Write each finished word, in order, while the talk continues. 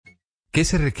¿Qué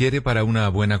se requiere para una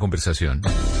buena conversación?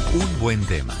 Un buen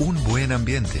tema, un buen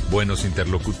ambiente, buenos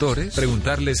interlocutores,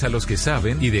 preguntarles a los que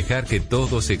saben y dejar que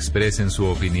todos expresen su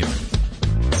opinión.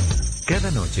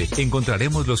 Cada noche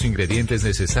encontraremos los ingredientes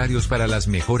necesarios para las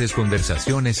mejores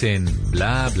conversaciones en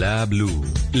Bla Bla BLU.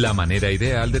 La manera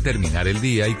ideal de terminar el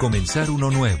día y comenzar uno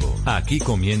nuevo. Aquí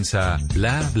comienza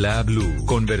Bla Bla BLU.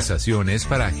 Conversaciones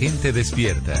para gente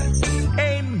despierta.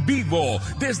 En vivo,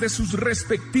 desde sus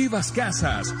respectivas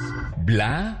casas.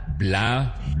 Bla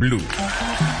Bla BLU.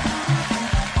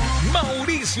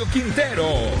 Mauricio Quintero.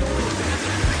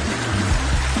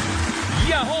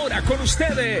 Y ahora con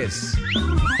ustedes,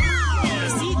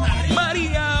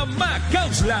 María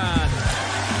Macausland.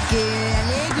 ¡Qué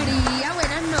alegría!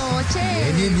 Buenas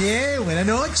noches. Bien. Buenas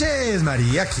noches,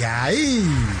 María. ¿Qué hay?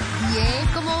 Bien,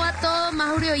 ¿cómo va todo,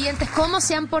 Mauri oyentes? ¿Cómo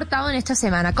se han portado en esta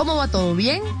semana? ¿Cómo va todo?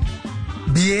 ¿Bien?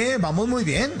 Bien, vamos muy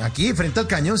bien. Aquí, frente al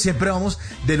cañón, siempre vamos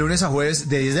de lunes a jueves,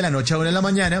 de 10 de la noche a 1 de la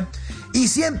mañana. Y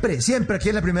siempre, aquí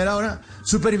en la primera hora,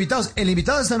 súper invitados. El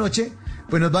invitado de esta noche,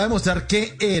 pues nos va a demostrar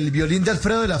que el violín de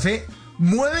Alfredo de la Fe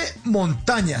mueve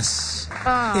montañas.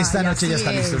 Esta noche ya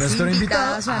está listo nuestro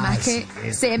invitado. Además que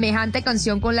semejante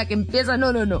canción con la que empieza,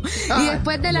 no. Y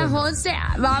después de las 11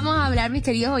 vamos a hablar, mis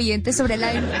queridos oyentes, sobre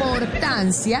la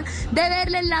importancia de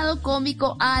verle el lado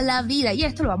cómico a la vida. Y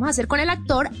esto lo vamos a hacer con el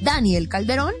actor Daniel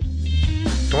Calderón.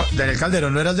 ¿Daniel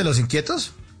Calderón no eras de Los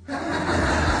Inquietos?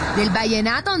 Del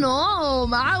vallenato, no,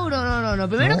 Mauro, no.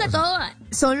 Primero que todo,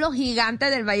 son los gigantes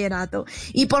del vallenato.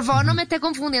 Y por favor no me esté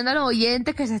confundiendo a los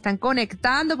oyentes que se están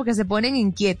conectando porque se ponen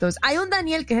inquietos. Hay un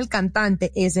Daniel que es el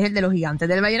cantante, ese es el de los gigantes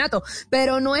del vallenato.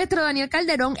 Pero nuestro Daniel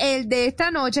Calderón, el de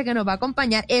esta noche que nos va a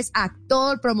acompañar, es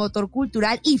actor, promotor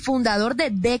cultural y fundador de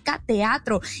Deca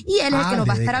Teatro. Y él es el que nos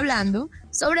va a estar hablando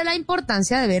sobre la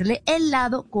importancia de verle el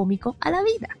lado cómico a la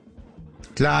vida.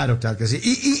 Claro que sí.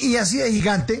 Y así de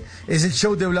gigante es el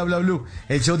show de Bla Bla BLU,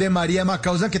 el show de María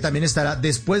Macausland, que también estará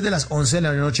después de las 11 de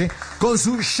la noche con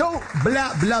su show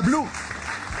Bla Bla BLU.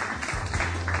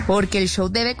 Porque el show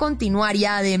debe continuar y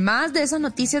además de esas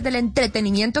noticias del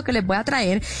entretenimiento que les voy a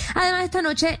traer, además esta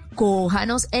noche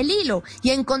cójanos el hilo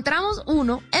y encontramos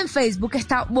uno en Facebook que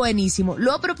está buenísimo.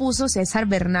 Lo propuso César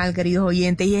Bernal, queridos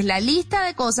oyentes, y es la lista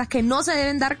de cosas que no se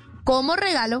deben dar como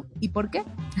regalo. ¿Y por qué?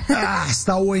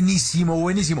 Está buenísimo.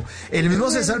 El mismo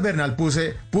César Bernal puso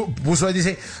ahí,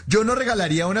 dice, yo no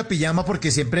regalaría una pijama porque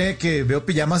siempre que veo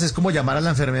pijamas es como llamar a la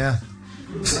enfermedad.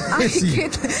 Ay, sí.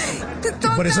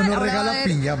 Por eso no regala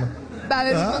pijama. Va a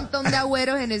haber un montón de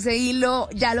agüeros en ese hilo,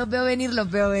 ya los veo venir.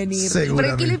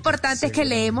 Pero aquí lo importante es que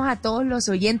leemos a todos los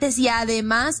oyentes y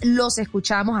además los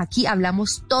escuchamos aquí,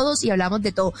 hablamos todos y hablamos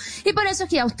de todo. Y por eso es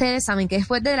que ya ustedes saben que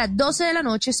después de las 12 de la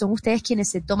noche son ustedes quienes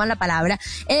se toman la palabra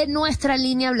en nuestra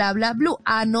línea Bla Bla BLU.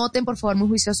 Anoten por favor muy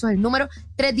juiciosos el número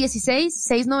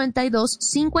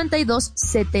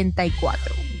 316-692-5274.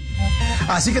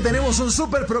 Así que tenemos un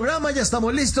super programa, ya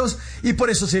estamos listos y por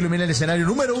eso se ilumina el escenario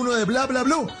número 1 de Bla Bla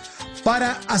BLU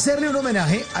para hacerle un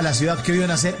homenaje a la ciudad que vio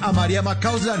nacer a María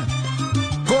Macausland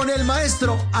con el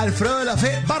maestro Alfredo de la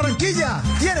Fe. Barranquilla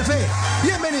tiene fe.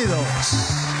 Bienvenidos.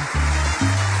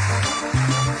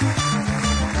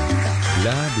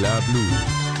 Bla Bla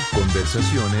BLU.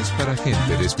 Conversaciones para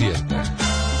gente despierta.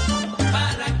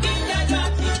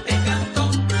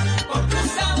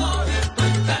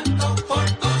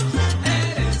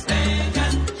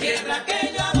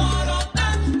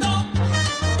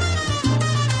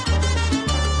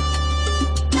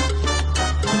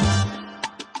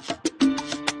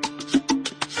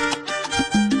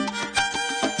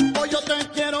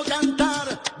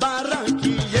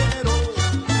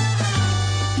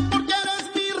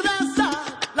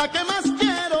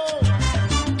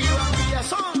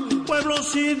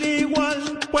 Sin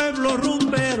igual, pueblo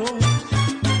rumbero,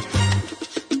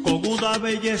 con una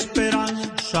bella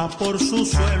esperanza por su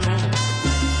suelo.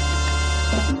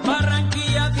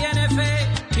 Barranquilla tiene fe,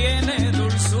 tiene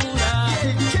dulzura,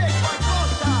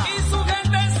 y su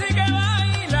gente sí que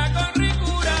baila con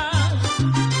ricura.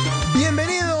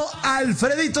 Bienvenido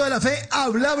Alfredito de la Fe a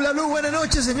Bla Bla BLU. Buenas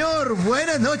noches, señor.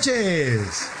 Buenas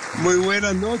noches. Muy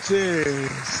buenas noches.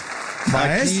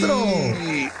 Maestro.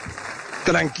 Aquí,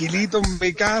 tranquilito en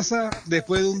mi casa,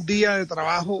 después de un día de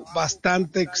trabajo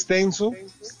bastante extenso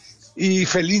y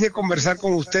feliz de conversar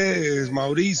con ustedes,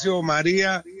 Mauricio,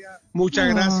 María, muchas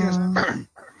gracias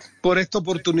por esta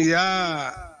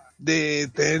oportunidad de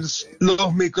tener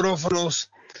los micrófonos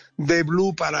de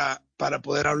Blue para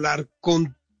poder hablar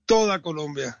con toda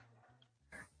Colombia.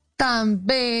 Tan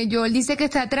bello. Él dice que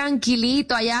está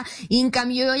tranquilito allá. Y en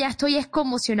cambio yo ya estoy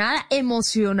conmocionada,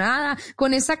 emocionada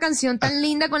con esa canción tan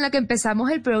linda con la que empezamos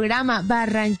el programa.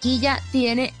 Barranquilla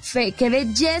tiene fe. Qué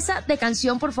belleza de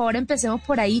canción. Por favor, empecemos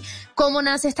por ahí. ¿Cómo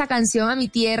nace esta canción a mi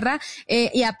tierra?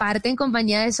 Y aparte en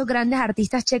compañía de esos grandes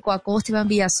artistas, Checo Acosta, Iván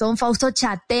Villazón, Fausto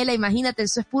Chatela. Imagínate,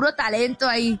 eso es puro talento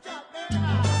ahí.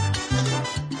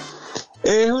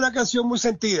 Es una canción muy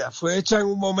sentida, fue hecha en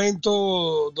un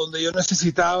momento donde yo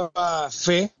necesitaba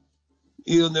fe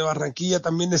y donde Barranquilla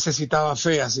también necesitaba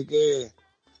fe, así que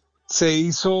se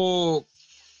hizo,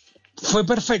 fue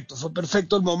perfecto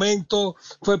el momento,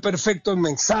 fue perfecto el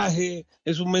mensaje,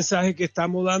 es un mensaje que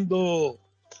estamos dando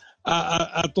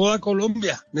a toda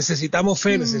Colombia, necesitamos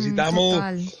fe, necesitamos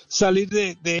salir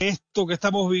de esto que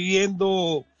estamos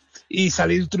viviendo y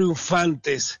salir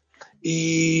triunfantes.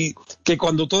 Y que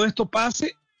cuando todo esto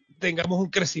pase tengamos un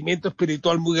crecimiento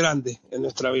espiritual muy grande en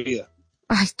nuestra vida.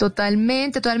 Ay,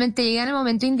 totalmente, llega en el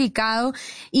momento indicado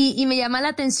y me llama la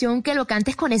atención que lo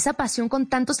cantes con esa pasión, con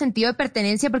tanto sentido de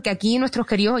pertenencia, porque aquí nuestros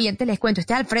queridos oyentes les cuento,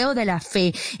 este es Alfredo de la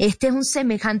Fe, este es un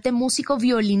semejante músico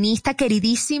violinista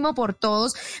queridísimo por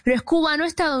todos, pero es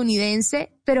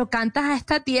cubano-estadounidense, pero cantas a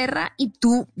esta tierra y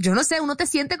tú, yo no sé, uno te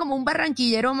siente como un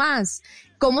barranquillero más.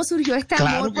 ¿Cómo surgió este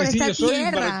amor por esta tierra? Claro que sí, yo soy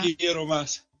un barranquillero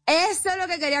más. Eso es lo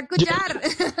que quería escuchar.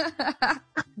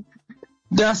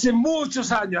 De hace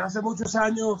muchos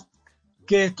años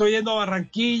que estoy yendo a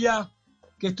Barranquilla,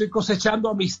 que estoy cosechando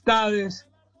amistades,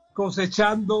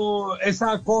 cosechando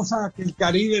esa cosa que el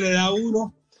Caribe le da a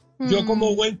uno. Yo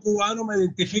como buen cubano me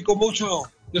identifico mucho,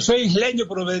 yo soy isleño,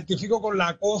 pero me identifico con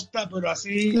la costa, pero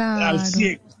así al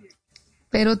 100.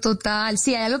 Pero total,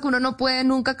 sí, hay algo que uno no puede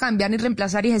nunca cambiar ni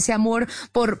reemplazar y es ese amor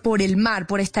por el mar,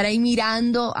 por estar ahí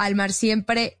mirando al mar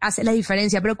siempre hace la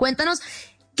diferencia. Pero cuéntanos,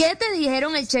 ¿qué te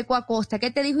dijeron el Checo Acosta?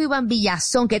 ¿Qué te dijo Iván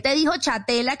Villazón? ¿Qué te dijo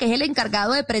Chatela, que es el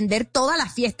encargado de prender todas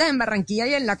las fiestas en Barranquilla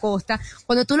y en la costa?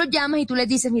 Cuando tú los llamas y tú les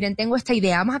dices, miren, tengo esta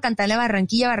idea, vamos a cantarle a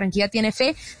Barranquilla, Barranquilla tiene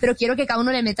fe, pero quiero que cada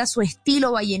uno le meta su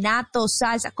estilo, vallenato,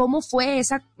 salsa. ¿Cómo fue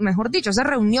esa, mejor dicho, esa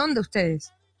reunión de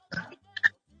ustedes?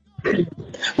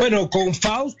 Bueno, con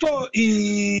Fausto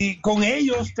y con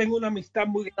ellos tengo una amistad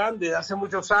muy grande de hace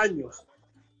muchos años.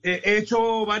 He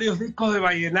hecho varios discos de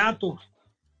vallenato.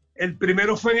 El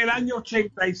primero fue en el año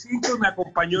 85 y me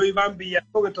acompañó Iván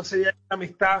Villazón, entonces ya hay una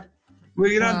amistad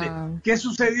muy grande. Wow. ¿Qué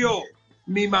sucedió?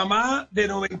 Mi mamá de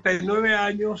 99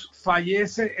 años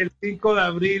fallece el 5 de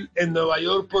abril en Nueva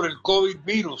York por el COVID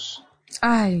virus.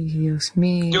 Ay, Dios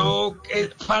mío.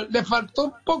 Le faltó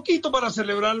un poquito para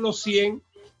celebrar los 100,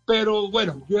 pero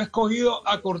bueno, yo he escogido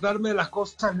acordarme de las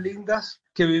cosas lindas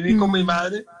que viví con mi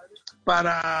madre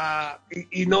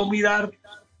y no mirar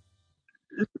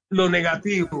lo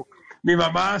negativo. Mi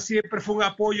mamá siempre fue un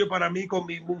apoyo para mí con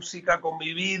mi música, con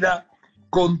mi vida,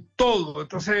 con todo.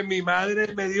 Entonces mi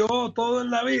madre me dio todo en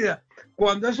la vida.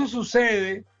 Cuando eso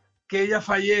sucede, que ella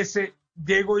fallece,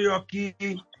 llego yo aquí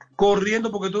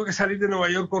corriendo, porque tuve que salir de Nueva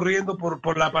York corriendo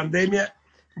por la pandemia.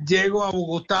 Llego a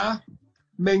Bogotá,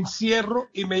 me encierro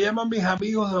y me llaman mis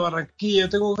amigos de Barranquilla. Yo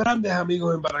tengo grandes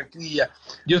amigos en Barranquilla.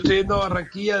 Yo estoy yendo a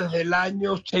Barranquilla desde el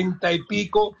año 80 y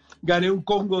pico. Gané un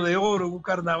Congo de Oro en un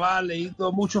carnaval, he ido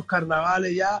a muchos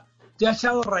carnavales, ya he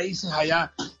echado raíces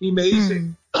allá. Y me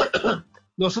dicen,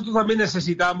 nosotros también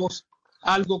necesitamos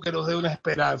algo que nos dé una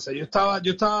esperanza. Yo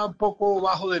estaba un poco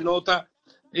bajo de nota,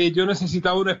 yo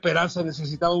necesitaba una esperanza,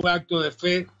 necesitaba un acto de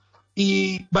fe.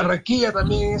 Y Barranquilla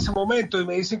también en ese momento, y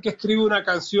me dicen que escribo una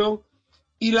canción.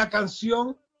 Y la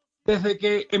canción, desde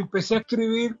que empecé a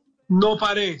escribir, no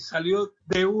paré, salió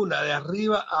de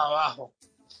arriba a abajo.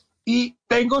 Y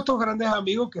tengo estos grandes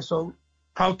amigos que son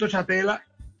Fausto Chatela,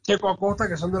 Checo Acosta,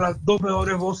 que son de las dos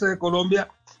mejores voces de Colombia.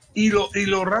 Y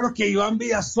lo raro es que Iván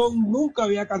Villazón nunca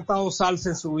había cantado salsa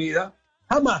en su vida,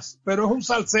 jamás, pero es un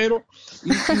salsero.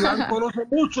 Y Iván conoce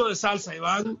mucho de salsa.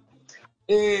 Iván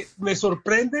me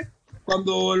sorprende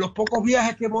cuando en los pocos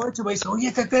viajes que hemos hecho me dice, oye,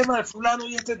 este tema de fulano,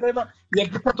 oye, este tema, y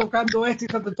aquí está tocando este y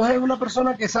tanto. Entonces es una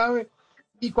persona que sabe.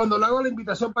 Y cuando le hago la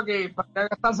invitación para que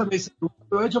haga salsa, me dice,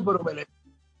 lo he hecho, pero me le...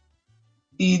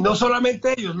 Y no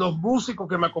solamente ellos, los músicos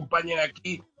que me acompañan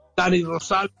aquí, Dani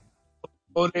Rosal,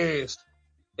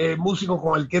 músicos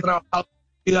con el que he trabajado,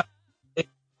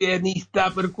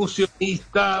 pianista,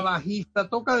 percusionista, bajista,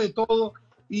 toca de todo,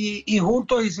 y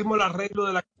juntos hicimos el arreglo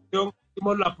de la canción,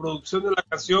 hicimos la producción de la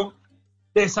canción.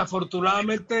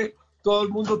 Desafortunadamente, todo el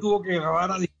mundo tuvo que grabar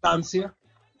a distancia.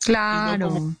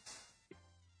 Claro.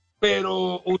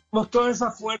 Pero unimos toda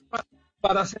esa fuerza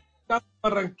para hacer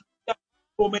Barranquilla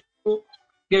un momento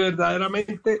que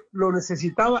verdaderamente lo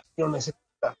necesitaba y lo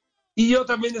necesitaba. Y yo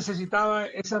también necesitaba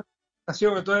esa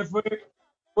canción, entonces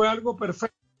fue algo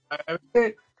perfecto A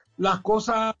veces las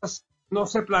cosas no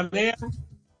se planean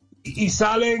y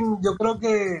salen, yo creo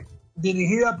que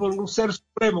dirigidas por un ser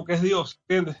supremo que es Dios,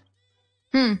 ¿entiendes?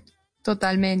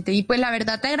 Totalmente. Y pues la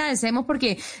verdad te agradecemos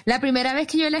porque la primera vez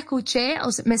que yo la escuché,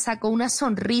 me sacó una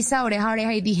sonrisa oreja a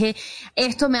oreja y dije,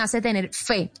 esto me hace tener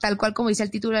fe, tal cual como dice el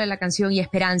título de la canción, y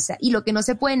esperanza. Y lo que no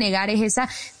se puede negar es esa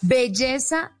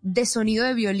belleza de sonido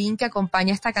de violín que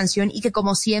acompaña esta canción y que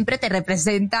como siempre te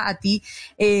representa a ti,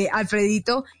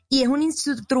 Alfredito. Y es un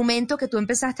instrumento que tú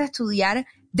empezaste a estudiar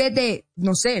desde,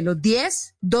 no sé, los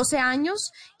 10, 12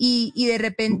 años y de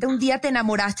repente un día te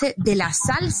enamoraste de la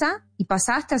salsa y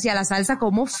pasaste hacia la salsa.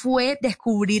 ¿Cómo fue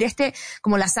descubrir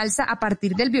como la salsa a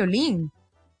partir del violín?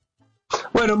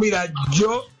 Bueno, mira,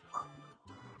 yo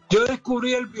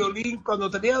descubrí el violín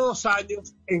cuando tenía 2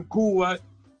 años en Cuba.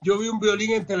 Yo vi un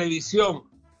violín en televisión.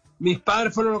 Mis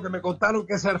padres fueron los que me contaron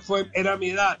que esa era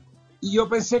mi edad. Y yo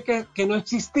pensé que no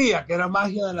existía, que era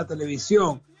magia de la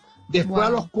televisión. Después, a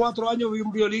los 4 años, vi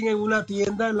un violín en una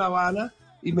tienda en La Habana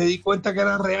y me di cuenta que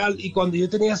era real. Y cuando yo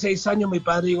tenía 6 años, mi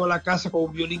padre llegó a la casa con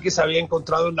un violín que se había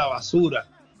encontrado en la basura.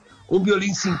 Un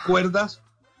violín sin cuerdas,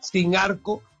 sin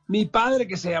arco. Mi padre,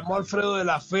 que se llamó Alfredo de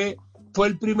la Fe, fue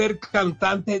el primer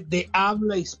cantante de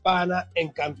habla hispana en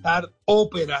cantar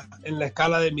ópera en la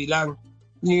Scala de Milán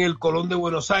y en el Colón de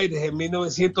Buenos Aires en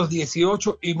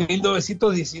 1918 y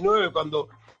 1919, cuando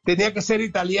tenía que ser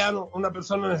italiano, una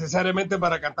persona necesariamente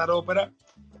para cantar ópera.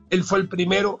 Él fue el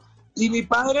primero. Y mi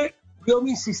padre vio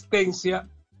mi insistencia.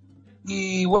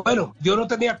 Y bueno, yo no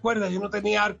tenía cuerdas, yo no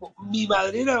tenía arco. Mi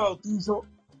madrina de bautizo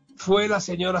fue la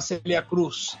señora Celia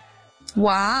Cruz.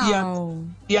 ¡Wow!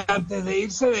 Y antes de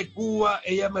irse de Cuba,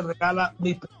 ella me regala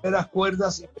mis primeras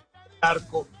cuerdas y mi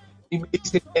arco. Y me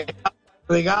dice,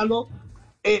 regalo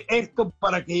esto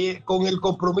para que, con el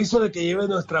compromiso de que lleve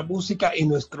nuestra música y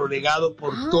nuestro legado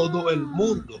por todo el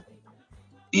mundo.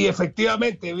 Y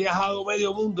efectivamente he viajado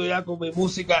medio mundo ya con mi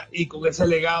música y con ese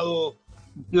legado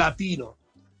latino.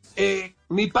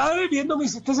 Mi padre, viendo mi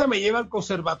insistencia, me lleva al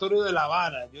Conservatorio de La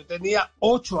Habana. Yo tenía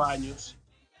 8 años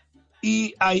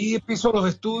y ahí empiezo los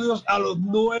estudios. A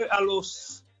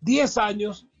los 10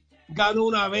 años gano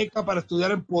una beca para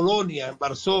estudiar en Polonia, en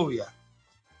Varsovia.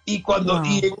 Y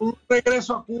en un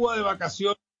regreso a Cuba de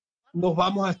vacaciones nos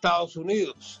vamos a Estados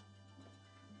Unidos.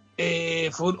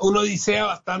 Fue una odisea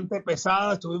bastante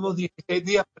pesada. Estuvimos 16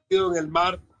 días perdidos en el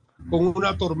mar con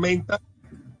una tormenta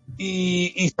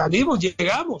y salimos,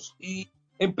 llegamos y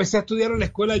empecé a estudiar en la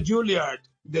escuela Juilliard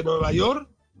de Nueva York,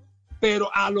 pero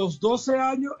a los 12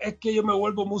 años es que yo me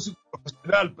vuelvo músico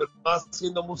profesional, pero no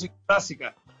haciendo música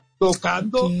clásica,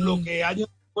 tocando lo que años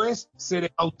después se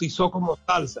le bautizó como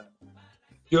salsa.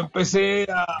 Yo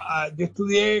yo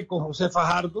estudié con José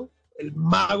Fajardo, el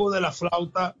mago de la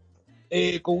flauta,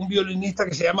 con un violinista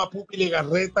que se llama Pupi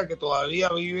Legarreta, que todavía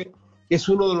vive, que es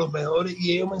uno de los mejores,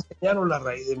 y ellos me enseñaron la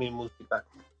raíz de mi música.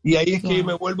 Y ahí es que yo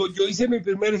me vuelvo. Yo hice mi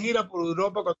primer gira por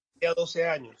Europa cuando tenía 12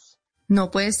 años. No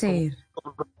puede ser.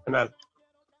 Como profesional.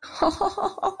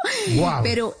 Wow.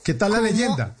 Pero, ¿qué tal la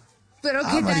leyenda? Pero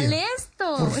 ¿qué María, tal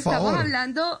esto? por Estamos favor.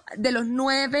 hablando de los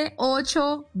 9,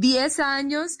 8, 10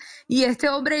 años y este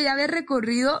hombre ya había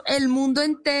recorrido el mundo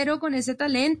entero con ese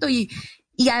talento y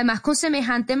además con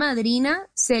semejante madrina,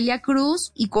 Celia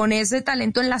Cruz, y con ese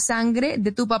talento en la sangre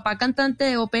de tu papá cantante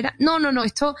de ópera. No,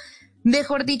 esto,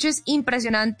 mejor dicho, es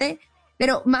impresionante.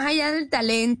 Pero más allá del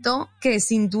talento, que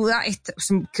sin duda,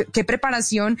 qué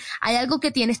preparación, hay algo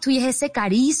que tienes tú y es ese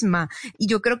carisma. Y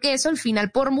yo creo que eso al final,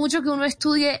 por mucho que uno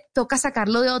estudie, toca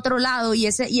sacarlo de otro lado. Y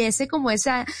ese como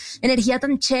esa energía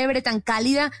tan chévere, tan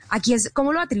cálida,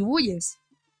 ¿cómo lo atribuyes?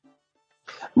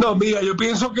 No, mira, yo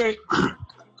pienso que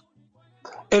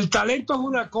el talento es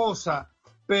una cosa,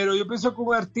 pero yo pienso que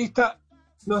un artista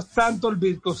no es tanto el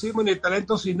virtuosismo ni el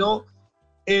talento, sino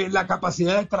la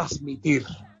capacidad de transmitir.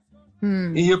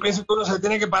 Y yo pienso que uno se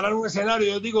tiene que parar en un escenario.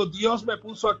 Yo digo, Dios me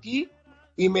puso aquí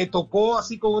y me tocó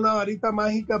así con una varita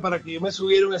mágica para que yo me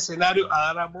subiera a un escenario a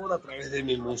dar amor a través de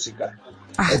mi música.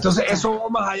 Entonces eso va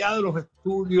más allá de los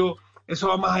estudios, eso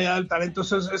va más allá del talento,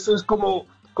 eso es como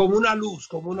una luz,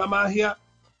 como una magia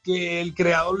que el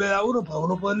creador le da a uno para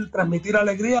uno poder transmitir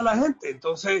alegría a la gente.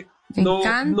 Entonces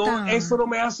eso no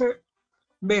me hace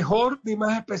mejor ni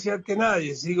más especial que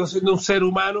nadie. Sigo siendo un ser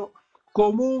humano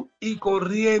común y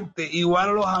corriente,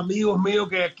 igual a los amigos míos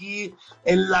que aquí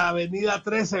en la avenida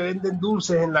 13 venden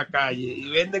dulces en la calle y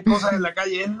venden cosas en la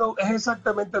calle. Es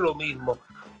exactamente lo mismo.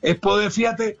 Es poder,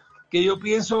 fíjate que yo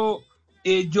pienso,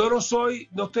 yo no estoy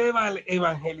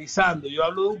evangelizando, yo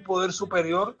hablo de un poder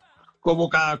superior como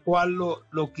cada cual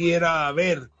lo quiera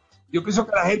ver. Yo pienso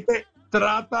que la gente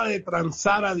trata de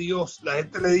transar a Dios, la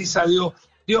gente le dice a Dios,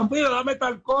 Dios mío, dame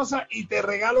tal cosa y te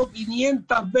regalo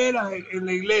 500 velas en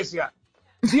la iglesia.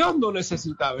 Dios no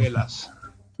necesita velas.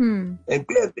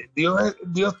 ¿Entiendes?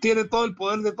 Dios tiene todo el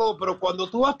poder de todo, pero cuando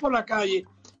tú vas por la calle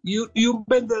y un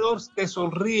vendedor te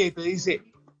sonríe y te dice,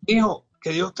 hijo,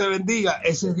 que Dios te bendiga,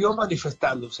 ese es Dios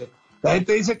manifestándose. La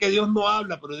gente dice que Dios no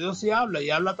habla, pero Dios sí habla, y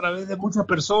habla a través de muchas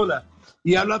personas,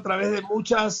 y habla a través de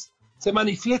muchas, se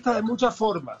manifiesta de muchas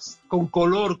formas, con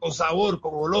color, con sabor,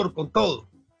 con olor, con todo.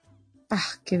 Ah,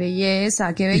 qué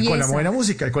belleza, qué belleza. Y con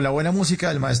la buena música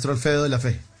del maestro Alfredo de la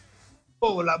Fe.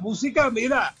 Oh, la música,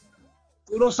 mira,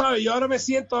 tú no sabes, yo ahora me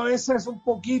siento a veces un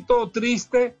poquito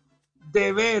triste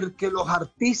de ver que los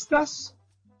artistas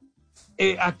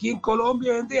aquí en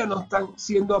Colombia hoy en día no están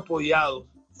siendo apoyados.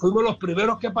 Fuimos los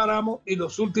primeros que paramos y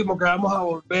los últimos que vamos a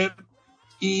volver.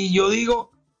 Y yo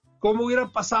digo, ¿cómo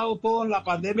hubieran pasado todos la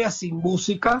pandemia sin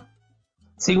música,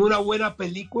 sin una buena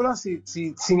película,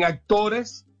 sin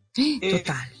actores?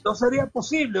 Total. No sería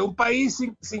posible. Un país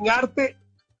sin arte,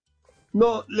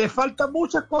 no, le faltan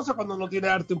muchas cosas cuando no tiene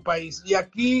arte un país. Y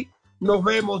aquí nos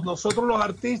vemos nosotros los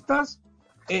artistas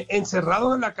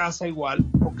encerrados en la casa igual,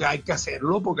 porque hay que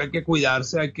hacerlo, porque hay que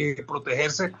cuidarse, hay que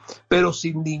protegerse, pero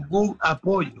sin ningún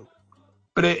apoyo.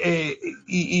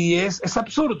 Y es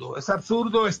absurdo,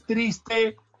 es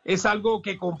triste, es algo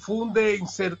que confunde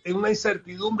en una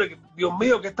incertidumbre. Que, Dios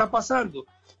mío, ¿qué está pasando?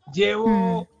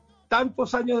 Llevo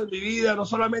tantos años de mi vida, no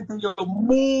solamente yo,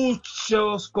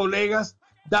 muchos colegas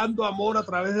dando amor a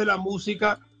través de la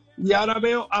música, y ahora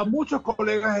veo a muchos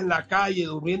colegas en la calle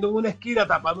durmiendo en una esquina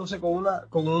tapándose con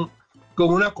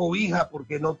una cobija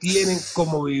porque no tienen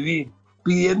cómo vivir,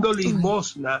 pidiendo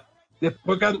limosna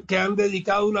después que han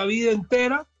dedicado una vida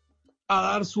entera a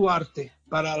dar su arte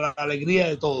para la alegría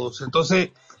de todos.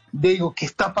 Entonces digo, ¿qué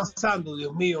está pasando,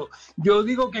 Dios mío? Yo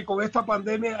digo que con esta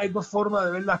pandemia hay dos formas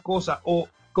de ver las cosas, o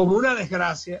como una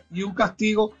desgracia y un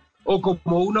castigo, o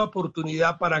como una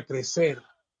oportunidad para crecer.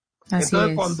 Así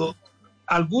entonces es. Cuando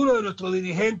algunos de nuestros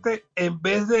dirigentes, en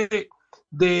vez de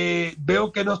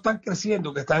veo que no están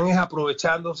creciendo, que están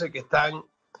aprovechándose, que están,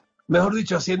 mejor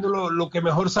dicho, haciendo lo que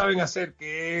mejor saben hacer,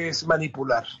 que es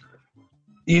manipular.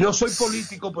 Y no soy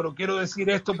político, pero quiero decir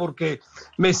esto porque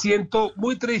me siento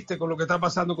muy triste con lo que está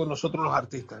pasando con nosotros los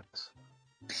artistas.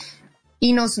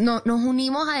 Y nos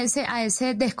unimos a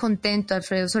ese descontento,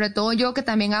 Alfredo, sobre todo yo que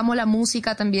también amo la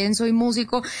música, también soy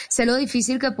músico, sé lo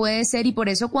difícil que puede ser, y por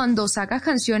eso cuando sacas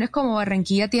canciones como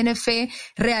Barranquilla tiene fe,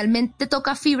 realmente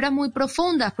toca fibras muy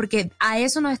profundas, porque a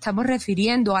eso nos estamos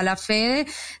refiriendo, a la fe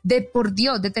de por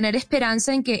Dios, de tener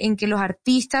esperanza en que los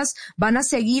artistas van a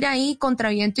seguir ahí contra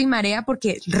viento y marea,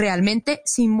 porque realmente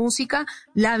sin música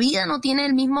la vida no tiene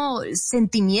el mismo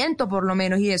sentimiento, por lo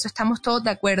menos, y de eso estamos todos de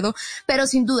acuerdo, pero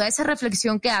sin duda esa reflexión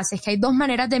que haces, que hay dos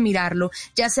maneras de mirarlo,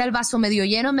 ya sea el vaso medio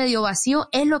lleno, medio vacío,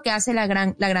 es lo que hace la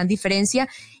gran diferencia.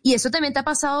 Y eso también te ha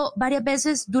pasado varias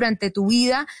veces durante tu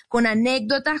vida, con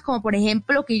anécdotas como por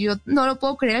ejemplo, que yo no lo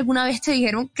puedo creer, alguna vez te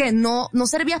dijeron que no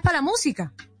servías para la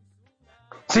música.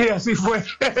 Sí, así fue.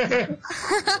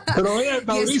 Pero oye,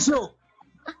 Mauricio,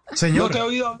 señor, no te he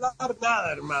oído hablar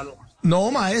nada, hermano.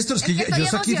 No, maestro, es que yo estoy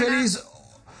aquí feliz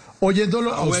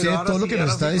oyéndolo a usted, todo lo que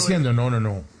nos está diciendo.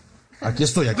 No. Aquí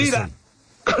estoy. Mira,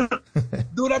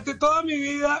 durante toda mi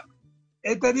vida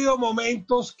he tenido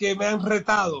momentos que me han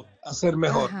retado a ser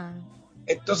mejor. Ajá.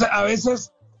 Entonces, a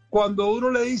veces, cuando a uno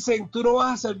le dicen, tú no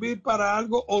vas a servir para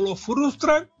algo, o lo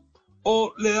frustran,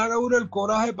 o le dan a uno el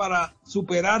coraje para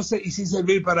superarse y sí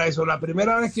servir para eso. La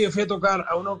primera vez que yo fui a tocar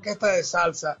a una orquesta de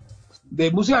salsa,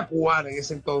 de música cubana en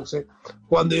ese entonces,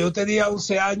 cuando yo tenía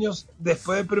 11 años,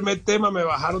 después del primer tema me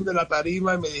bajaron de la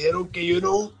tarima y me dijeron que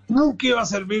yo nunca iba a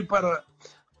servir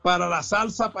para la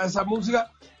salsa, para esa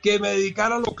música, que me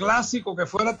dedicara a lo clásico, que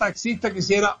fuera taxista, que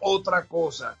hiciera otra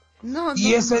cosa.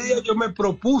 Ese día yo me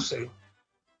propuse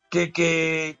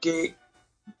que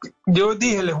yo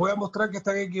dije, les voy a mostrar que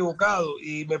están equivocados,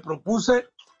 y me propuse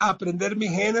aprender mi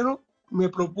género, me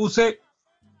propuse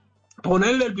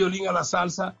ponerle el violín a la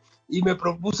salsa, y me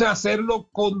propuse hacerlo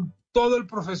con todo el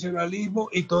profesionalismo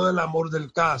y todo el amor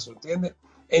del caso, ¿entiendes?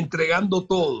 Entregando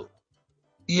todo.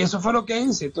 Y eso fue lo que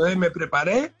hice. Entonces me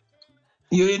preparé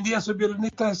y hoy en día soy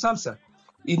violinista de salsa.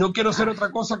 Y no quiero ser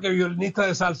otra cosa que violinista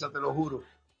de salsa, te lo juro.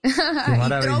 Y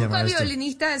tronco maestro.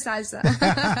 Violinista de salsa.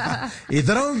 Y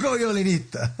tronco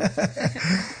violinista.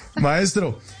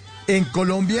 Maestro, en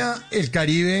Colombia el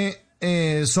Caribe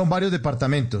son varios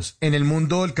departamentos. En el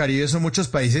mundo el Caribe son muchos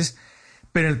países,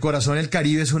 pero en el corazón el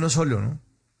Caribe es uno solo, ¿no?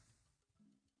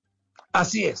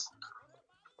 Así es.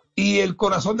 Y el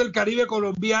corazón del Caribe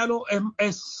colombiano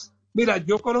es... Mira,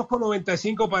 yo conozco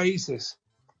 95 países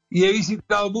y he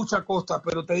visitado muchas costas,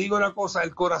 pero te digo una cosa,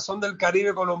 el corazón del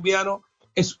Caribe colombiano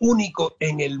es único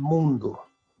en el mundo.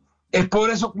 Es por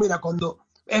eso, mira, que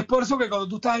cuando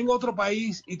tú estás en otro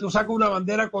país y tú sacas una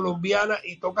bandera colombiana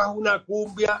y tocas una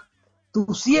cumbia,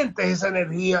 tú sientes esa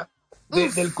energía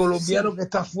del colombiano que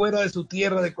está fuera de su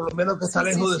tierra, del colombiano que está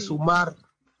lejos de su mar,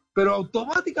 pero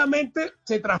automáticamente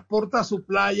se transporta a su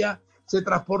playa, se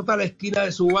transporta a la esquina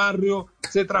de su barrio,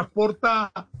 se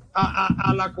transporta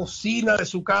a la cocina de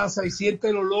su casa y siente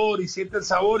el olor y siente el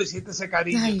sabor y siente ese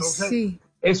cariño. Entonces,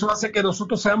 eso hace que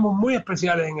nosotros seamos muy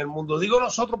especiales en el mundo. Digo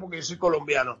nosotros porque yo soy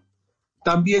colombiano.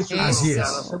 También soy colombiano.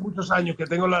 Hace muchos años que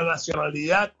tengo la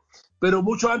nacionalidad, pero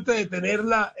mucho antes de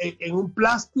tenerla en un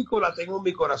plástico, la tengo en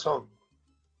mi corazón.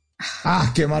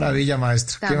 Ah, qué maravilla,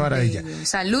 maestro. Qué maravilla.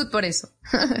 Salud por eso.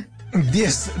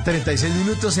 10:36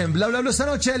 minutos en Bla Bla BLU esta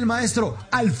noche, el maestro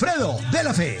Alfredo de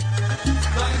la Fe.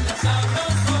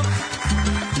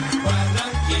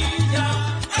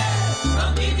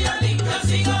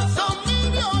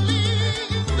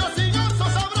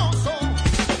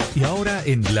 Y ahora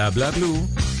en Bla Bla BLU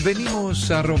venimos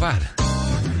a robar.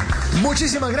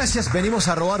 Muchísimas gracias. Venimos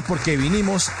a robar porque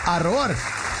vinimos a robar.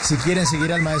 Si quieren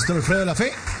seguir al maestro Alfredo de la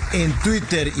Fe, en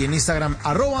Twitter y en Instagram,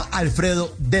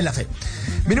 @Alfredo de la Fe.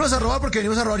 Venimos a robar porque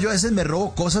venimos a robar. Yo a veces me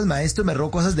robo cosas, maestro, me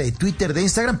robo cosas de Twitter, de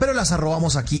Instagram, pero las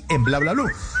arrobamos aquí en Bla Bla BLU.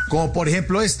 Como por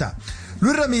ejemplo esta.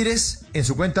 Luis Ramírez, en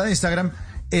su cuenta de Instagram,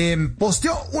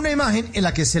 posteó una imagen en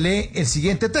la que se lee el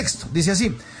siguiente texto. Dice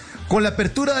así: con la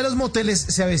apertura de los moteles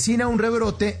se avecina un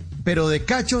rebrote, pero de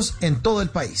cachos en todo el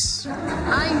país.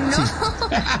 ¡Ay, no!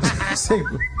 Sí.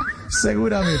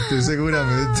 Seguramente.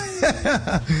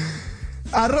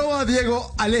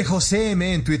 @Diego Alejo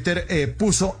CM en Twitter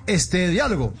puso este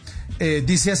diálogo.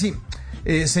 Dice así: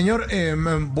 señor,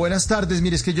 buenas tardes,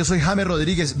 mire, es que yo soy James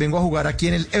Rodríguez, vengo a jugar aquí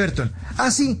en el Everton.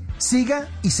 Sí, siga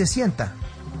y se sienta.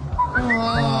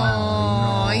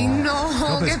 Ay, no,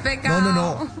 pues, qué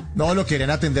pecado. No, lo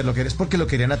querían atender, es porque lo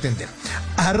querían atender.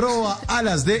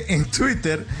 @Alasd en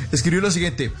Twitter escribió lo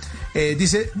siguiente.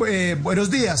 Dice, buenos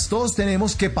días, todos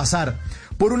tenemos que pasar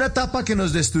por una etapa que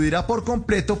nos destruirá por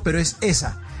completo, pero es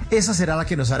esa será la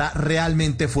que nos hará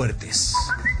realmente fuertes.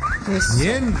 Eso.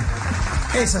 Bien,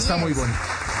 esa está muy bonita.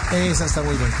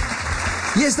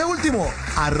 Y este último,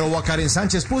 @Karen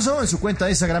Sánchez, puso en su cuenta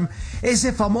de Instagram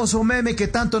ese famoso meme que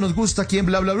tanto nos gusta aquí en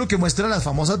Bla Bla BLU, que muestra las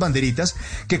famosas banderitas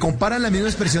que comparan la misma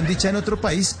expresión dicha en otro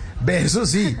país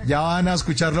versus, sí, ya van a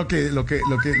escuchar lo que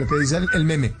dice el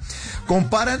meme.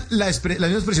 Comparan la misma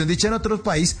expresión dicha en otro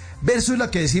país versus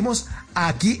la que decimos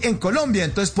aquí en Colombia.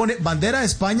 Entonces pone bandera de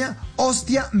España,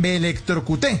 hostia, me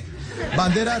electrocuté.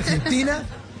 Bandera de Argentina,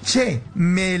 che,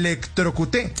 me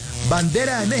electrocuté.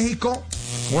 Bandera de México,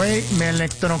 güey, me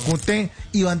electrocuté.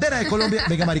 Y bandera de Colombia,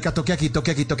 venga, marica, toque aquí.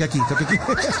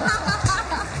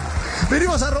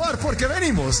 Venimos a robar porque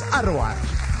venimos a robar.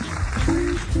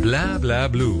 Bla Bla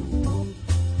BLU.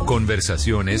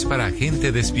 Conversaciones para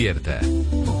gente despierta.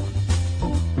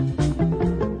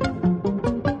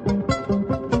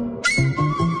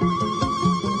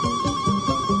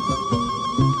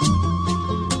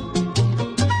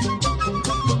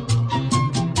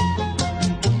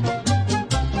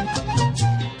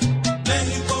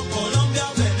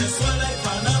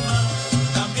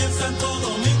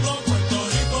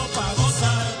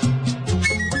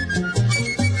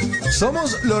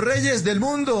 Somos los reyes del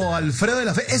mundo, Alfredo de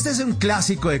la Fe. Este es un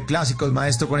clásico de clásicos,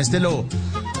 maestro. Con este lo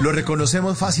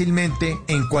reconocemos fácilmente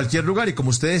en cualquier lugar. Y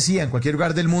como usted decía, en cualquier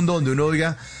lugar del mundo donde uno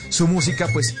oiga su música,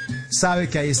 pues sabe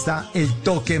que ahí está el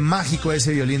toque mágico de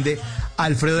ese violín de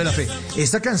Alfredo de la Fe.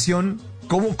 Esta canción,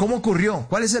 ¿cómo ocurrió?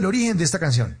 ¿Cuál es el origen de esta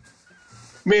canción?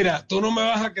 Mira, tú no me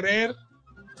vas a creer.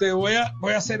 Te voy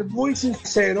a ser muy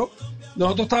sincero.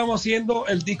 Nosotros estábamos haciendo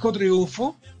el disco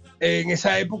Triunfo. En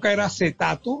esa época era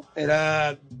acetato,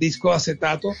 era disco de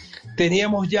acetato.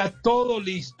 Teníamos ya todo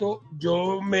listo.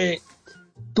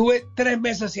 Tuve 3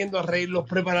 meses haciendo arreglos,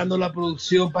 preparando la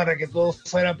producción para que todo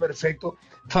fuera perfecto.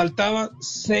 Faltaban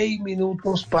 6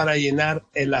 minutos para llenar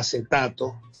el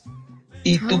acetato.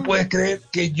 Y tú puedes creer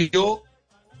que yo,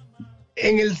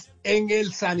 en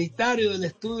el sanitario del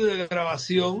estudio de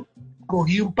grabación,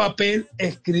 cogí un papel,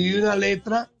 escribí una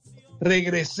letra,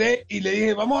 regresé y le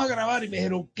dije, vamos a grabar. Y me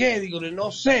dijeron, ¿qué? Digo,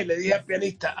 no sé. Le dije al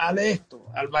pianista, hazle esto.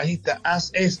 Al bajista,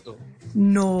 haz esto.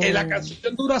 No. La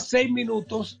canción dura 6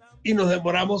 minutos y nos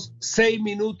demoramos 6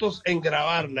 minutos en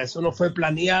grabarla. Eso no fue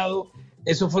planeado.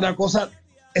 Eso fue una cosa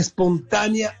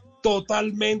espontánea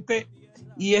totalmente.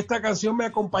 Y esta canción me ha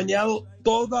acompañado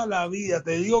toda la vida.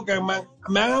 Te digo que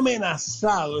me han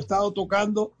amenazado. He estado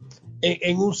tocando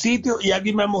en un sitio y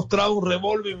alguien me ha mostrado un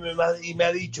revólver y me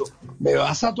ha dicho, me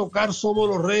vas a tocar Somos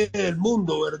los Reyes del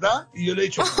Mundo, ¿verdad? Y yo le he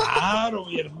dicho, claro,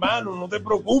 mi hermano, no te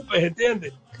preocupes,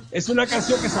 ¿entiendes? Es una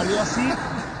canción que salió así,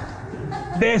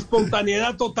 de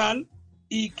espontaneidad total,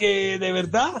 y que de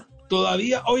verdad,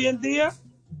 todavía hoy en día,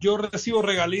 yo recibo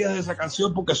regalías de esa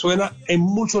canción porque suena en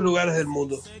muchos lugares del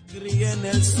mundo. Se cría en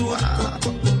el sur,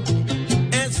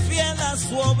 es fiel a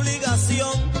su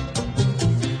obligación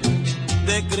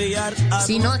de criar a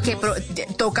Sí, no, es que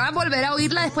toca volver a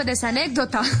oírla después de esa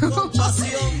anécdota.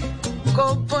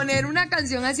 Componer una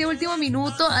canción así a último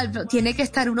minuto, tiene que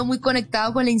estar uno muy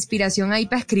conectado con la inspiración ahí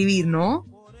para escribir, ¿no?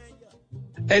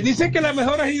 Dicen que las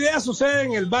mejores ideas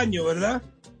suceden en el baño, ¿verdad?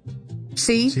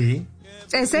 Sí. Sí.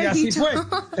 Ese es Y el así dicho.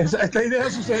 fue. Esta idea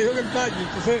sucedió en el baño.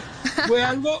 Entonces, fue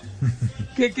algo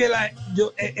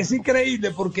es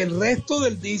increíble porque el resto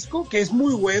del disco, que es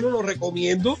muy bueno, lo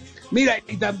recomiendo. Mira,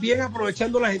 y también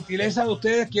aprovechando la gentileza de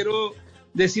ustedes, quiero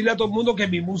decirle a todo el mundo que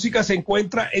mi música se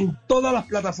encuentra en todas las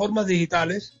plataformas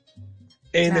digitales,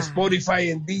 en Spotify,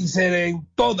 en Deezer, en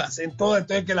todas,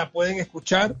 entonces que la pueden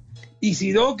escuchar. Y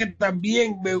si no, que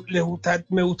también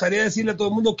me gustaría decirle a todo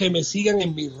el mundo que me sigan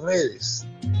en mis redes,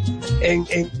 en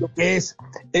lo que es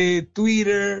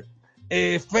Twitter,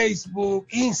 Facebook,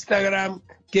 Instagram,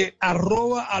 que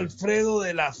 @Alfredo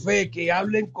de la Fe, que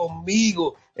hablen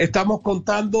conmigo.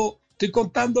 Estoy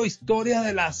contando historias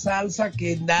de la salsa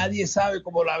que nadie sabe,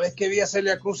 como la vez que vi a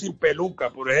Celia Cruz sin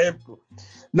peluca, por ejemplo.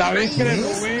 La vez que le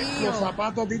robé los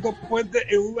zapatos a Tito Puente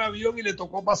en un avión y le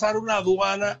tocó pasar una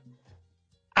aduana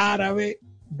árabe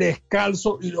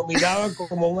descalzo y lo miraban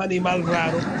como un animal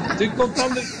raro. Estoy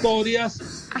contando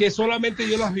historias que solamente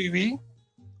yo las viví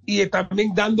y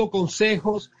también dando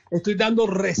consejos. Estoy dando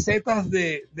recetas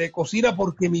de cocina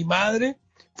porque mi madre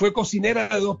fue cocinera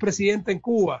de 2 presidentes en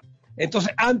Cuba.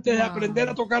 Entonces, antes de aprender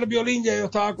a tocar violín, ya yo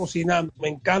estaba cocinando. Me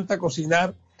encanta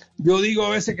cocinar. Yo digo a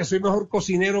veces que soy mejor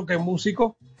cocinero que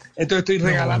músico. Entonces estoy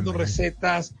regalando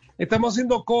recetas. Estamos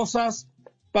haciendo cosas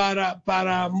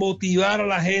para motivar a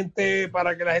la gente,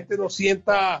 para que la gente no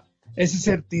sienta esa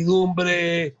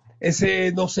incertidumbre,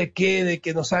 ese no sé qué, de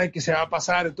que no sabe qué se va a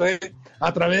pasar. Entonces,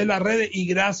 a través de las redes y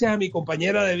gracias a mi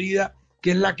compañera de vida,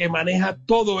 que es la que maneja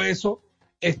todo eso,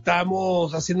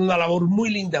 estamos haciendo una labor muy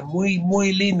linda, muy,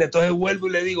 muy linda. Entonces vuelvo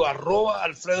y le digo,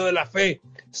 @Alfredo de la Fe,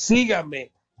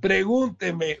 síganme,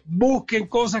 pregúntenme, busquen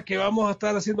cosas que vamos a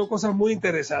estar haciendo cosas muy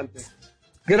interesantes.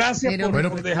 Gracias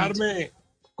por dejarme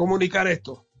comunicar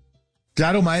esto.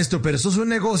 Claro, maestro, pero eso es un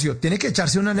negocio. Tiene que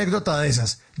echarse una anécdota de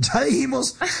esas. Ya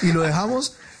dijimos y lo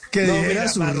dejamos que dijera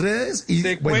sus redes y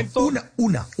te bueno, cuento,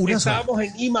 una estábamos sola.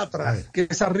 En Imatra, que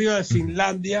es arriba de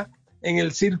Finlandia, en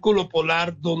el círculo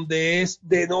polar, donde es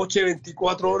de noche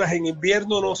 24 horas. En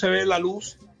invierno no se ve la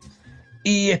luz.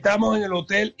 Y estábamos en el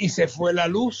hotel y se fue la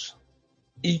luz.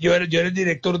 Y yo era el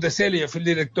director de Celia, yo fui el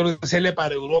director de Celia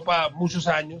para Europa muchos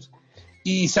años.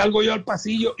 Y salgo yo al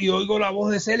pasillo y oigo la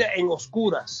voz de Celia en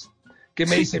oscuras, que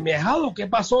me dice, mi ahijado, ¿qué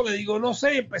pasó? Le digo, no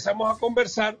sé. Empezamos a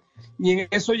conversar y en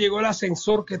eso llegó el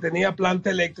ascensor que tenía planta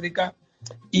eléctrica,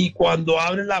 y cuando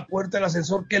abre la puerta del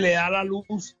ascensor que le da la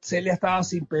luz, Celia estaba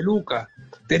sin peluca,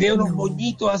 tenía unos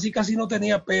moñitos así, casi no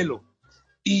tenía pelo,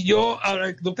 y yo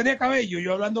no tenía cabello.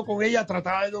 Yo hablando con ella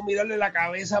trataba de no mirarle la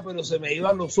cabeza, pero se me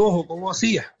iban los ojos. ¿Cómo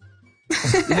hacía?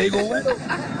 Y le digo, bueno,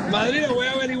 madrina, voy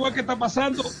a averiguar qué está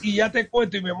pasando y ya te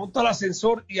cuento. Y me monto al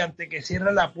ascensor y antes que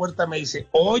cierre la puerta me dice,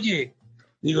 oye,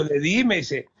 digo, me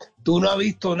dice, tú no has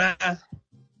visto nada.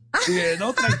 Y dije,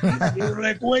 no, tranquila, yo no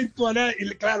le cuento a nadie. Y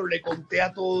claro, le conté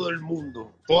a todo el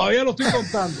mundo. Todavía lo estoy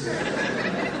contando.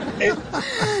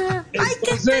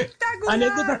 Entonces,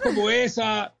 anécdotas como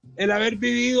esa, el haber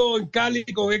vivido en Cali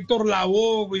con Héctor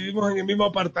Lavoe, vivimos en el mismo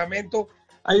apartamento,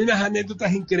 hay unas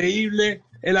anécdotas increíbles.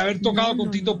 El haber tocado con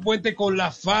Tito Puente, con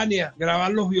la Fania,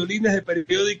 grabar los violines de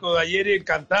periódico de ayer y el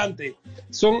cantante.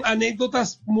 Son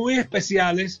anécdotas muy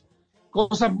especiales,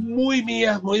 cosas muy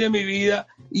mías, muy de mi vida,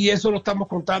 y eso lo estamos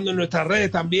contando en nuestras redes,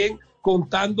 también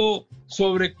contando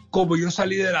sobre cómo yo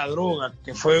salí de la droga,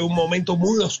 que fue un momento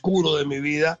muy oscuro de mi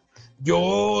vida.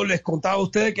 Yo les contaba a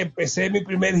ustedes que empecé mi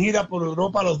primer gira por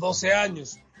Europa a los 12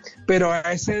 años, pero a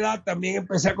esa edad también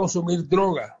empecé a consumir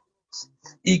droga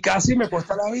y casi me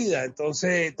cuesta la vida.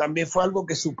 Entonces también fue algo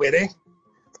que superé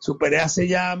hace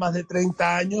ya más de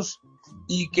 30 años,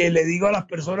 y que le digo a las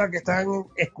personas que están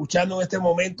escuchando en este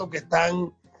momento, que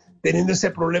están teniendo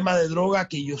ese problema de droga,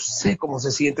 que yo sé cómo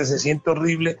se siente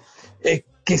horrible,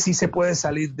 que sí se puede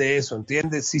salir de eso,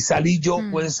 ¿entiendes? Si salí yo,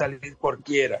 puede salir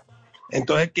cualquiera.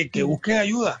 Entonces que busquen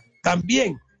ayuda.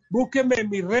 También búsquenme en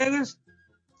mis redes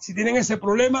si tienen ese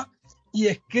problema y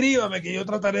escríbame, que yo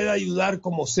trataré de ayudar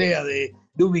como sea, de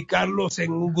de ubicarlos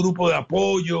en un grupo de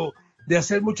apoyo, de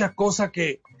hacer muchas cosas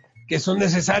que son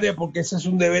necesarias, porque ese es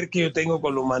un deber que yo tengo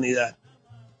con la humanidad.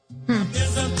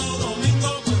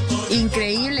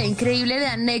 Increíble, increíble de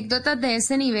anécdotas de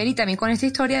ese nivel y también con esta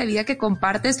historia de vida que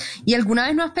compartes. ¿Y alguna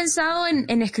vez no has pensado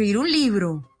en escribir un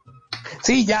libro?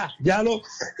 Sí,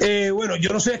 bueno,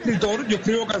 yo no soy escritor, yo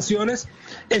escribo canciones,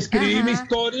 escribí mi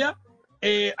historia,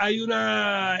 hay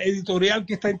una editorial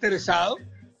que está interesado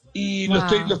y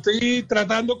lo estoy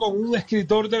tratando con un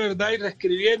escritor de verdad y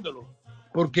reescribiéndolo,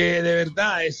 porque de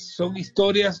verdad son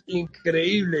historias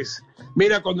increíbles.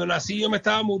 Mira, cuando nací yo me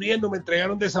estaba muriendo, me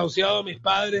entregaron desahuciado a mis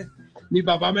padres, mi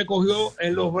papá me cogió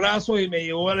en los brazos y me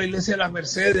llevó a la iglesia de las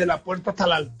Mercedes, de la puerta hasta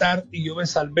el altar, y yo me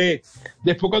salvé.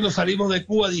 Después cuando salimos de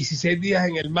Cuba, 16 días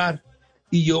en el mar,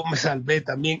 y yo me salvé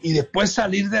también. Y después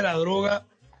salir de la droga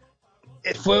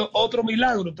fue otro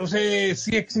milagro. Entonces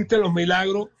sí existen los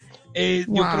milagros.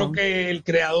 Yo creo que el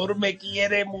Creador me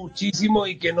quiere muchísimo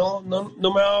y que no me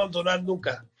va a abandonar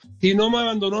nunca. Si no me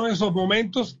abandonó en esos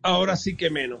momentos, ahora sí que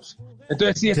menos.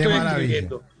 Entonces sí estoy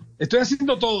escribiendo. Estoy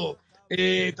haciendo todo.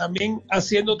 También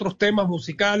haciendo otros temas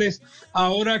musicales.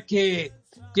 Ahora que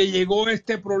llegó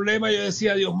este problema, yo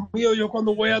decía, Dios mío, ¿yo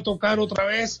cuándo voy a tocar otra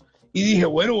vez? Y dije,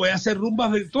 bueno, voy a hacer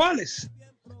rumbas virtuales.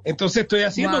 Entonces estoy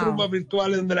haciendo rumbas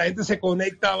virtuales donde la gente se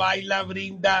conecta, baila,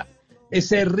 brinda,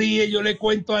 se ríe, yo le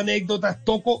cuento anécdotas,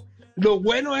 toco. Lo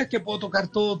bueno es que puedo tocar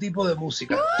todo tipo de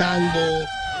música, tango,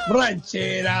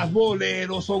 rancheras,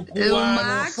 boleros, son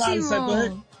cubanos, salsa.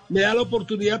 Entonces me da la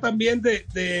oportunidad también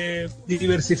de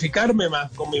diversificarme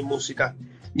más con mi música.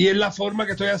 Y es la forma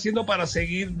que estoy haciendo para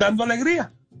seguir dando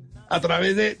alegría a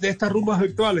través de estas rumbas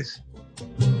virtuales.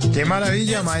 Qué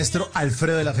maravilla, maestro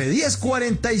Alfredo de la Fe.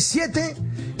 10:47.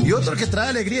 Y otro que trae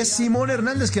alegría es Simón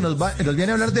Hernández, que nos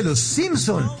viene a hablar de los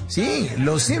Simpson. Sí,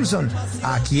 los Simpson.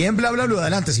 Aquí en Bla Bla BLU.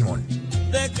 Adelante, Simón.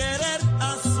 De querer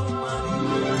a su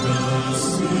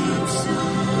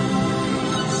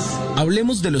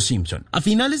Hablemos de Los Simpson. A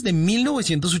finales de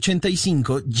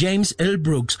 1985, James L.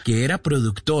 Brooks, que era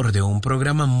productor de un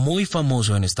programa muy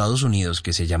famoso en Estados Unidos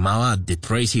que se llamaba The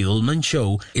Tracy Ullman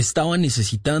Show, estaba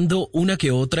necesitando una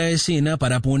que otra escena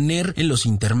para poner en los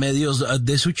intermedios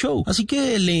de su show. Así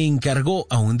que le encargó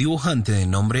a un dibujante de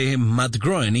nombre Matt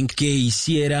Groening que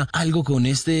hiciera algo con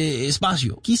este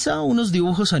espacio, quizá unos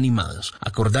dibujos animados.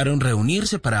 Acordaron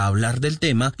reunirse para hablar del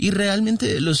tema y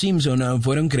realmente Los Simpson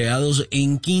fueron creados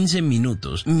en 15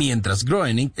 minutos, mientras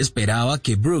Groening esperaba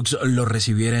que Brooks lo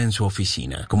recibiera en su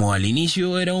oficina. Como al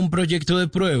inicio era un proyecto de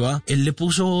prueba, él le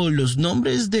puso los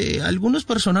nombres de algunos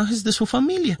personajes de su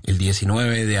familia. El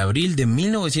 19 de abril de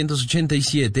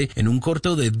 1987, en un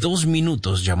corto de 2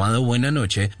 minutos llamado Buena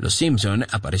Noche, Los Simpson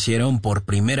aparecieron por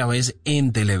primera vez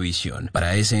en televisión.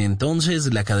 Para ese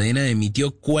entonces, la cadena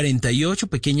emitió 48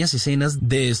 pequeñas escenas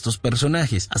de estos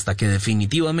personajes, hasta que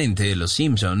definitivamente Los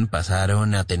Simpson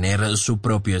pasaron a tener su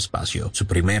propio espacio. Su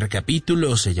primer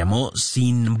capítulo se llamó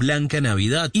Sin Blanca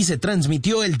Navidad y se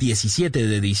transmitió el 17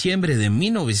 de diciembre de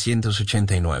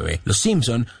 1989. Los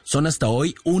Simpson son hasta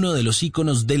hoy uno de los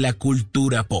íconos de la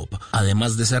cultura pop,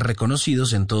 además de ser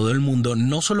reconocidos en todo el mundo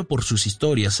no solo por sus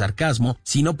historias, sarcasmo,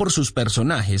 sino por sus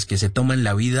personajes que se toman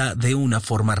la vida de una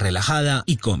forma relajada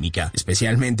y cómica,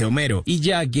 especialmente Homero. Y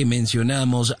ya que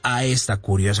mencionamos a esta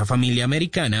curiosa familia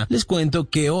americana, les cuento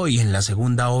que hoy en la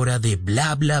segunda hora de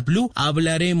Bla Bla BLU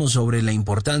hablaremos sobre la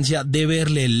importancia de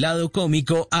verle el lado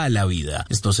cómico a la vida.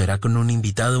 Esto será con un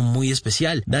invitado muy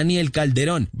especial, Daniel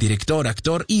Calderón, director,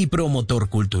 actor y promotor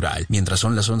cultural. Mientras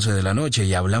son las 11 de la noche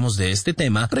y hablamos de este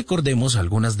tema, recordemos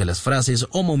algunas de las frases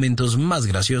o momentos más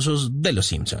graciosos de Los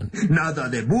Simpson. Nada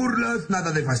de burlas,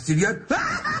 nada de fastidiar.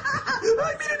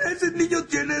 ¡Ay, miren, ese niño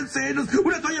tiene senos!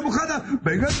 ¡Una toalla mojada!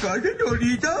 ¡Venga acá,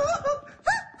 señorita!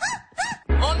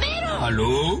 ¡Homero!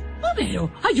 ¿Aló?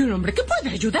 Homero, hay un hombre que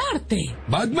puede ayudarte.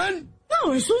 ¿Batman?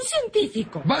 No, es un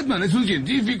científico. ¿Batman es un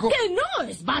científico? ¡Que no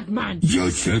es Batman! Yo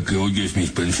sé que oyes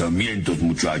mis pensamientos,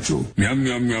 muchacho. Miam,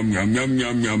 miam, miam, miam, miam,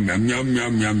 miam, miam, miam, miam,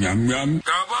 miam, miam, miam, miam.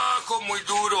 Trabajo muy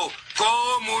duro,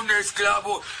 como un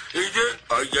esclavo.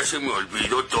 Ay, ya se me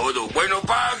olvidó todo. Bueno,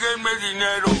 páguenme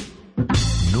dinero.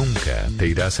 Nunca te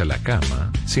irás a la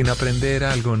cama sin aprender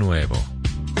algo nuevo.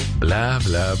 Bla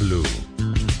Bla BLU.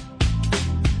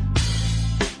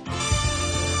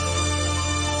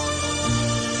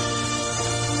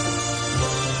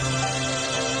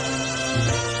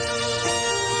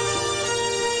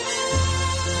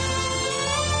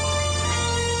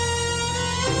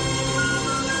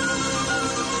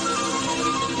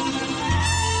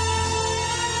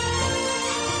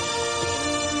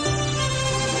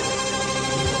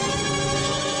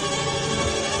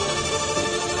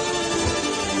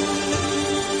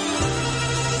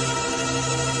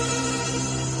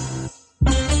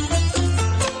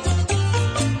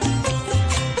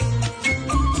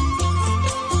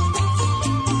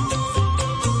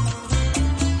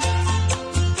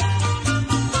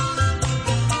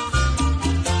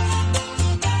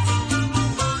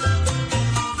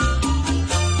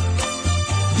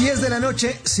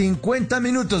 noche, 50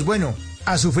 minutos. Bueno,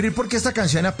 a sufrir porque esta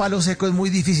canción a palo seco es muy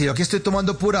difícil. Yo aquí estoy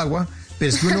tomando pura agua, pero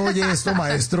es que uno oye esto,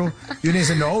 maestro, y uno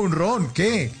dice, no, un ron,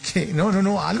 ¿qué?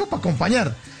 No, algo para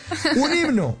acompañar. Un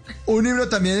himno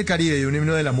también del Caribe y un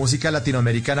himno de la música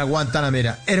latinoamericana,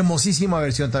 Guantanamera. Hermosísima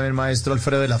versión también, maestro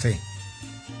Alfredo de la Fe.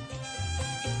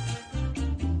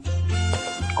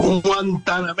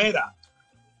 Guantanamera.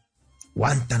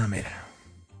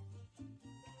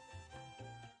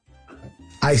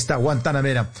 Ahí está,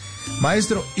 Guantanamera.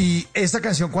 Maestro, ¿y esta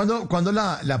canción cuándo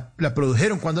la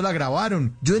produjeron? ¿Cuándo la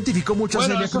grabaron? Yo identifico mucho a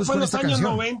Celia Cruz con esta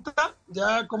canción. Bueno, eso fue en los años 90,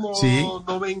 ya como ¿Sí?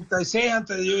 96,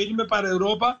 antes de yo irme para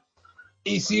Europa.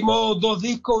 Hicimos 2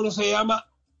 discos, uno se llama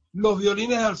Los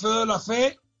violines de Alfredo de la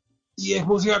Fe y es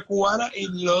música cubana, y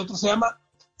el otro se llama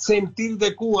Sentir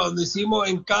de Cuba, donde hicimos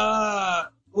en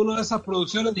cada una de esas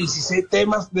producciones 16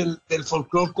 temas del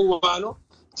folclore cubano,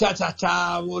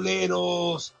 cha-cha-cha,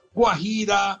 boleros,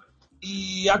 guajira,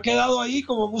 y ha quedado ahí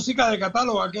como música de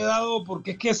catálogo, ha quedado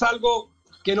porque es que es algo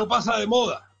que no pasa de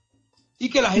moda y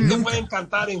que la gente puede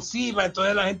cantar encima,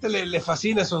 entonces a la gente le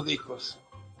fascina esos discos.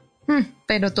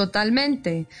 Pero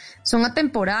totalmente, son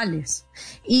atemporales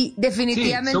y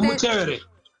definitivamente... Sí, son muy chéveres.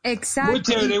 Exacto. Muy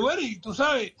chévere, bueno, y tú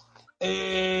sabes,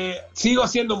 sigo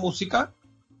haciendo música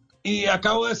y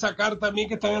acabo de sacar también,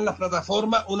 que están en las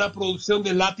plataformas, una producción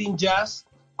de Latin Jazz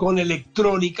con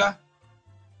electrónica.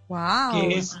 Wow.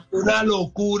 Que es una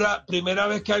locura. Primera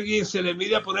vez que a alguien se le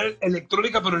mide a poner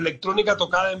electrónica, pero electrónica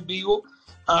tocada en vivo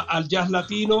al jazz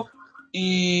latino.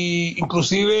 Y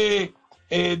inclusive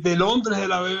de Londres, de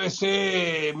la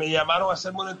BBC, me llamaron a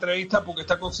hacerme una entrevista porque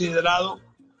está considerado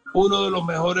uno de los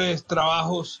mejores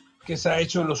trabajos que se ha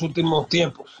hecho en los últimos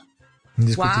tiempos.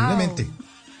 Indiscutiblemente. Wow.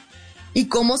 ¿Y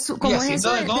cómo es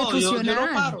eso de todo? Yo no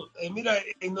fusionar? paro. Mira,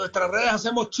 en nuestras redes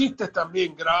hacemos chistes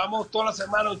también. Grabamos toda la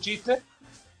semana un chiste.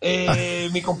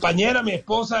 Mi compañera, mi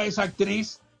esposa, es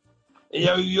actriz.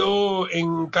 Ella vivió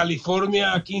en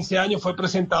California 15 años, fue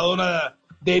presentadora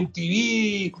de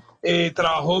MTV,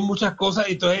 trabajó en muchas cosas,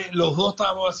 y entonces los dos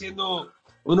estábamos haciendo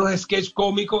unos sketches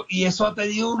cómicos y eso ha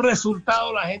tenido un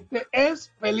resultado. La gente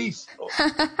es feliz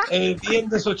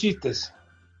viendo esos chistes.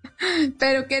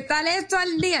 Pero ¿qué tal esto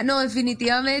al día? No,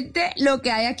 definitivamente lo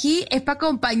que hay aquí es para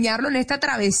acompañarlo en esta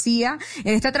travesía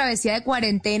de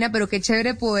cuarentena, pero qué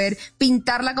chévere poder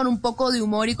pintarla con un poco de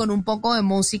humor y con un poco de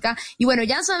música. Y bueno,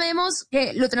 ya sabemos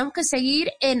que lo tenemos que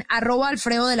seguir en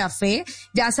 @Alfredo de la Fe.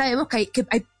 Ya sabemos que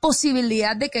hay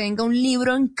posibilidad de que venga un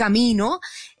libro en camino.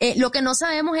 Lo que no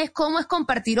sabemos es cómo es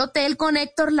compartir hotel con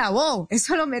Héctor Lavoe.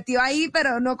 Eso lo metió ahí,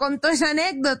 pero no contó esa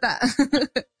anécdota.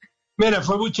 Mira,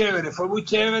 fue muy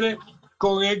chévere.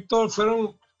 Con Héctor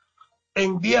fueron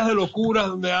en días de locura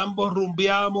donde ambos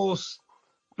rumbeamos,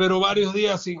 pero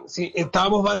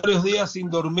estábamos varios días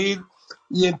sin dormir,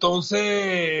 y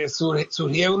entonces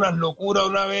surgía unas locuras.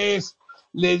 Una vez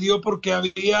le dio porque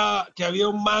había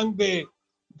un man de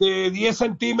 10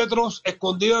 centímetros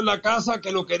escondido en la casa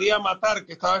que lo quería matar,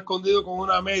 que estaba escondido con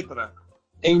una metra.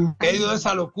 En medio de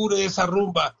esa locura y de esa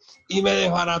rumba, y me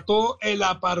desbarató el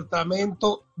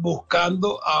apartamento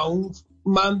buscando a un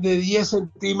man de 10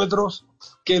 centímetros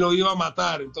que lo iba a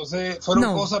matar. Entonces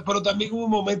fueron cosas, pero también hubo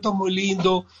momentos muy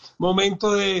lindos,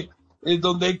 momentos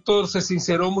donde Héctor se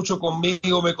sinceró mucho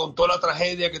conmigo, me contó la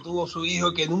tragedia que tuvo su hijo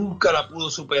y que nunca la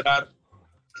pudo superar.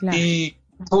 Claro. Y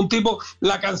fue un tipo,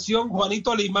 la canción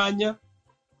Juanito Alimaña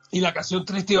y la canción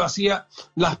Triste y Vacía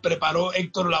las preparó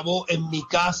Héctor Lavoe en mi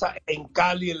casa en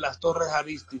Cali, en las Torres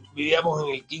Aristis. Vivíamos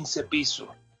en el 15 piso.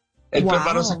 Él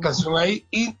preparó esa canción ahí,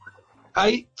 y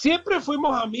ahí siempre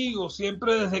fuimos amigos,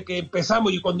 siempre desde que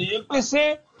empezamos. Y cuando yo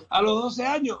empecé a los 12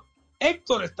 años,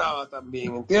 Héctor estaba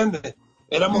también, ¿entiendes?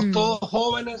 Éramos todos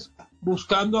jóvenes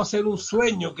buscando hacer un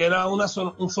sueño, que era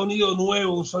un sonido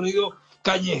nuevo, un sonido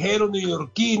callejero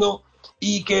neoyorquino,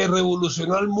 y que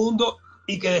revolucionó al mundo,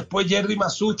 y que después Jerry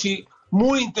Masucci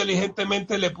muy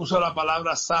inteligentemente le puso la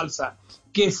palabra salsa,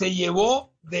 que se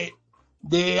llevó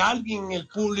de alguien en el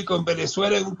público en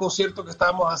Venezuela en un concierto que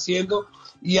estábamos haciendo,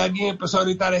 y alguien empezó a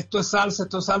gritar, esto es salsa,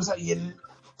 y él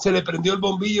se le prendió el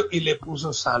bombillo y le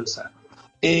puso salsa.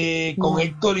 Con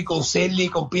Héctor y con Celia y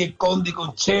con Pierre Condi,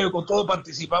 con Cheo, con todo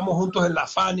participamos juntos en la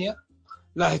Fania,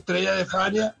 las estrellas de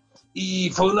Fania, y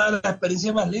fue una de las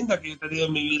experiencias más lindas que yo he tenido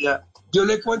en mi vida. Yo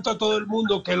le cuento a todo el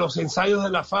mundo que los ensayos de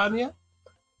la Fania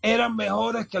eran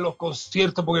mejores que los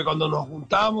conciertos, porque cuando nos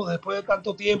juntábamos después de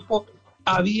tanto tiempo,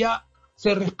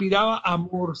 se respiraba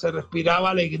amor, se respiraba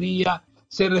alegría,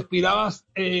 se respiraba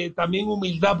también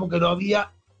humildad, porque no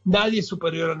había nadie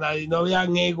superior a nadie, no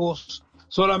habían egos,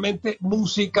 solamente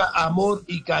música, amor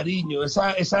y cariño.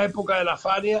 Esa época de la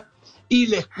Fania. Y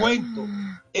les cuento,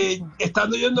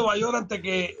 estando yo en Nueva York, antes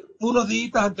que unos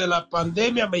días antes de la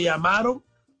pandemia me llamaron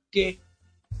que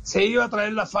se iba a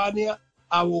traer la Fania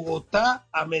a Bogotá,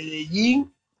 a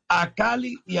Medellín, a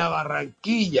Cali y a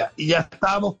Barranquilla. Y ya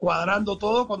estábamos cuadrando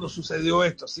todo cuando sucedió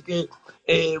esto. Así que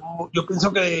yo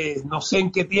pienso que no sé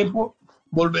en qué tiempo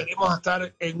volveremos a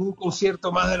estar en un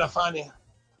concierto más de la Fania.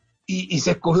 Y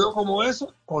se escogió como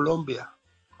eso, Colombia.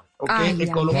 Okay, Ay,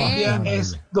 Colombia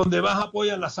es donde más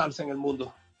apoyan la salsa en el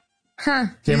mundo.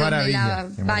 Qué Y donde maravilla,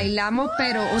 qué bailamos,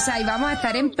 pero, o sea, ahí vamos a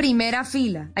estar en primera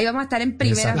fila. Ahí vamos a estar en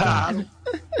primera Claro. fila.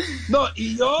 No,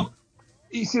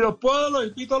 y si los puedo, los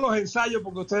invito a los ensayos,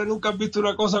 porque ustedes nunca han visto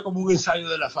una cosa como un ensayo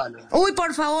de la Fania. Uy,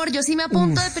 por favor, yo sí me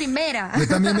apunto de primera. Yo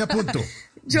también me apunto.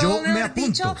 Yo me mejor apunto.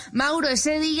 dicho, Mauro,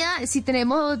 ese día, si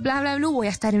tenemos Bla Bla BLU, voy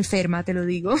a estar enferma, te lo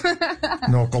digo.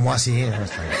 No, ¿cómo así?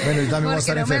 Bueno, yo también voy a Porque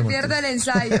estar no enfermo. me pierdo el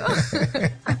ensayo.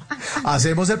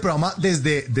 Hacemos el programa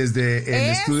desde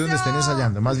el estudio donde estén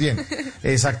ensayando, más bien.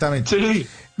 Exactamente. Sí.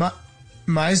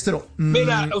 Maestro.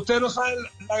 Mira, ustedes no saben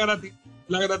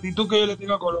la gratitud que yo le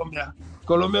tengo a Colombia.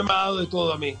 Colombia me ha dado de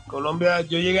todo a mí. Colombia,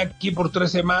 yo llegué aquí por 3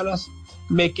 semanas,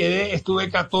 me quedé, estuve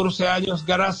 14 años,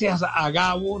 gracias a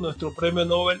Gabo, nuestro premio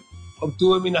Nobel,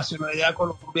 obtuve mi nacionalidad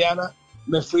colombiana,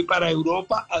 me fui para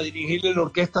Europa a dirigirle la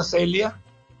orquesta Celia,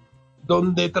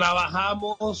 donde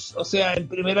trabajamos, o sea, el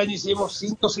primer año hicimos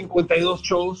 152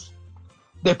 shows,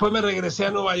 después me regresé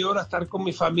a Nueva York a estar con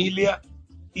mi familia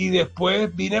y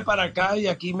después vine para acá y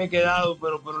aquí me he quedado,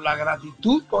 pero la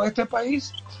gratitud con este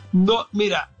país, no,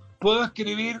 mira, puedo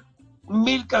escribir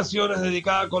 1000 canciones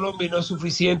dedicadas a Colombia y no es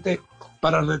suficiente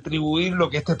para retribuir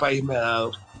lo que este país me ha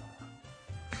dado.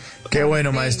 Qué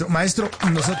bueno, maestro. Maestro,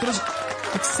 nosotros...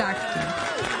 Exacto.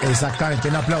 Exactamente,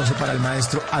 un aplauso para el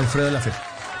maestro Alfredo de la Fe.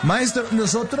 Maestro,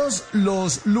 nosotros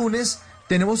los lunes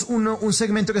tenemos un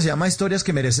segmento que se llama Historias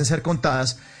que merecen ser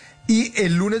contadas. Y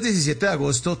el lunes 17 de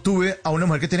agosto tuve a una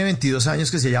mujer que tiene 22 años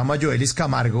que se llama Joelis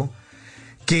Camargo,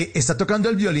 que está tocando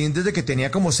el violín desde que tenía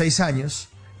como 6 años,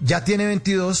 ya tiene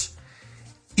 22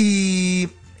 y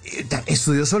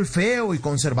estudió solfeo y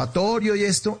conservatorio y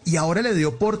esto, y ahora le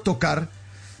dio por tocar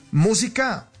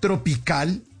música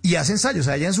tropical y hace ensayos. O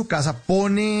sea, ella en su casa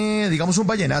pone, digamos, un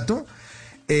vallenato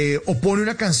o pone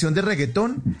una canción de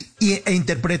reggaetón e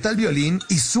interpreta el violín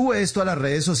y sube esto a las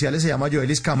redes sociales. Se llama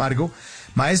Joelis Camargo.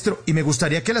 Maestro, y me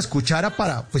gustaría que la escuchara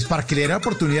para que le diera la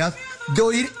oportunidad de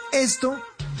oír esto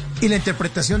y la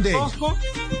interpretación de ella.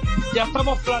 Ya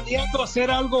estamos planeando hacer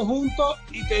algo juntos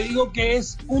y te digo que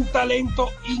es un talento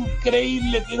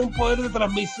increíble, tiene un poder de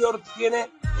transmisión,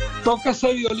 toca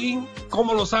ese violín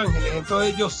como Los Ángeles,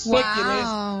 entonces yo sé quién es,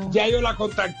 ya yo la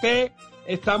contacté,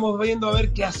 estamos viendo a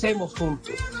ver qué hacemos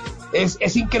juntos.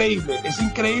 Es increíble,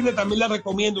 también la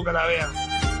recomiendo que la vean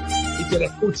y que la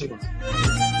escuchen.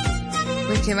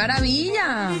 Pues qué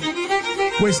maravilla.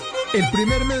 Pues el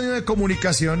primer medio de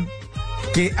comunicación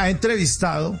que ha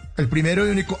entrevistado, el primero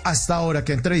y único hasta ahora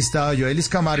que ha entrevistado a Joelis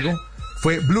Camargo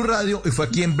fue Blue Radio y fue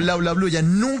aquí en Bla Bla BLU. Ella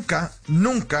nunca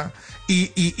ha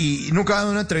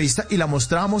dado una entrevista y la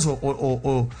mostramos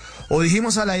o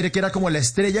dijimos al aire que era como la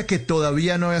estrella que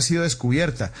todavía no había sido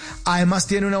descubierta. Además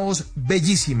tiene una voz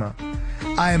bellísima.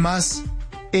 Además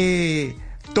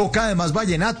toca además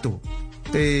vallenato.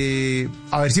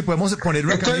 A ver si podemos poner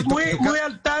una Estoy muy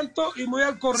al tanto y muy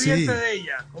al corriente de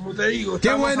ella, como te digo.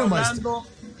 Qué bueno, maestro.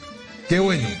 Qué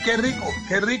bueno. Qué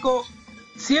rico.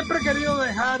 Siempre he querido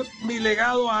dejar mi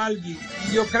legado a alguien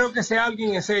y yo creo que ese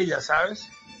alguien es ella, ¿sabes?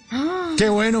 Qué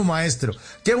bueno, maestro.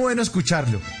 Qué bueno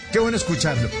escucharlo.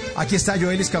 Aquí está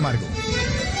Joelis Camargo.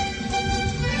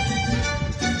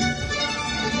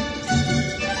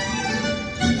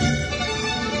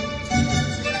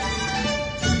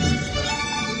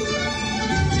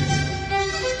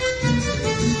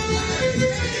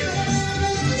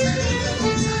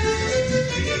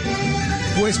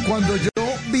 Pues cuando yo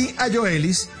vi a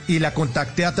Joelis y la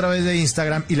contacté a través de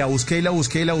Instagram y la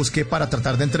busqué para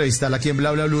tratar de entrevistarla aquí en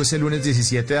Bla Bla BLU ese lunes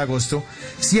 17 de agosto,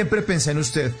 siempre pensé en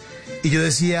usted. Y yo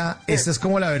decía, esta es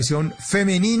como la versión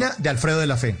femenina de Alfredo de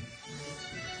la Fe.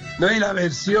 No, y la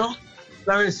versión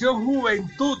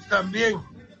juventud también,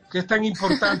 que es tan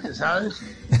importante, ¿sabes?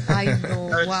 Ay, no,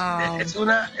 wow. Es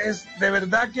de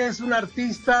verdad que es una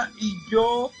artista y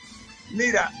yo,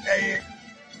 mira,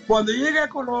 cuando llegué a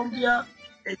Colombia,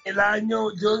 en el año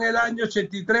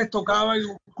 83 tocaba en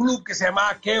un club que se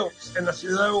llamaba Keops en la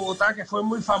ciudad de Bogotá, que fue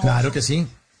muy famoso. Claro que sí.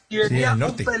 Y venía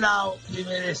un pelado y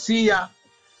me decía,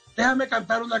 déjame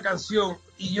cantar una canción.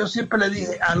 Y yo siempre le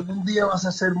dije, algún día vas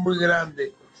a ser muy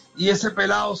grande. Y ese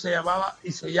pelado se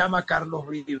llama Carlos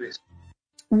Vives.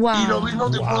 Wow. Y lo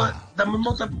mismo te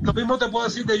puedo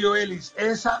decir de Joelis.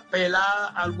 Esa pelada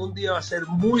algún día va a ser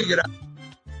muy grande.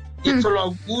 Y eso lo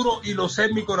auguro y lo sé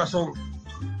en mi corazón.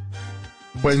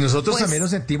 Pues nosotros también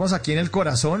nos sentimos aquí en el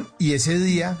corazón y ese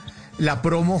día la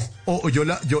promo, yo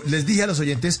les dije a los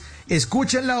oyentes,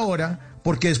 escúchenla ahora,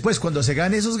 porque después cuando se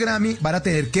ganen esos Grammy van a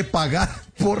tener que pagar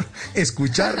por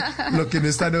escuchar lo que en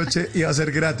esta noche iba a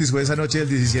ser gratis, o esa noche del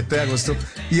 17 de agosto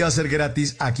iba a ser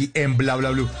gratis aquí en Bla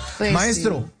Bla BLU. Pues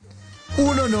maestro, sí.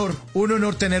 Un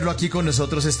honor tenerlo aquí con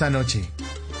nosotros esta noche.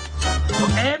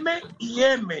 M y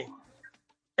M.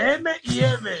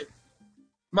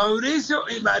 Mauricio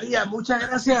y María, muchas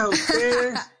gracias a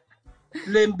ustedes.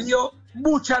 Le envío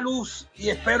mucha luz y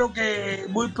espero que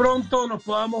muy pronto nos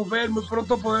podamos ver, muy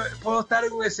pronto puedo estar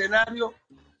en un escenario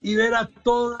y ver a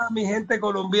toda mi gente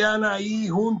colombiana ahí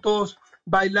juntos,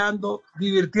 bailando,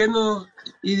 divirtiéndonos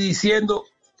y diciendo,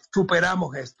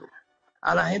 superamos esto.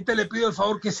 A la gente le pido el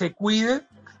favor que se cuide,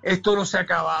 esto no se ha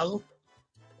acabado.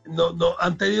 No,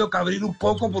 han tenido que abrir un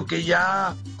poco porque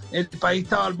ya el país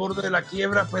estaba al borde de la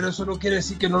quiebra, pero eso no quiere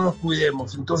decir que no nos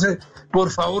cuidemos. Entonces, por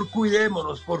favor,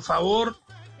 cuidémonos, por favor,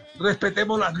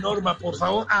 respetemos las normas, por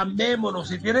favor, amémonos.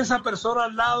 Si tiene esa persona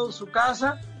al lado en su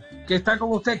casa que está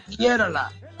con usted,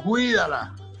 quiérala,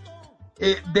 cuídala,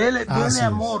 dele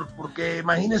amor, porque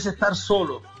imagínese estar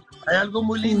solo. Hay algo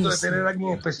muy lindo de tener a alguien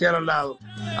especial al lado.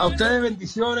 A ustedes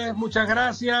bendiciones, muchas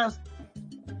gracias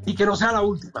y que no sea la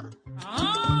última.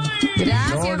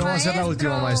 Gracias, no va a ser la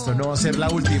última, maestro, no va a ser la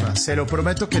última, se lo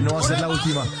prometo que no va a ser la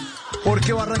última,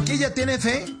 porque Barranquilla tiene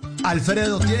fe,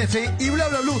 Alfredo tiene fe y Bla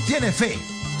Bla BLU tiene fe.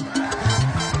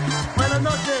 Buenas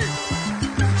noches.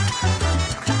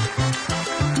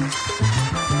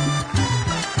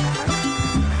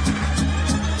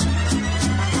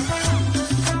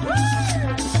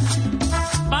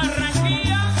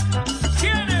 Barranquilla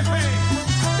tiene fe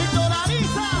y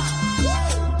totaliza.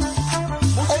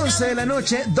 11 de la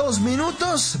noche, 2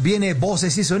 minutos, viene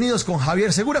Voces y Sonidos con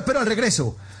Javier Segura, pero al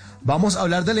regreso vamos a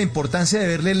hablar de la importancia de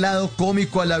verle el lado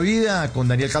cómico a la vida con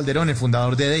Daniel Calderón, el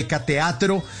fundador de Deca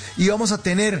Teatro, y vamos a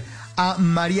tener a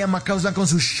María Macauslan con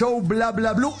su show Bla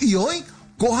Bla BLU, y hoy,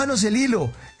 cójanos el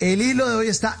hilo de hoy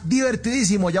está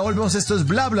divertidísimo, ya volvemos, esto es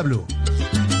Bla Bla BLU.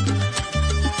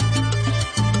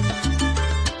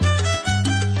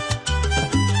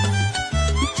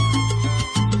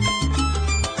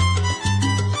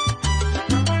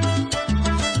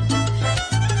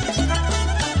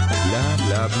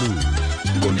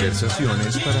 BLU.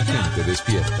 Conversaciones para gente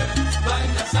despierta.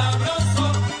 Baila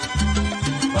sabroso,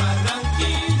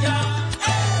 Barranquilla,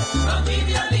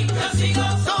 familia linda,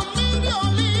 sigoso.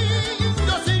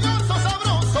 Familia sigoso,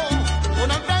 sabroso,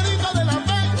 un alfredito de la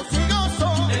fe, sigoso.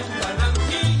 En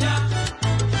Barranquilla,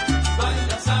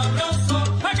 baila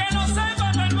sabroso, pa' que no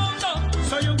sepa todo el mundo,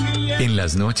 soy un guille. En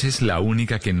las noches, la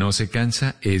única que no se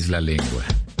cansa es la lengua.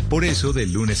 Por eso, de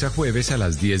lunes a jueves a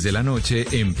las 10 de la noche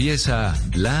empieza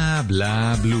Bla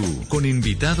Bla BLU con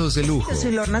invitados de lujo. Yo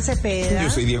soy Lorna Cepeda. Yo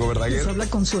soy Diego Verdaguer. Les habla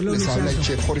Consuelo Les habla el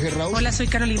chef Jorge Raúl. Hola, soy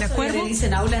Carolina Cuervo.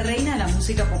 Dicen la reina de la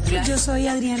música popular. Yo soy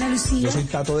Adriana Lucía. Yo soy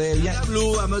Tato de Evia.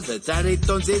 BLU, vamos a echar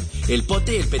entonces el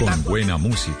pote y el petaco. Con buena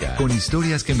música, con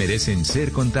historias que merecen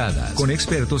ser contadas, con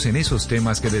expertos en esos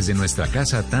temas que desde nuestra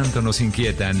casa tanto nos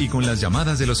inquietan y con las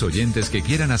llamadas de los oyentes que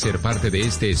quieran hacer parte de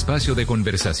este espacio de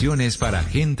conversaciones para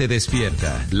gente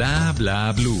despierta. Bla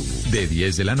Bla BLU, de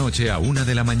 10 de la noche a 1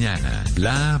 de la mañana.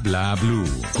 Bla Bla BLU,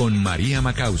 con María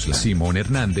Macauslan, Simón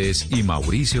Hernández y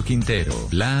Mauricio Quintero.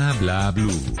 Bla Bla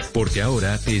BLU, porque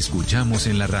ahora te escuchamos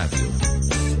en la radio.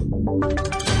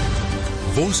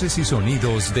 Voces y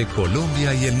sonidos de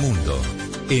Colombia y el mundo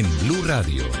en Blue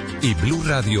Radio y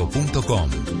bluradio.com,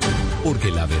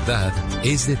 porque la verdad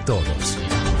es de todos.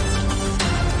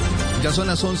 Ya son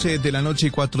las 11 de la noche y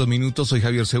 4 minutos. Soy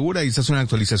Javier Segura y esta es una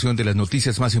actualización de las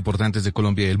noticias más importantes de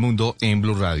Colombia y del mundo en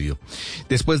Blue Radio.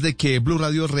 Después de que Blue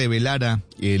Radio revelara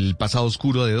el pasado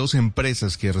oscuro de 2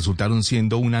 empresas que resultaron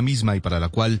siendo una misma y para la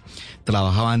cual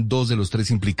trabajaban 2 de los 3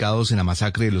 implicados en la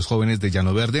masacre de los jóvenes de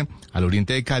Llano Verde, al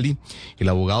oriente de Cali, el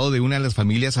abogado de una de las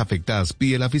familias afectadas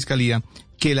pide a la Fiscalía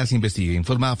que las investigue.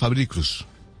 Informa Fabri Cruz.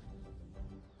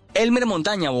 Elmer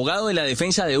Montaña, abogado de la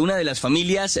defensa de una de las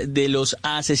familias de los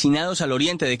asesinados al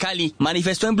oriente de Cali,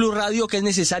 manifestó en Blue Radio que es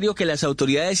necesario que las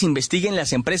autoridades investiguen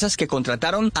las empresas que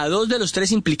contrataron a 2 de los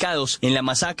 3 implicados en la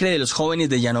masacre de los jóvenes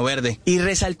de Llano Verde, y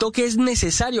resaltó que es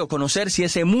necesario conocer si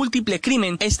ese múltiple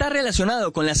crimen está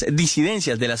relacionado con las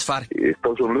disidencias de las FARC.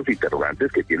 Estos son los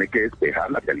interrogantes que tiene que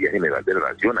despejar la Fiscalía General de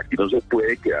la Nación. Aquí no se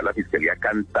puede quedar la Fiscalía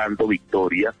cantando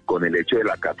victoria con el hecho de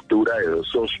la captura de 2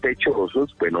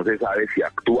 sospechosos, pues no se sabe si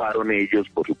actuaron actuaron ellos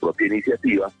por su propia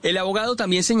iniciativa. El abogado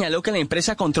también señaló que la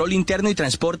empresa Control Interno y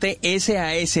Transporte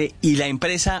SAS y la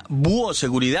empresa BUO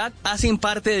Seguridad hacen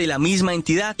parte de la misma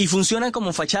entidad y funcionan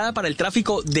como fachada para el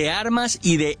tráfico de armas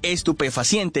y de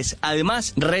estupefacientes.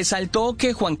 Además, resaltó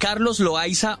que Juan Carlos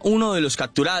Loaiza, uno de los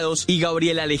capturados, y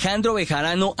Gabriel Alejandro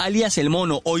Bejarano, alias El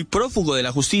Mono, hoy prófugo de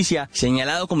la justicia,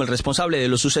 señalado como el responsable de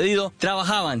lo sucedido,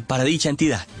 trabajaban para dicha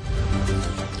entidad.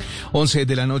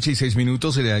 11:06 a.m.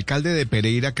 El alcalde de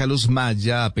Pereira, Carlos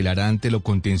Maya, apelará ante lo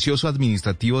contencioso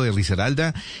administrativo de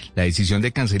Risaralda la decisión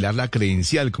de cancelar la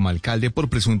credencial como alcalde por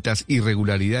presuntas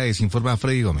irregularidades, informa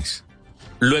Freddy Gómez.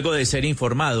 Luego de ser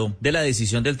informado de la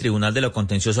decisión del Tribunal de lo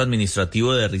Contencioso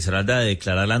Administrativo de Risaralda de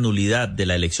declarar la nulidad de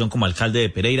la elección como alcalde de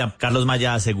Pereira, Carlos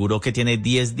Maya aseguró que tiene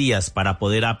 10 días para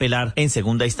poder apelar en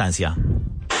segunda instancia.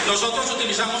 Nosotros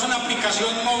utilizamos una aplicación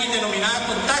móvil denominada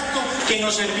Contacto que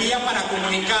nos servía para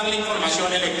comunicar la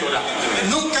información electoral.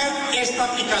 Nunca esta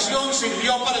aplicación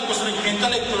sirvió para el procedimiento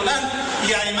electoral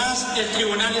y además el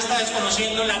tribunal está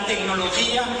desconociendo la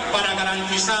tecnología para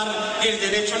garantizar el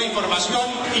derecho a la información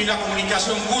y la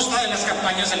comunicación justa de las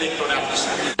campañas electorales.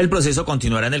 El proceso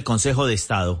continuará en el Consejo de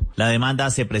Estado. La demanda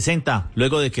se presenta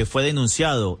luego de que fue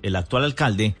denunciado el actual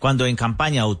alcalde cuando en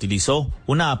campaña utilizó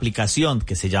una aplicación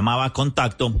que se llamaba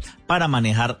Contacto para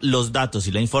manejar los datos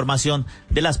y la información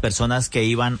de las personas que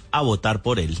iban a votar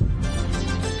por él.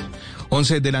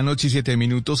 11:07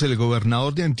 a.m. El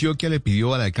gobernador de Antioquia le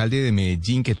pidió al alcalde de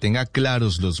Medellín que tenga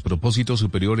claros los propósitos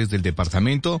superiores del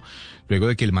departamento, luego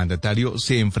de que el mandatario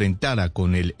se enfrentara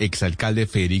con el exalcalde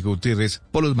Federico Gutiérrez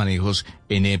por los manejos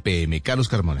en EPM. Carlos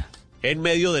Carmona. En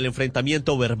medio del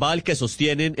enfrentamiento verbal que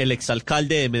sostienen el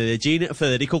exalcalde de Medellín,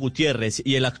 Federico Gutiérrez,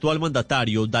 y el actual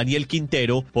mandatario, Daniel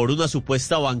Quintero, por una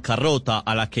supuesta bancarrota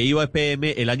a la que iba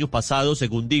EPM el año pasado,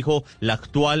 según dijo la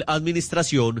actual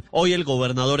administración, hoy el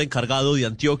gobernador encargado de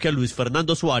Antioquia, Luis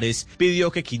Fernando Suárez, pidió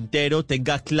que Quintero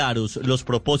tenga claros los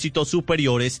propósitos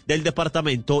superiores del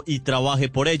departamento y trabaje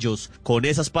por ellos. Con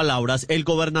esas palabras, el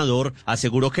gobernador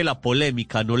aseguró que la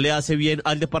polémica no le hace bien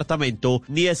al departamento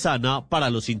ni es sana para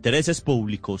los intereses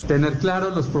públicos. Tener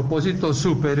claros los propósitos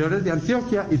superiores de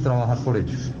Antioquia y trabajar por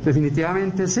ellos.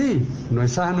 Definitivamente sí, no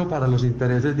es sano para los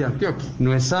intereses de Antioquia,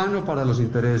 no es sano para los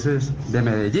intereses de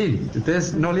Medellín.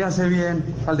 Entonces no le hace bien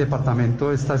al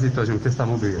departamento esta situación que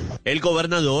estamos viviendo. El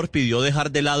gobernador pidió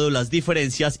dejar de lado las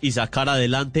diferencias y sacar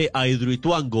adelante a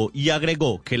Hidroituango y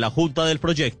agregó que la junta del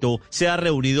proyecto se ha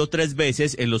reunido 3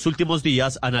 veces en los últimos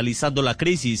días analizando la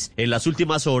crisis. En las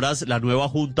últimas horas, la nueva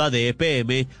junta de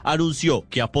EPM anunció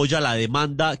que apoya la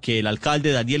demanda que el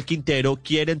alcalde Daniel Quintero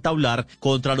quiere entablar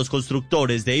contra los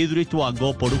constructores de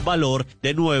Hidroituango por un valor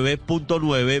de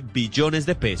 9.9 billones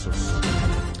de pesos.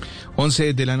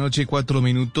 11:04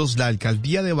 a.m. La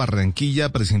alcaldía de Barranquilla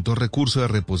presentó recurso de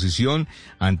reposición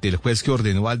ante el juez que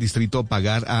ordenó al distrito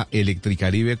pagar a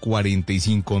Electricaribe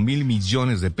 45.000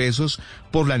 millones de pesos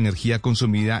por la energía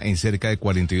consumida en cerca de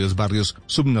 42 barrios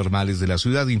subnormales de la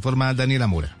ciudad, informa Daniela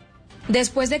Mora.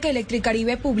 Después de que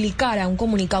Electricaribe publicara un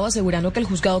comunicado asegurando que el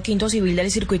Juzgado Quinto Civil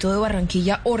del Circuito de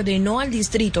Barranquilla ordenó al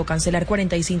distrito cancelar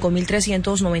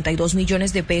 45.392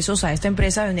 millones de pesos a esta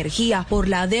empresa de energía por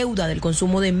la deuda del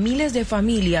consumo de miles de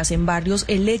familias en barrios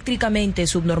eléctricamente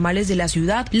subnormales de la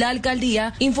ciudad, la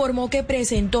alcaldía informó que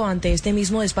presentó ante este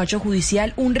mismo despacho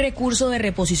judicial un recurso de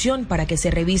reposición para que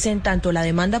se revisen tanto la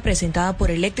demanda presentada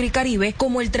por Electricaribe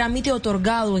como el trámite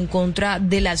otorgado en contra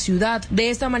de la ciudad.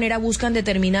 De esta manera buscan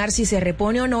determinar si se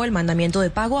repone o no el mandamiento de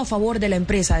pago a favor de la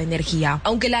empresa de energía.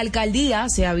 Aunque la alcaldía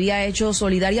se había hecho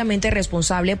solidariamente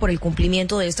responsable por el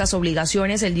cumplimiento de estas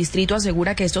obligaciones, el distrito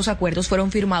asegura que estos acuerdos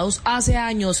fueron firmados hace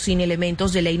años sin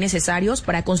elementos de ley necesarios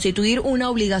para constituir una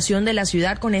obligación de la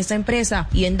ciudad con esta empresa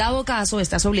y en dado caso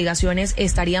estas obligaciones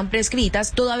estarían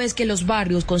prescritas toda vez que los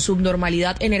barrios con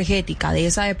subnormalidad energética de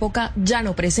esa época ya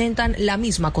no presentan la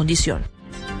misma condición.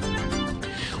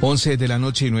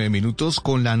 11:09 a.m.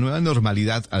 Con la nueva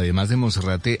normalidad, además de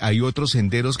Monserrate, hay otros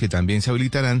senderos que también se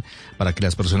habilitarán para que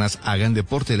las personas hagan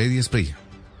deporte. Lady Esprilla.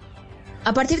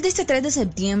 A partir de este 3 de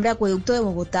septiembre, Acueducto de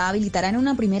Bogotá habilitará en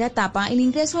una primera etapa el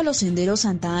ingreso a los senderos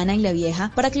Santa Ana y La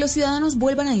Vieja para que los ciudadanos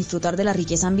vuelvan a disfrutar de la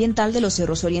riqueza ambiental de los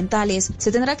cerros orientales.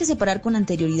 Se tendrá que separar con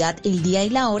anterioridad el día y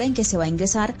la hora en que se va a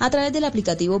ingresar a través del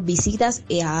aplicativo Visitas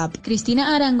EAP.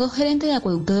 Cristina Arango, gerente de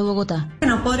Acueducto de Bogotá.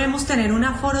 No podremos tener un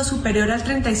aforo superior al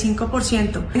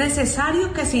 35%. Es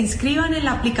necesario que se inscriban en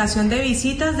la aplicación de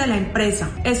visitas de la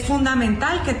empresa. Es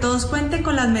fundamental que todos cuenten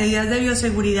con las medidas de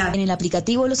bioseguridad. En el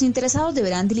aplicativo, los interesados interesados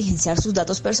deberán diligenciar sus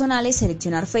datos personales,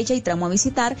 seleccionar fecha y tramo a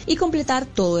visitar y completar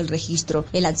todo el registro.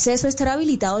 El acceso estará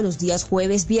habilitado los días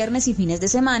jueves, viernes y fines de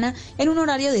semana en un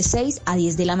horario de 6 a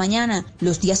 10 de la mañana.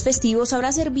 Los días festivos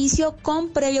habrá servicio con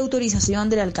previa autorización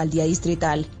de la alcaldía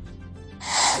distrital.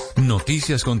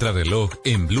 Noticias contra reloj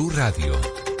en Blue Radio.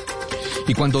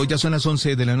 Y cuando ya son las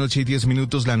 11 de la noche y 10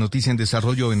 minutos, la noticia en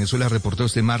desarrollo: Venezuela reportó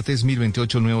este martes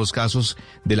 1.028 nuevos casos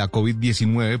de la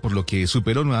COVID-19, por lo que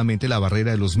superó nuevamente la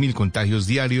barrera de los 1.000 contagios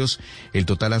diarios. El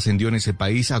total ascendió en ese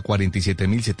país a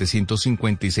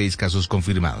 47.756 casos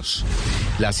confirmados.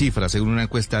 La cifra, según una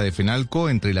encuesta de FENALCO,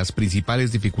 entre las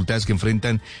principales dificultades que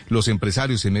enfrentan los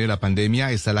empresarios en medio de la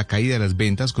pandemia está la caída de las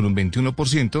ventas con un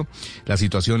 21%, la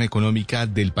situación económica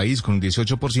del país con un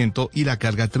 18% y la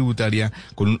carga tributaria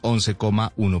con un 11,1%.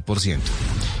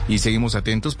 Y seguimos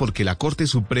atentos porque la Corte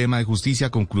Suprema de Justicia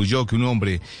concluyó que un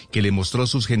hombre que le mostró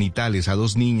sus genitales a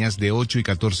dos niñas de 8 y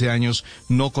 14 años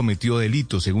no cometió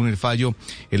delito. Según el fallo,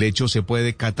 el hecho se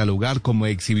puede catalogar como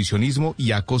exhibicionismo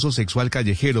y acoso sexual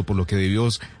callejero, por lo que debió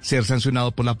ser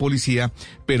sancionado por la policía,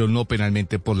 pero no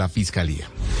penalmente por la fiscalía.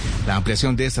 La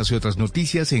ampliación de estas y otras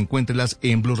noticias, encuéntrenlas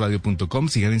en bluradio.com.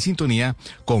 Sigan en sintonía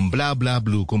con Bla Bla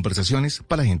BLU, conversaciones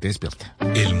para gente despierta.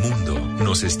 El mundo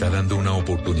nos está dando una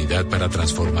oportunidad para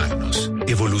transformarnos,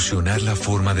 evolucionar la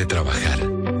forma de trabajar,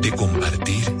 de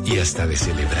compartir y hasta de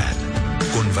celebrar.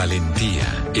 Con valentía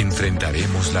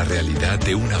enfrentaremos la realidad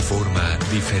de una forma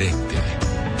diferente,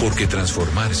 porque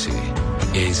transformarse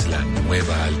es la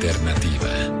nueva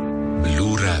alternativa.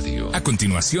 Blue Radio. A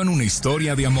continuación, una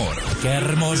historia de amor. ¡Qué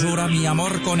hermosura, mi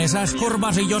amor, con esas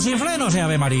curvas y yo sin frenos,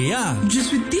 Ave María! Je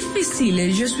suis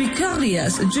difficile, je suis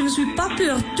curious, je ne suis pas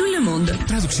pour tout le monde.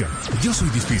 Traducción: yo soy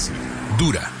difícil,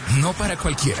 dura, no para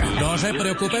cualquiera. No se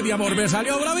preocupe, mi amor, me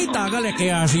salió bravita, hágale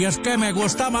que así es que me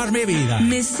gusta más mi vida.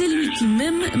 Mais celui qui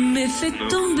m'aime me fait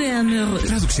tomber amoureux.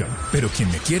 Traducción: pero quien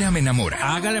me quiera me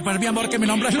enamora. Hágale pues, mi amor, que mi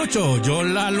nombre es Lucho. Yo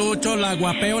la lucho, la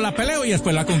guapeo, la peleo y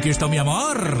después la conquisto, mi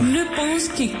amor. Ne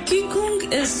pense que quiconque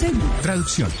es seguro.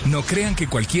 Traducción: no crean que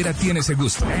cualquiera tiene ese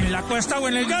gusto. En la costa o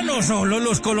en el llano, solo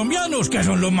los colombianos, que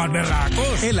son los más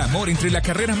berracos. El amor entre la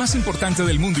carrera más importante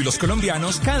del mundo y los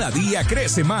colombianos cada día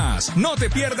crece más. No te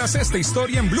pierdas esta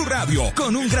historia en Blue Radio,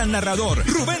 con un gran narrador,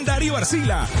 Rubén Darío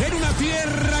Arcila. En una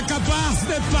tierra capaz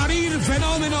de parir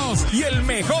fenómenos. Y el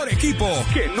mejor equipo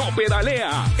que no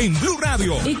pedalea en Blue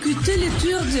Radio. Écoutez le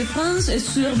Tour de France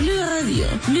sur Blue Radio.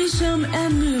 Nous sommes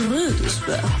amoureux du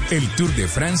sport. El Tour de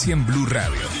Francia en Blue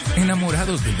Radio.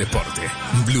 Enamorados del deporte.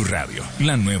 Blue Radio,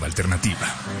 la nueva alternativa.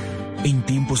 En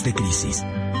tiempos de crisis,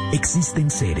 existen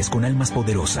seres con almas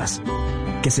poderosas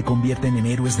que se convierten en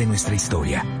héroes de nuestra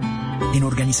historia. En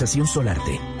Organización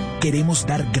Solarte, queremos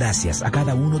dar gracias a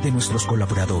cada uno de nuestros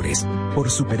colaboradores por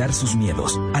superar sus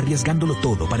miedos, arriesgándolo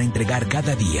todo para entregar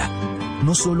cada día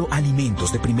no solo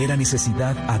alimentos de primera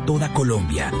necesidad a toda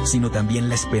Colombia, sino también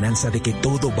la esperanza de que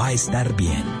todo va a estar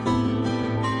bien.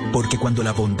 Porque cuando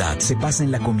la bondad se pasa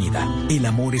en la comida, el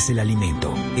amor es el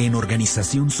alimento. En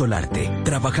Organización Solarte,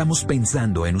 trabajamos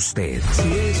pensando en usted. Si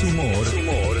es humor.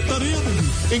 Tarea: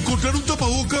 encontrar un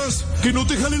tapabocas que no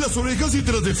te jale las orejas y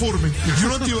te las deforme. Y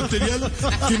un antibacterial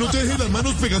que no te deje las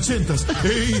manos pegachentas.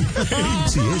 ¡Ey!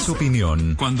 Si es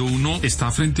opinión. Cuando uno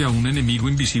está frente a un enemigo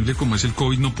invisible como es el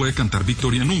COVID, no puede cantar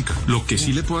victoria nunca. Lo que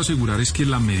sí le puedo asegurar es que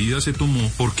la medida se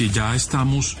tomó porque ya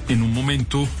estamos en un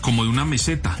momento como de una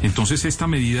meseta. Entonces esta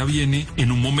medida viene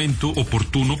en un momento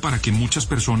oportuno para que muchas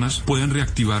personas puedan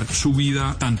reactivar su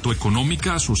vida, tanto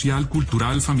económica, social,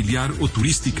 cultural, familiar o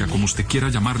turística, como usted quiera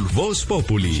llamarlo. Voz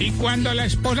Populi. Si cuando la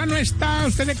esposa no está,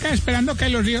 usted se queda esperando que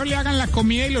los hijos le hagan la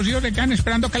comida y los hijos se quedan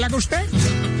esperando que la haga usted.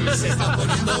 Se está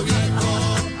poniendo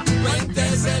viejo,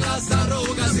 cuéntese las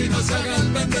arrugas y no se haga el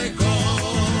pendejo.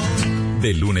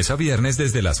 De lunes a viernes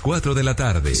desde las 4 de la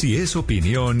tarde. Si es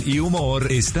opinión y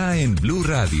humor, está en Blue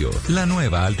Radio, la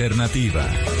nueva alternativa.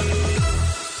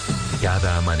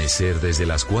 Cada amanecer desde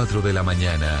las 4 de la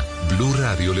mañana, Blue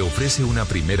Radio le ofrece una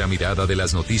primera mirada de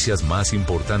las noticias más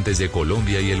importantes de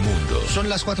Colombia y el mundo. Son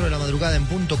las 4 de la madrugada en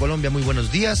punto. Colombia, muy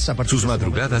buenos días. Sus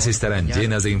madrugadas estarán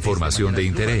llenas de información de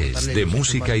interés, de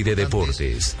música y de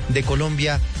deportes. De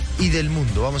Colombia y del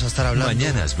mundo. Vamos a estar hablando.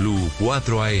 Mañanas Blue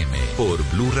 4 AM por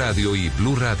Blue Radio y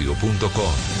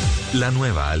bluradio.com. La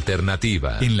nueva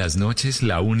alternativa. En las noches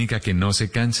la única que no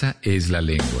se cansa es la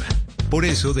lengua. Por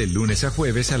eso, de lunes a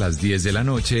jueves a las 10 de la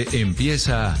noche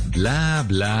empieza Bla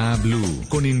Bla BLU,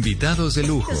 con invitados de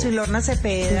lujo. Yo soy Lorna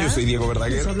Cepeda. Yo soy Diego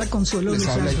Verdaguer. Les habla Consuelo Les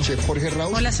habla el Luzardo. chef Jorge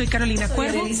Raúl. Hola, soy Carolina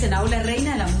Cuervo. Dicen la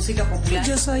reina de la música popular.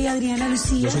 Yo soy Adriana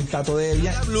Lucía. Yo soy Tato de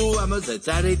Evia. Blue, vamos a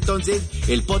echar entonces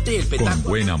el pote y el petaco. Con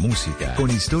buena música,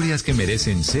 con historias que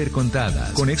merecen ser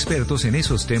contadas, con expertos en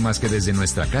esos temas que desde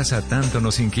nuestra casa tanto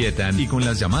nos inquietan y con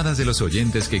las llamadas de los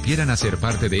oyentes que quieran hacer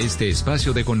parte de este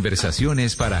espacio de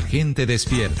conversaciones para gente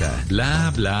despierta.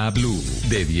 Bla Bla BLU,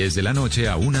 de 10 de la noche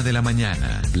a 1 de la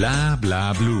mañana. Bla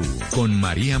Bla BLU, con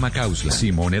María Macausla,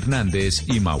 Simón Hernández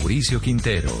y Mauricio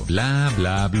Quintero. Bla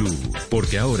Bla BLU,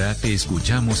 porque ahora te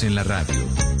escuchamos en la radio.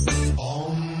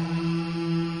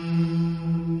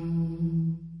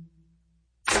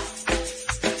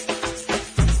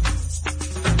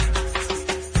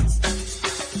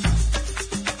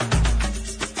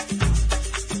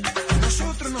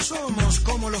 Nosotros no somos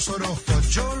como los horóscopos,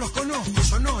 yo los conozco,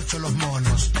 son 8 los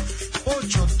monos.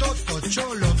 Pocho, Toto,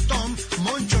 Cholo, Tom,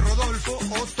 Moncho, Rodolfo,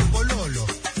 Otto, Pololo.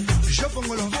 Yo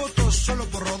pongo los votos solo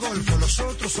por Rodolfo, los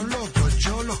otros son locos,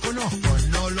 yo los conozco,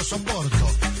 no los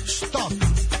soporto. Stop,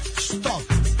 stop.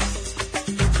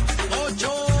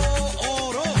 8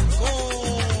 horóscopo.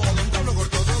 Odontólogo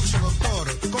ortodoxo,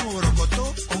 doctor, como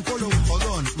brocotó, oncólogo un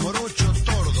jodón, morocho,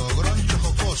 tordo, groncho,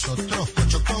 jocoso, trosco,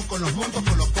 chocó con los montos,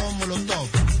 colocó molotov.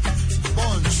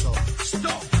 Bonzo,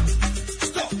 stop,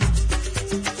 stop.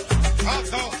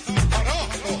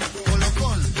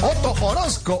 Otto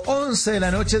Orozco, 11 de la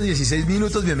noche, 16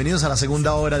 minutos. Bienvenidos a la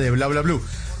segunda hora de Bla Bla BLU.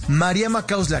 María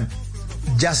Macauslan,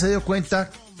 ¿ya se dio cuenta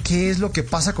qué es lo que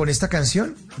pasa con esta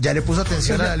canción? ¿Ya le puso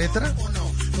atención a la letra?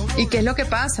 ¿Y qué es lo que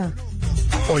pasa?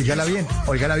 Óigala bien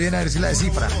a ver si la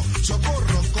descifra.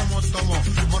 Socorro como tomó,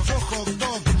 morfó hot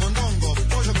dog, mondongo,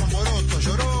 pollo con poroto,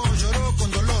 lloró, lloró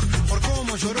con dolor, por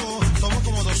cómo lloró, tomó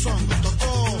como dos hongos,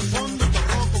 tocó fondo,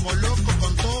 torró como loco,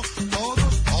 contó todo,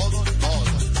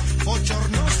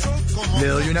 bochornoso como... ¿Le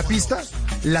doy una pista?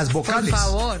 Las vocales. Por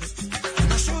favor.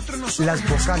 Nosotros no somos Las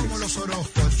vocales. como los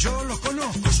horóscopos, yo los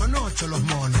conozco, son 8 los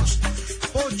monos.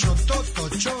 Pocho, Toto,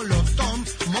 Cholo, Tom,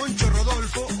 Moncho,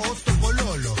 Rodolfo, Otto,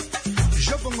 Pololo.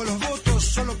 Yo pongo los votos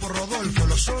solo por Rodolfo,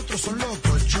 los otros son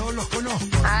locos, yo los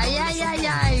conozco. Ay, ay, ay,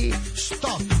 ay.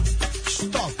 Stop,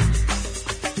 stop.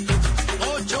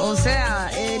 O sea,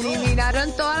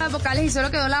 eliminaron todas las vocales y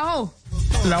solo quedó la O.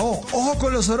 La O, ojo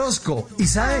con los Orozco. ¿Y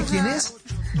sabe de quién es?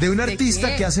 De un artista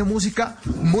qué? que hace música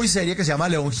muy seria que se llama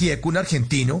León Gieco, un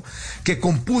argentino, que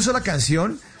compuso la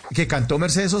canción que cantó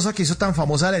Mercedes Sosa, que hizo tan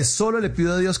famosa la de Solo le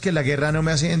pido a Dios que la guerra no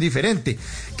me hace indiferente,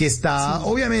 que está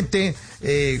obviamente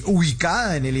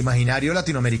ubicada en el imaginario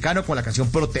latinoamericano con la canción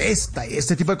Protesta y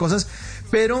este tipo de cosas,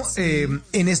 pero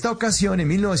en esta ocasión, en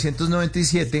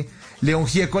 1997, León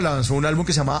Gieco lanzó un álbum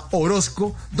que se llamaba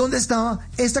Orozco, donde estaba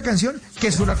esta canción, que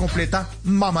es una completa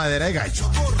mamadera de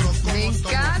gallo. Me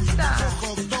encanta.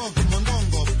 Hot dog,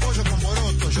 mondongo, pollo con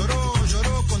poroto, lloró,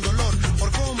 lloró con dolor,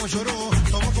 por cómo lloró,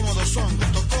 tomó como dos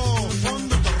hongos, tocó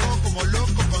fondo, torró como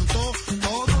loco, contó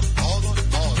todo,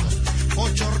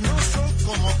 bochornoso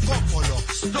como cópolo.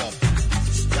 Stop.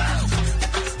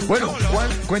 Bueno, Juan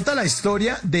cuenta la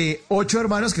historia de 8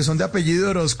 hermanos que son de apellido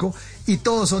Orozco y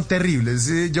todos son terribles.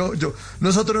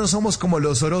 Nosotros no somos como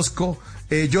los Orozco,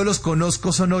 yo los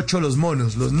conozco, son 8 los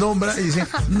monos. Los nombra y dice,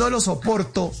 no los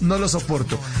soporto.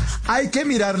 Hay que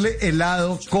mirarle el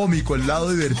lado cómico, el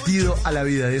lado divertido a la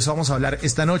vida. De eso vamos a hablar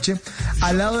esta noche,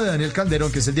 al lado de Daniel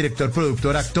Calderón, que es el director,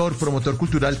 productor, actor, promotor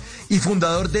cultural y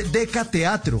fundador de Deca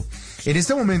Teatro. En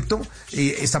este momento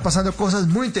están pasando cosas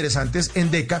muy interesantes en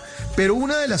Deca, pero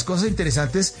una de las cosas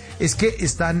interesantes es que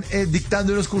están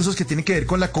dictando unos cursos que tienen que ver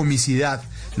con la comicidad.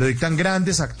 Lo dictan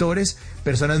grandes actores,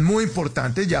 personas muy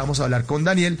importantes, ya vamos a hablar con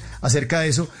Daniel acerca de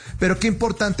eso, pero qué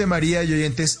importante, María y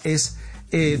oyentes, es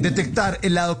detectar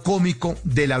el lado cómico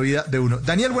de la vida de uno.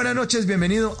 Daniel, buenas noches,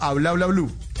 bienvenido a Bla Bla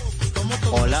BLU.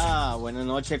 Hola, buenas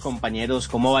noches, compañeros,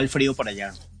 ¿cómo va el frío por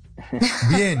allá?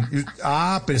 Bien,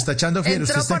 pero está echando fiebre.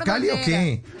 ¿Usted está en Cali o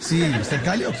qué? Sí, ¿está en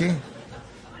Cali o qué?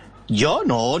 Yo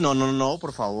no,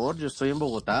 por favor, yo estoy en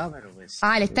Bogotá, pero pues...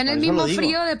 Él está en el mismo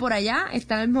frío de por allá,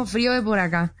 está en el mismo frío de por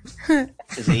acá.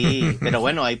 Sí, pero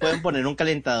bueno, ahí pueden poner un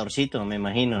calentadorcito, me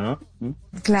imagino, ¿no?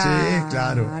 Claro. Sí,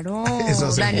 claro.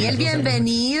 Daniel,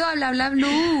 bienvenido a Bla Bla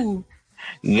BLU.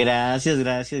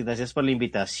 Gracias por la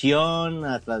invitación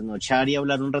a trasnochar y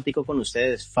hablar un ratico con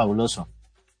ustedes, fabuloso.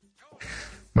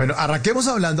 Bueno, arranquemos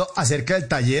hablando acerca del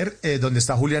taller donde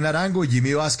está Julián Arango,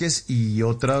 Jimmy Vázquez y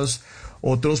otros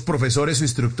profesores o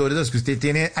instructores de los que usted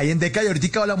tiene ahí en Deca, y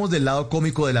ahorita hablamos del lado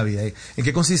cómico de la vida. ¿En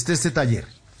qué consiste este taller?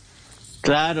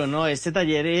 Claro, no, este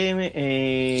taller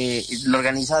lo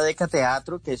organiza Deca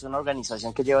Teatro, que es una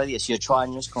organización que lleva 18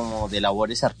 años como de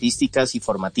labores artísticas y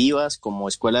formativas, como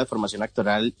escuela de formación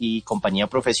actoral y compañía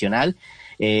profesional.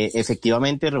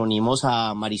 Efectivamente reunimos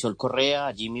a Marisol Correa,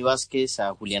 a Jimmy Vázquez,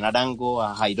 a Julián Arango,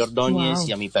 a Jairo Ordóñez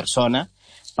y a mi persona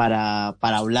para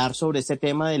hablar sobre este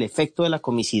tema del efecto de la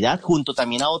comicidad, junto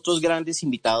también a otros grandes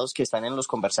invitados que están en los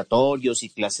conversatorios y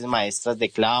clases maestras de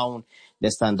clown, de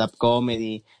stand-up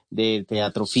comedy, de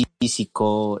teatro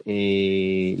físico,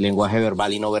 lenguaje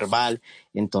verbal y no verbal.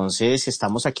 Entonces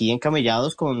estamos aquí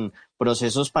encamellados con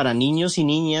procesos para niños y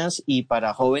niñas y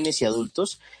para jóvenes y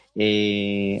adultos,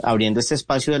 abriendo este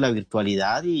espacio de la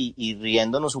virtualidad y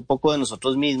riéndonos un poco de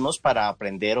nosotros mismos para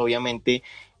aprender, obviamente,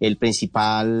 la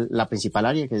principal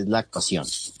área, que es la actuación.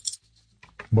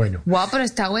 Bueno. Wow, pero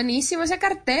está buenísimo ese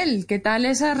cartel. ¿Qué tal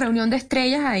esa reunión de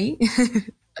estrellas ahí?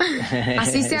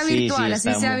 Así sea virtual, sí,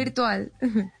 así sea virtual.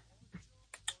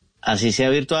 Así sea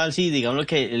virtual, sí, digámoslo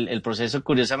que el proceso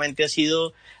curiosamente ha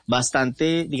sido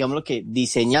bastante, digámoslo que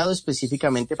diseñado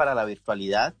específicamente para la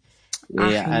virtualidad.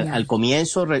 Al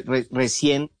comienzo,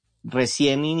 recién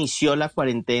inició la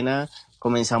cuarentena,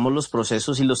 comenzamos los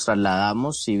procesos y los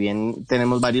trasladamos, si bien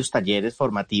tenemos varios talleres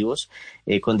formativos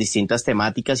con distintas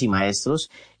temáticas y maestros,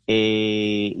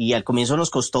 y al comienzo nos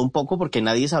costó un poco porque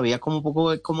nadie sabía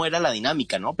cómo era la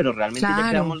dinámica, ¿no? Pero realmente ya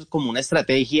creamos como una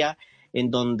estrategia en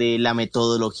donde la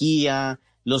metodología,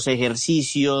 los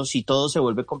ejercicios y todo se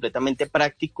vuelve completamente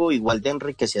práctico, igual de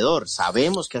enriquecedor.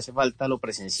 Sabemos que hace falta lo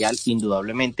presencial,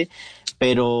 indudablemente,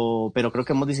 pero creo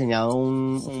que hemos diseñado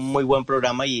un muy buen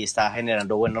programa y está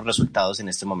generando buenos resultados en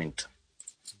este momento.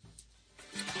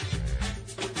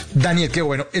 Daniel, qué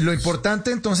bueno. Lo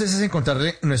importante entonces es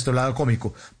encontrarle nuestro lado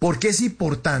cómico. ¿Por qué es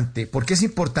importante? Porque es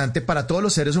importante para todos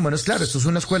los seres humanos. Claro, esto es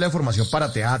una escuela de formación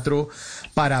para teatro,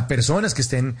 para personas que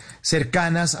estén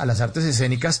cercanas a las artes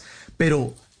escénicas,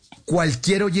 pero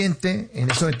cualquier oyente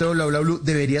en este momento de Bla Bla BLU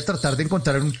debería tratar de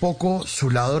encontrar un poco su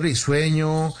lado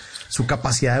risueño, su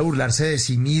capacidad de burlarse de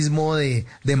sí mismo, de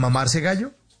mamarse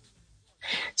gallo.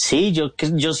 Sí,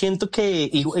 yo siento que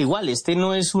igual este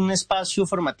no es un espacio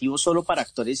formativo solo para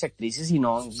actores y actrices,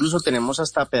 sino incluso tenemos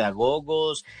hasta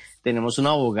pedagogos, tenemos un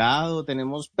abogado,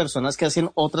 tenemos personas que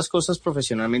hacen otras cosas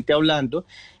profesionalmente hablando,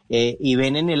 y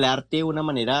ven en el arte una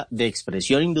manera de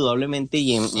expresión indudablemente,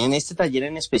 y en este taller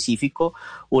en específico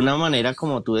una manera,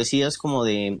 como tú decías, como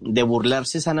de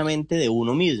burlarse sanamente de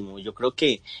uno mismo. Yo creo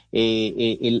que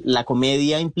la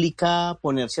comedia implica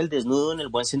ponerse al desnudo en el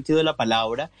buen sentido de la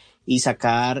palabra y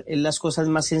sacar las cosas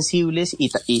más sensibles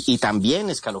y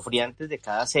también escalofriantes de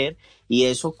cada ser, y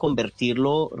eso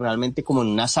convertirlo realmente como en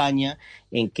una hazaña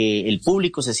en que el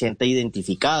público se sienta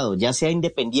identificado, ya sea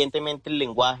independientemente del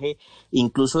lenguaje.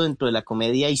 Incluso dentro de la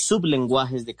comedia hay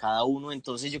sublenguajes de cada uno.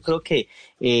 Entonces yo creo que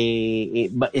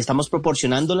estamos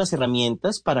proporcionando las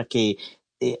herramientas para que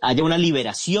haya una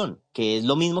liberación, que es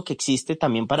lo mismo que existe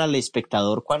también para el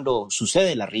espectador cuando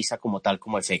sucede la risa como tal,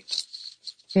 como efecto.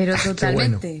 Pero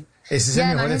totalmente. Bueno. Ese es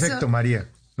el mejor efecto, María,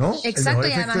 ¿no? Exacto,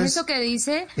 y además eso que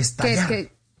dice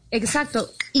que exacto,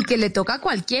 y que le toca a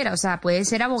cualquiera, o sea, puede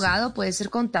ser abogado, puede ser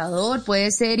contador,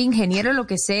 puede ser ingeniero, lo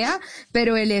que sea,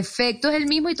 pero el efecto es el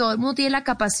mismo y todo el mundo tiene la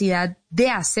capacidad de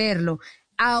hacerlo.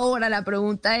 Ahora la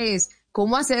pregunta es,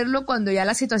 ¿cómo hacerlo cuando ya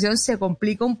la situación se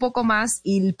complica un poco más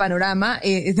y el panorama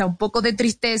da un poco de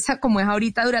tristeza, como es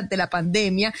ahorita durante la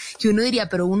pandemia, que uno diría,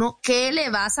 pero uno, ¿qué le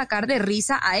va a sacar de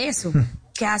risa a eso?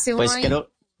 ¿Qué hace uno ahí?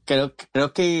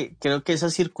 Creo que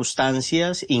esas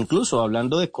circunstancias, incluso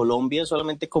hablando de Colombia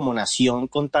solamente como nación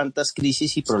con tantas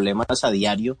crisis y problemas a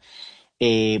diario,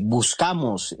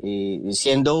 buscamos,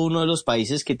 siendo uno de los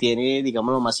países que tiene,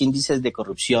 digamos, más índices de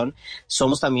corrupción,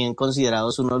 somos también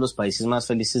considerados uno de los países más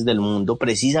felices del mundo,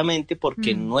 precisamente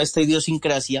porque nuestra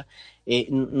idiosincrasia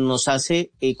nos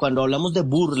hace, cuando hablamos de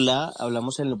burla,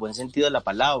 hablamos en el buen sentido de la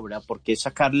palabra, porque es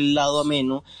sacarle el lado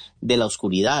ameno de la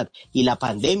oscuridad. Y la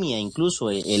pandemia, incluso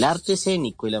el arte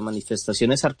escénico y las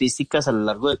manifestaciones artísticas a lo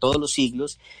largo de todos los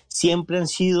siglos, siempre han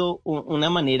sido una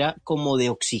manera como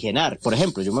de oxigenar. Por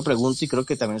ejemplo, yo me pregunto, y creo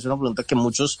que también es una pregunta que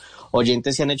muchos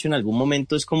oyentes se han hecho en algún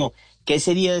momento, es como, ¿qué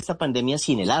sería de esta pandemia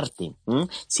sin el arte?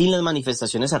 Sin las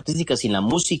manifestaciones artísticas, sin la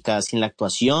música, sin la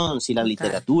actuación, sin la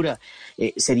literatura.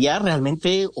 Sería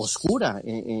realmente oscura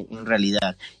en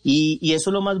realidad. Y eso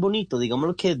es lo más bonito,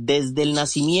 digámoslo, que desde el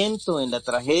nacimiento, en la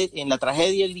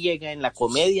tragedia griega, en la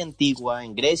comedia antigua,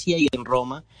 en Grecia y en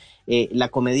Roma, la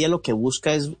comedia lo que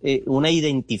busca es una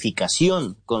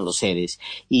identificación con los seres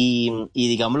y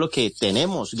digamos lo que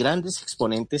tenemos grandes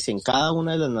exponentes en cada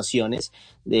una de las naciones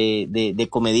de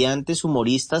comediantes,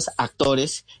 humoristas,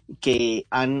 actores que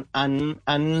han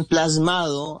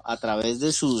plasmado a través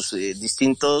de sus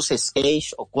distintos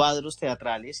sketches o cuadros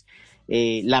teatrales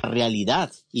la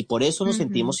realidad, y por eso nos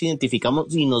sentimos,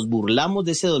 identificamos y nos burlamos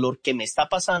de ese dolor que me está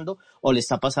pasando o le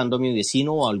está pasando a mi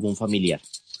vecino o a algún familiar.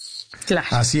 Claro.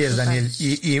 Así es, Daniel,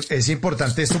 y es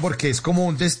importante esto porque es como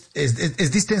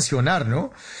es distensionar,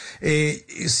 ¿no?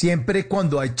 Siempre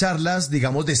cuando hay charlas,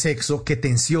 digamos, de sexo que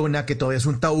tensiona, que todavía es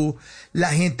un tabú,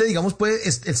 la gente, digamos,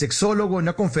 el sexólogo en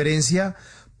una conferencia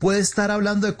puede estar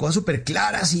hablando de cosas súper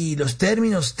claras y los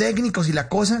términos técnicos y la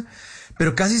cosa,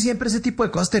 pero casi siempre ese tipo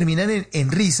de cosas terminan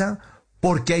en risa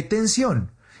porque hay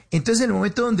tensión. Entonces, en el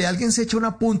momento donde alguien se echa un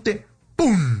apunte,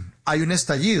 ¡pum!, hay un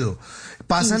estallido.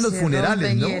 Pasan los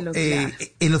funerales, ¿no? Hielo, claro.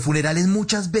 En los funerales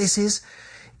muchas veces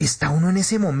está uno en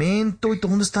ese momento y todo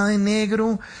el mundo está de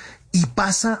negro y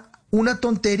pasa una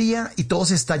tontería y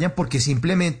todos estallan porque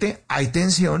simplemente hay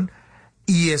tensión,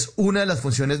 y es una de las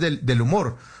funciones del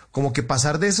humor, como que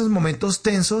pasar de esos momentos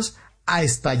tensos a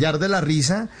estallar de la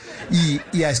risa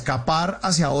y a escapar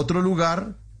hacia otro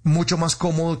lugar mucho más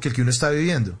cómodo que el que uno está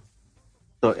viviendo.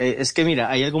 Es que mira,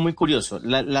 hay algo muy curioso.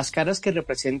 Las caras que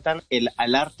representan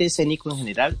al arte escénico en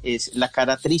general es la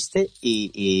cara triste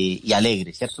y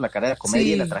alegre, ¿cierto? La cara de la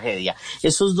comedia y la tragedia.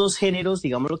 Esos dos géneros,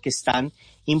 digamos, lo que están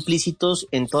implícitos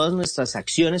en todas nuestras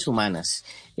acciones humanas.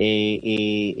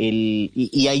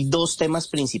 Y hay dos temas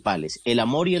principales: el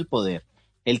amor y el poder.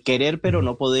 El querer pero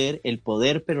no poder, el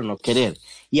poder pero no querer.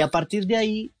 Y a partir de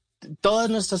ahí, todas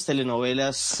nuestras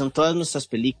telenovelas, todas nuestras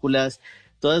películas,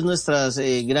 todas nuestras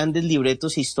grandes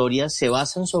libretos e historias se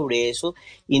basan sobre eso,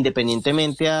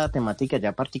 independientemente a temáticas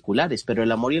ya particulares, pero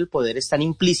el amor y el poder están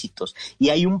implícitos. Y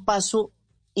hay un paso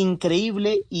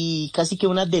increíble y casi que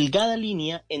una delgada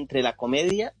línea entre la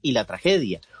comedia y la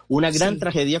tragedia. Una gran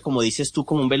tragedia, como dices tú,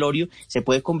 como un velorio, se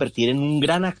puede convertir en un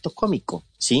gran acto cómico,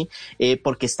 ¿sí?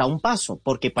 Porque está a un paso,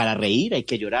 porque para reír hay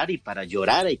que llorar y para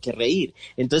llorar hay que reír.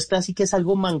 Entonces casi que es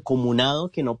algo mancomunado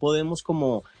que no podemos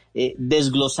como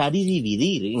desglosar y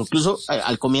dividir. Incluso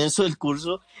al comienzo del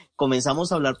curso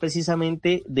comenzamos a hablar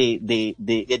precisamente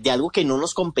de algo que no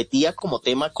nos competía como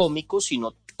tema cómico,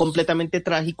 sino completamente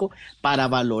trágico, para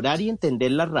valorar y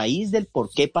entender la raíz del por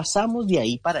qué pasamos de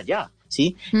ahí para allá,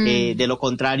 ¿sí? De lo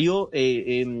contrario,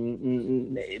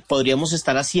 podríamos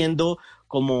estar haciendo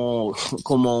como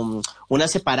una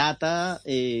separata,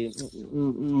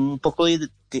 un poco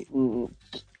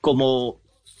como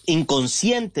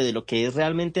inconsciente de lo que es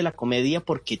realmente la comedia,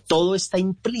 porque todo está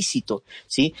implícito,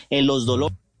 ¿sí?, en los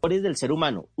dolores del ser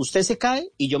humano. Usted se cae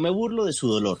y yo me burlo de su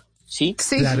dolor, ¿sí?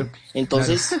 Sí. Claro.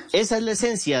 Entonces, esa es la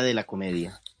esencia de la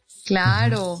comedia.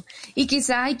 Claro. Y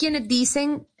quizás hay quienes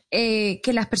dicen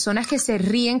que las personas que se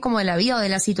ríen como de la vida o de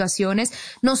las situaciones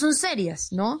no son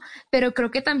serias, ¿no? Pero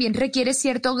creo que también requiere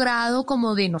cierto grado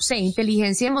como de, no sé,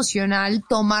 inteligencia emocional,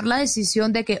 tomar la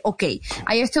decisión de que, ok,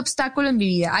 hay este obstáculo en mi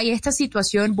vida, hay esta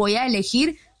situación, voy a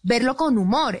elegir verlo con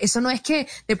humor. Eso no es que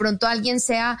de pronto alguien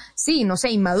sea, sí, no sé,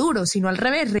 inmaduro, sino al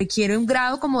revés, requiere un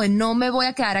grado como de no me voy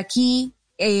a quedar aquí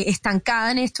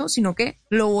estancada en esto, sino que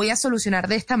lo voy a solucionar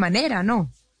de esta manera, ¿no?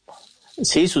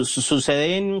 Sí,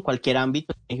 sucede en cualquier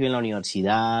ámbito, en la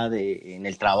universidad, en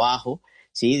el trabajo,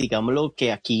 sí, digámoslo,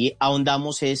 que aquí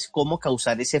ahondamos es cómo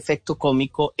causar ese efecto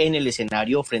cómico en el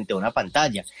escenario frente a una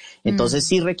pantalla. Entonces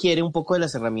sí requiere un poco de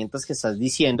las herramientas que estás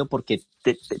diciendo, porque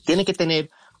tiene que tener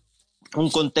un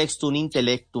contexto, un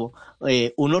intelecto,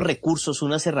 unos recursos,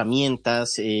 unas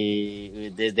herramientas,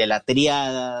 desde la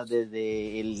triada,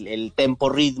 desde el tempo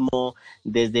ritmo,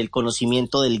 desde el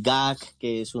conocimiento del gag,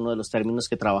 que es uno de los términos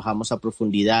que trabajamos a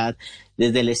profundidad,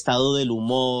 desde el estado del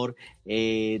humor,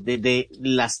 desde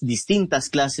las distintas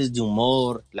clases de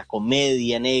humor, la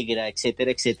comedia negra,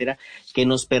 etcétera, etcétera, que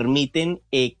nos permiten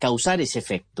causar ese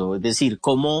efecto. Es decir,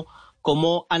 cómo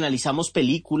analizamos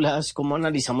películas, cómo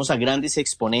analizamos a grandes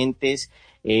exponentes.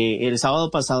 El sábado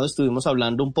pasado estuvimos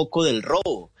hablando un poco del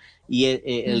robo, y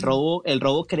el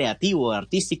robo creativo,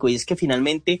 artístico, y es que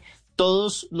finalmente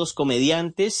todos los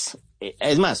comediantes,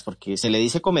 es más, porque se le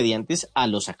dice comediantes a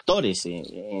los actores,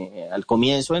 al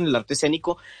comienzo en el arte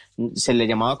escénico se le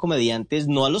llamaba comediantes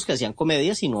no a los que hacían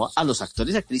comedia, sino a los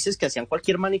actores y actrices que hacían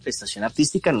cualquier manifestación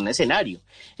artística en un escenario.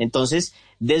 Entonces,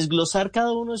 desglosar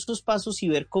cada uno de esos pasos y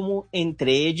ver cómo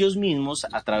entre ellos mismos,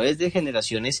 a través de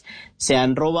generaciones, se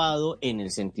han robado, en el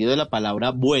sentido de la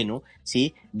palabra bueno,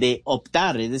 ¿sí?, de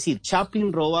optar. Es decir,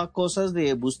 Chaplin roba cosas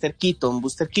de Buster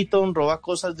Keaton roba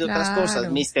cosas de otras cosas,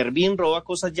 Mr. Bean roba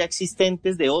cosas ya existentes,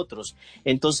 existentes de otros.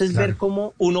 Entonces, ver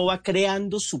cómo uno va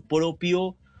creando su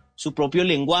propio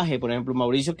lenguaje. Por ejemplo,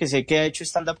 Mauricio, que sé que ha hecho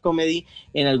stand-up comedy,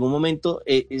 en algún momento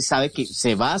sabe que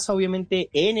se basa obviamente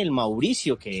en el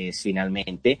Mauricio que es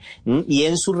finalmente, y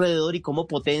en su alrededor, y cómo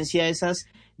potencia esas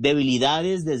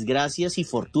debilidades, desgracias y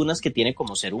fortunas que tiene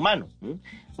como ser humano.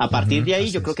 A partir de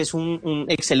ahí yo creo que es un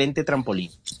excelente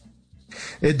trampolín.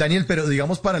 Daniel, pero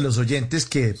digamos para los oyentes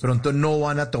que de pronto no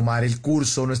van a tomar el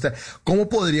curso, ¿cómo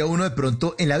podría uno de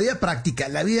pronto en la vida práctica,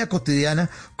 en la vida cotidiana,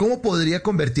 cómo podría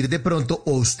convertir de pronto,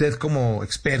 o usted como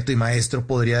experto y maestro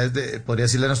podría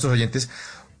decirle a nuestros oyentes,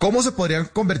 cómo se podrían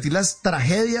convertir las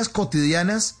tragedias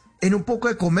cotidianas en un poco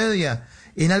de comedia,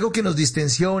 en algo que nos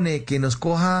distensione, que nos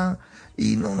coja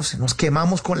y no sé, nos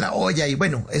quemamos con la olla y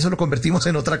bueno, eso lo convertimos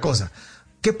en otra cosa?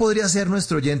 ¿Qué podría hacer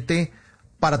nuestro oyente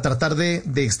para tratar de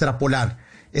extrapolar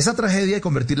esa tragedia y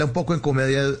convertirla un poco en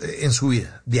comedia en su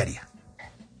vida diaria?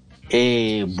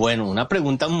 Bueno, una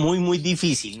pregunta muy, muy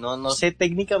difícil. No sé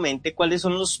técnicamente cuáles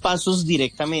son los pasos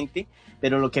directamente,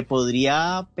 pero lo que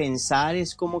podría pensar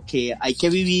es como que hay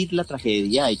que vivir la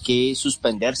tragedia, hay que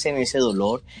suspenderse en ese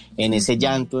dolor, en ese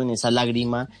llanto, en esa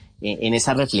lágrima, en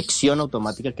esa reflexión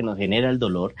automática que nos genera el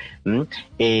dolor,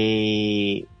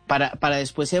 para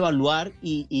después evaluar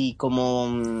y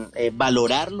como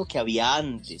valorar lo que había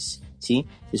antes, ¿sí?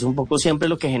 Es un poco siempre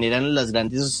lo que generan las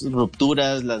grandes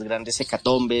rupturas, las grandes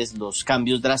hecatombes, los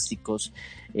cambios drásticos,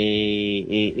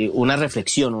 una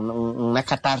reflexión, una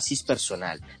catarsis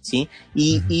personal, ¿sí?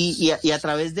 Y a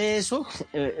través de eso,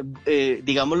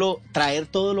 digámoslo, traer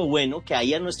todo lo bueno que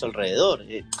hay a nuestro alrededor.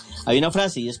 Hay una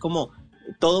frase y es como: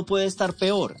 todo puede estar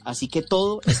peor, así que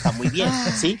todo está muy bien,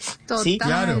 ¿sí? Total. ¿Sí?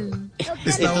 Claro,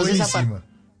 está buenísima.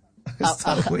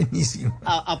 Está buenísimo.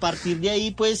 A partir de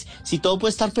ahí, pues, si todo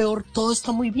puede estar peor, todo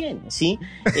está muy bien, ¿sí?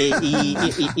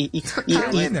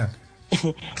 Buena.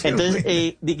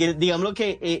 Entonces, digámoslo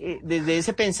que desde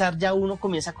ese pensar ya uno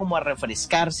comienza como a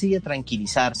refrescarse y a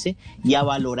tranquilizarse y a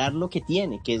valorar lo que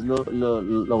tiene, que es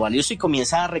lo valioso, y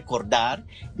comienza a recordar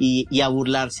y a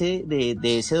burlarse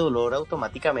de ese dolor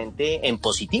automáticamente en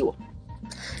positivo.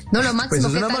 No, lo máximo. Pues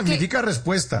es una magnífica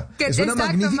respuesta. Es una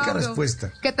magnífica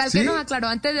respuesta. ¿Qué tal ¿Sí? que nos aclaró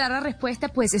antes de dar la respuesta?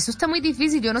 Pues eso está muy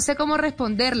difícil. Yo no sé cómo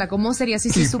responderla. ¿Cómo sería si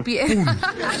se supiera?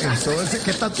 Entonces,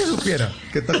 ¿qué tal que supiera?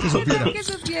 ¿Qué tal que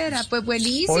supiera? Pues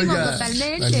buenísimo, Oiga,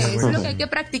 totalmente. Daniel, Eso es lo que hay que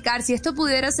practicar. Si esto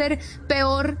pudiera ser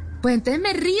peor, pues entonces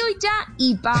me río y ya,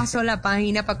 y paso la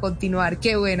página para continuar.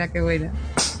 Qué buena, qué buena.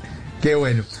 Qué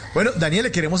bueno. Bueno, Daniel,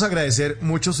 le queremos agradecer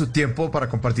mucho su tiempo para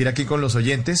compartir aquí con los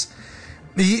oyentes.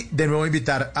 Y de nuevo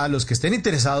invitar a los que estén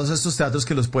interesados a estos teatros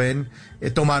que los pueden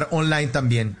tomar online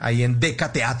también, ahí en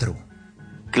Deca Teatro.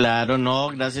 Claro, no,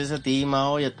 gracias a ti,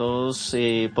 Mao, y a todos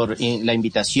por la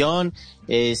invitación.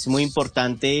 Es muy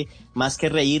importante, más que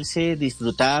reírse,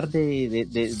 disfrutar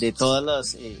de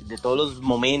todos los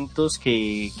momentos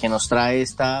que nos trae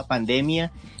esta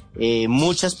pandemia.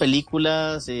 Muchas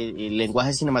películas, el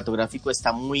lenguaje cinematográfico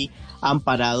está muy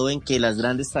amparado en que las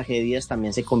grandes tragedias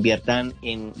también se conviertan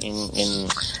en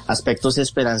aspectos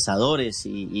esperanzadores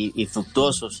y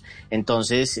fructuosos.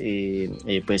 Entonces,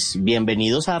 pues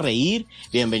bienvenidos a reír,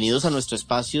 bienvenidos a nuestro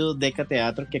espacio Deca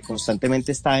Teatro, que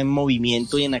constantemente está en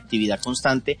movimiento y en actividad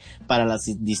constante para las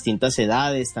distintas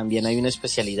edades. También hay una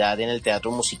especialidad en el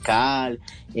teatro musical,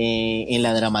 en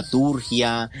la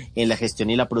dramaturgia, en la gestión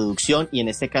y la producción, y en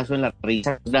este caso en la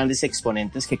risa, grandes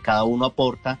exponentes que cada uno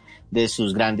aporta de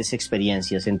sus grandes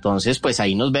experiencias. Entonces, pues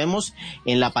ahí nos vemos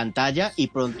en la pantalla y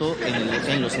pronto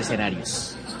en los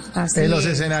escenarios. En los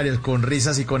escenarios, con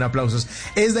risas y con aplausos.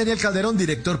 Es Daniel Calderón,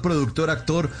 director, productor,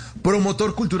 actor,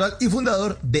 promotor cultural y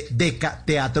fundador de Deca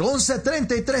Teatro.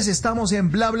 11:33, estamos en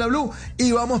Bla Bla BLU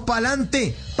y vamos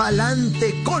pa'lante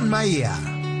con Maía.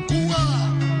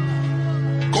 Cuba,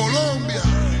 Colombia,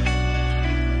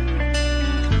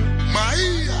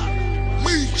 Maía,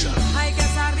 Micha. Hay que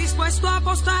estar dispuesto a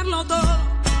apostarlo todo,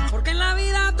 porque en la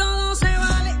vida todo se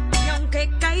vale. Y aunque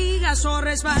caigas o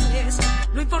resbales,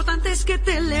 lo importante es que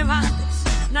te levantes.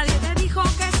 Nadie te dijo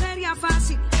que sería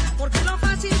fácil, porque lo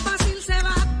fácil, fácil se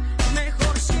va.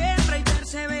 Mejor siempre y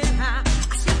persevera,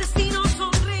 así el destino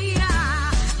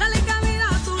sonreirá. Dale cabida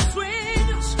a tus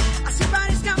sueños, así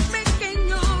parezcan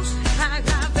pequeños.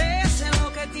 Agradece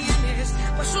lo que tienes,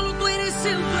 pues solo tú eres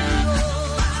el dueño.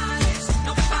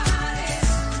 No pares,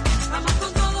 vamos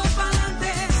con todo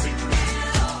pa'lante, sin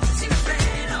miedo, sin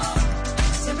freno,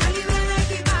 siempre libre de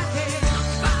equipaje.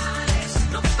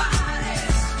 No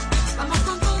pares, vamos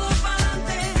con todo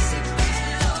pa'lante, sin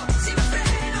miedo, sin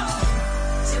freno,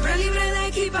 siempre libre de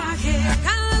equipaje.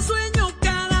 Cada sueño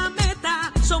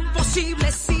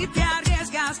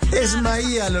Es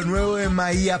Maía, lo nuevo de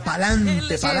Maía,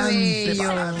 pa'lante,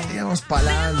 vamos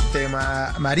pa'lante.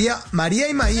 María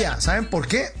y Maía, ¿saben por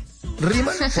qué?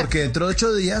 Riman porque dentro de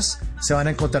 8 días se van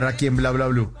a encontrar aquí en Bla Bla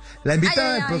BLU. La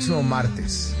invitada del próximo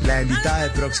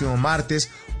martes,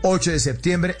 8 de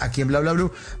septiembre, aquí en Bla Bla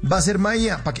BLU, va a ser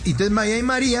Maía. Entonces Maía y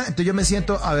María, entonces yo me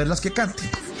siento a verlas que canten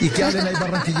y que hablen ahí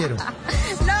barranquillero.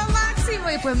 Lo máximo.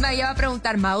 Y después Maía va a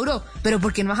preguntar, Mauro, ¿pero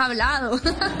por qué no has hablado?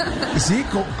 Y sí,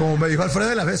 como me dijo Alfredo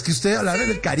de la vez que usted hablaba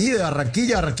del Caribe, de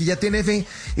Barranquilla tiene fe,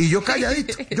 y yo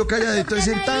calladito ahí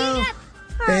sentado.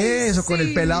 Eso, con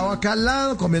el pelado acá al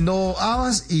lado, comiendo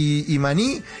habas y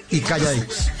maní y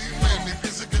calladitos.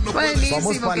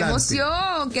 Buenísimo,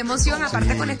 qué emoción.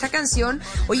 Aparte con esta canción,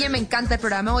 oye, me encanta el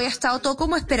programa, hoy ha estado todo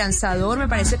como esperanzador, me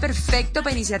parece perfecto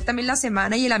para iniciar también la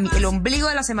semana y el ombligo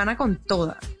de la semana con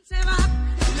toda.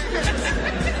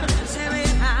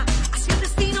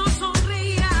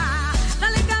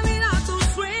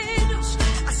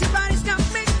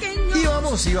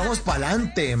 Y vamos para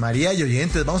adelante, María y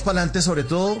oyentes, vamos para adelante sobre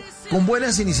todo con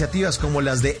buenas iniciativas como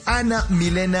las de Ana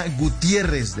Milena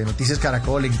Gutiérrez de Noticias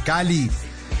Caracol en Cali,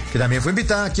 que también fue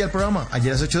invitada aquí al programa,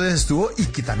 ayer hace 8 días estuvo y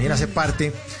que también hace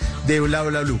parte de Bla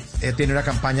Bla BLU. Tiene una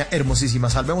campaña hermosísima,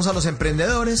 salvemos a los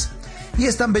emprendedores, y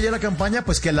es tan bella la campaña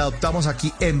pues que la adoptamos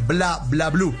aquí en Bla Bla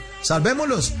BLU.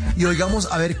 Salvémoslos y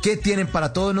oigamos a ver qué tienen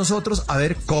para todos nosotros, a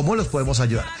ver cómo los podemos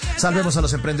ayudar. Salvemos a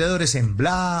los emprendedores en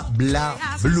Bla Bla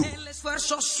BLU.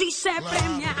 Esfuerzo sí se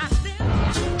premia.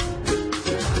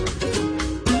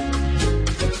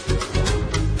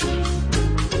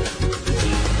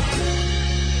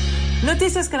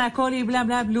 Noticias Caracol y Bla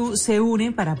Bla BLU se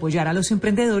unen para apoyar a los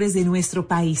emprendedores de nuestro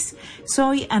país.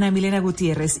 Soy Ana Milena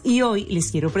Gutiérrez y hoy les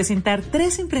quiero presentar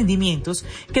 3 emprendimientos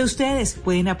que ustedes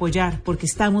pueden apoyar porque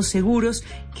estamos seguros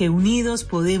que unidos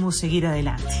podemos seguir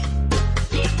adelante.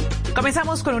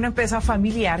 Comenzamos con una empresa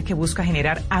familiar que busca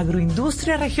generar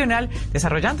agroindustria regional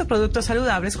desarrollando productos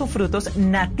saludables con frutos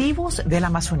nativos de la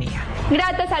Amazonía.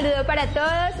 Grato saludo para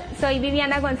todos, soy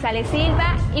Viviana González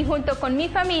Silva y junto con mi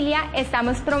familia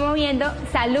estamos promoviendo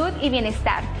salud y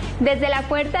bienestar. Desde la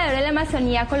Puerta de Oro de la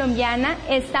Amazonía colombiana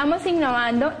estamos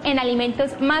innovando en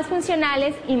alimentos más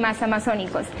funcionales y más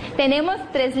amazónicos. Tenemos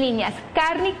 3 líneas,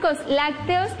 cárnicos,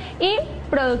 lácteos y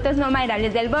productos no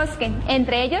maderables del bosque,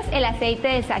 entre ellos el aceite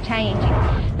de Sacha Inchi.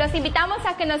 Los invitamos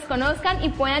a que nos conozcan y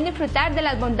puedan disfrutar de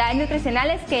las bondades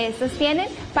nutricionales que estos tienen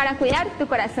para cuidar tu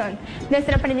corazón.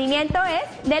 Nuestro emprendimiento es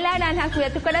De la Granja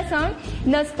Cuida tu Corazón.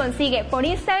 Nos consigue por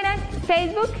Instagram,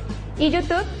 Facebook y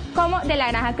YouTube como De la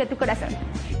Granja Cuida tu Corazón.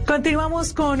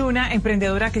 Continuamos con una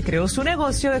emprendedora que creó su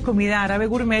negocio de comida árabe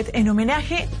gourmet en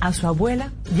homenaje a su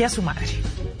abuela y a su madre.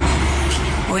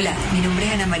 Hola, mi nombre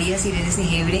es Ana María Sirene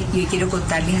Segebre y hoy quiero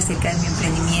contarles acerca de mi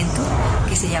emprendimiento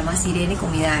que se llama Sirene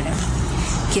Comida Árabe.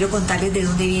 Quiero contarles de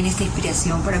dónde viene esta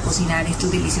inspiración para cocinar estos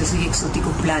deliciosos y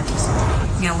exóticos platos.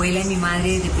 Mi abuela y mi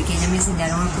madre desde pequeña me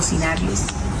enseñaron a cocinarlos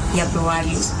y a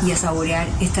probarlos y a saborear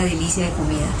esta delicia de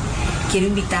comida. Quiero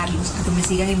invitarlos a que me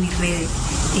sigan en mis redes,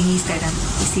 en Instagram,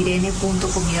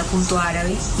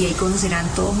 sirene.comida.árabe, y ahí conocerán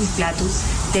todos mis platos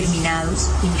terminados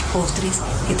y mis postres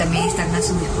que también están a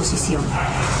su disposición.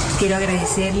 Quiero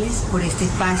agradecerles por este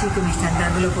espacio que me están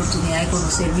dando la oportunidad de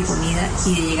conocer mi comida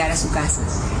y de llegar a su casa.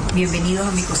 Bienvenidos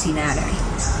a mi cocina árabe.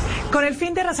 Con el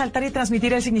fin de resaltar y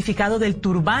transmitir el significado del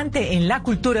turbante en la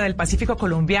cultura del Pacífico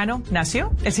colombiano,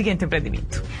 nació el siguiente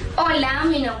emprendimiento. Hola,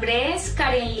 mi nombre es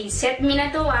Karen Lizeth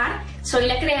Minatobar, soy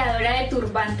la creadora de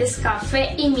turbantes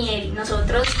Café y Miel.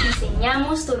 Nosotros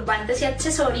diseñamos turbantes y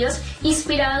accesorios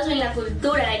inspirados en la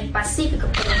cultura del Pacífico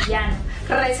colombiano,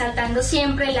 resaltando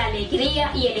siempre la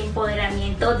alegría y el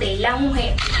empoderamiento de la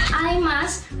mujer.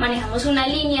 Además, manejamos una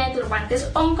línea de turbantes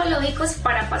oncológicos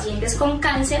para pacientes con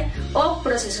cáncer o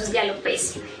procesos de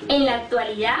alopecia. En la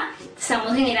actualidad,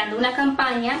 estamos generando una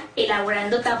campaña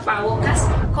elaborando tapabocas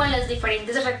con los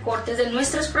diferentes recortes de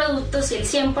nuestros productos y el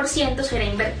 100% será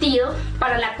invertido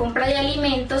para la compra de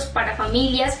alimentos para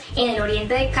familias en el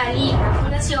oriente de Cali, una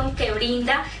fundación que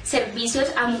brinda servicios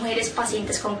a mujeres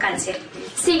pacientes con cáncer.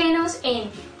 Síguenos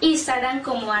en Instagram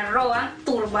como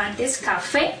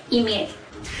 @turbantescafé-y-miel.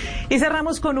 Y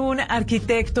cerramos con un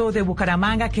arquitecto de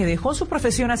Bucaramanga que dejó su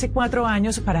profesión hace 4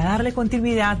 años para darle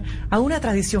continuidad a una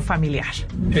tradición familiar.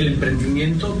 El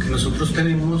emprendimiento que nosotros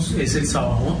tenemos es el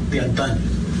Sabajón de antaño.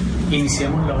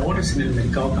 Iniciamos labores en el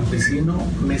mercado campesino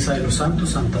Mesa de los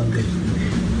Santos, Santander.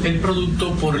 El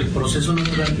producto, por el proceso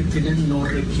natural que tienen, no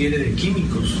requiere de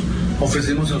químicos.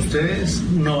 Ofrecemos a ustedes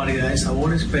una variedad de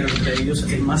sabores, pero entre ellos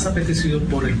el más apetecido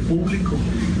por el público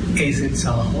es el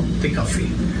Sabajón de café.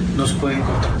 Nos pueden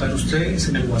contactar ustedes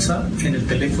en el WhatsApp, en el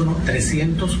teléfono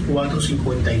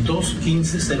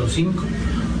 300-452-1505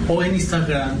 o en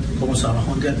Instagram como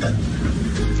Sabajón de Antaño.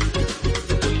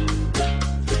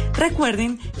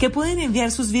 Recuerden que pueden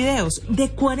enviar sus videos de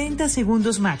 40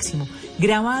 segundos máximo,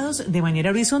 grabados de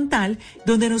manera horizontal,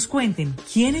 donde nos cuenten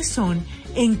quiénes son,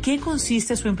 en qué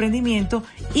consiste su emprendimiento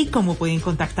y cómo pueden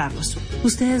contactarlos.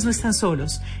 Ustedes no están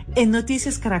solos. En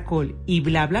Noticias Caracol y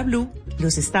Bla Bla BLU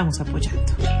los estamos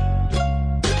apoyando.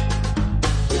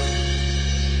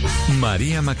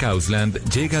 María Macausland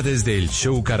llega desde el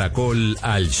Show Caracol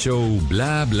al Show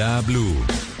Bla Bla BLU.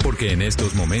 Porque en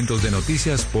estos momentos de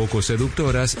noticias poco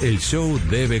seductoras, el show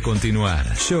debe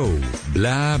continuar. Show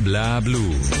Bla Bla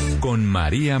BLU con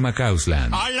María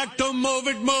Macausland. I like to move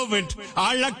it, move it.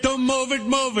 I like to move it,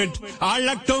 move it. I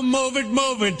like to move it,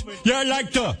 move it. You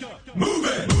like to move it, move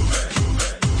it.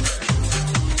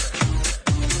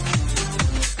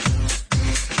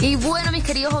 Y bueno, mis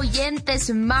queridos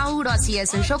oyentes, Mauro, así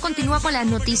es, el show continúa con las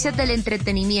noticias del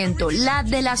entretenimiento. La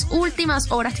de las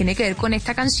últimas horas tiene que ver con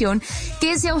esta canción,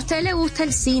 que si a usted le gusta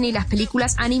el cine y las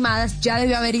películas animadas, ya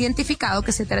debió haber identificado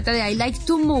que se trata de I Like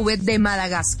to Move It de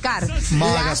Madagascar.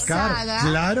 Madagascar,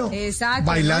 claro. Exacto.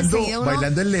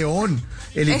 Bailando el león,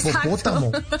 el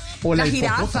hipopótamo, o la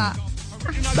jirafa.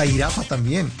 La jirafa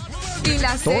también. Y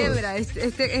la cebra,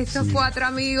 estos cuatro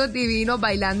amigos divinos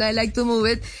bailando I Like to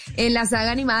Move It en la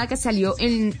saga animada que salió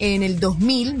en el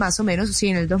 2000, más o menos, sí,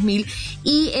 en el 2000,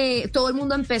 y todo el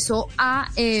mundo empezó a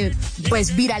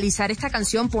pues viralizar esta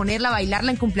canción, ponerla,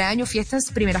 bailarla en cumpleaños, fiestas,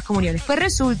 primeras comuniones. Pues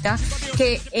resulta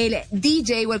que el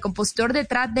DJ o el compositor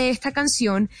detrás de esta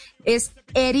canción es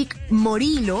Eric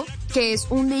Morillo, que es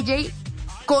un DJ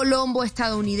colombo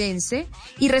estadounidense,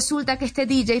 y resulta que este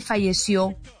DJ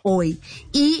falleció hoy.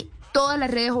 Y todas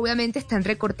las redes obviamente están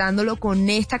recortándolo con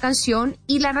esta canción,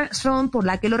 y la razón por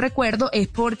la que lo recuerdo es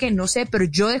porque, no sé, pero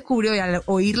yo descubrí al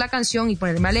oír la canción y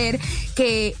ponerme a leer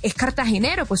que es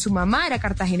cartagenero, pues su mamá era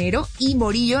cartagenero, y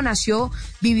Morillo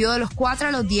vivió de los 4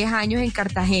 a los 10 años en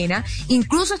Cartagena,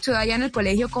 incluso estudió allá en el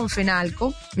colegio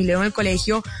Confenalco, y luego en el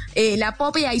colegio La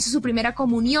Popa, y ahí hizo su primera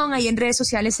comunión. Ahí en redes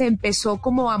sociales se empezó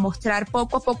como a mostrar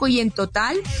poco a poco, y en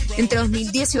total, entre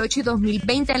 2018 y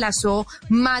 2020 lanzó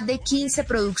más de 15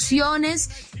 producciones,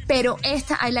 pero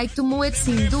esta I Like to Move It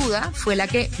sin duda fue la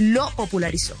que lo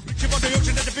popularizó.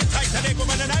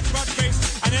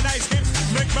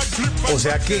 O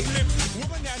sea que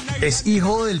es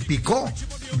hijo del picó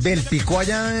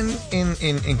allá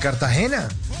en Cartagena.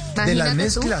 Imagínate, de las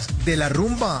mezclas, de la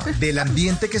rumba, del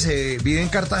ambiente que se vive en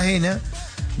Cartagena,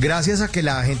 gracias a que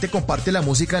la gente comparte la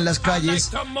música en las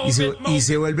calles y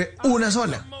se vuelve una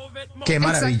sola. ¡Qué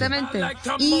maravilla! Exactamente.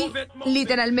 Y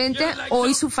literalmente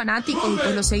hoy sus fanáticos y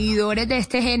pues los seguidores de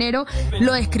este género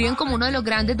lo describen como uno de los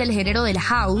grandes del género del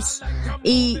house.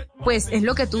 Y pues es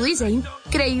lo que tú dices, es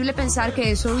increíble pensar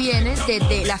que eso viene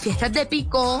de las fiestas de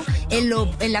Picó,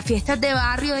 en las fiestas de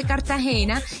barrio de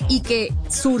Cartagena, y que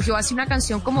surgió así una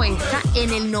canción como esta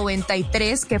en el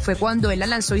 93, que fue cuando él la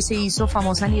lanzó y se hizo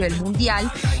famosa a nivel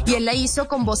mundial. Y él la hizo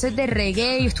con voces de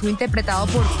reggae y estuvo interpretado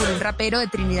por un rapero de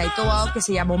Trinidad y Tobago que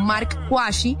se llamó Mark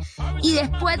Quashi, y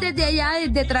después desde allá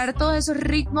de traer todos esos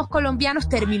ritmos colombianos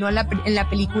terminó en la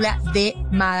película de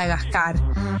Madagascar,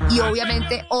 y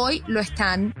obviamente hoy lo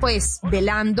están pues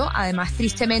velando, además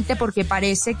tristemente porque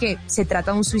parece que se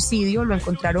trata de un suicidio, lo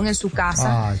encontraron en su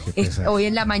casa hoy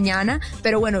en la mañana,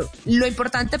 pero bueno, lo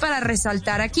importante para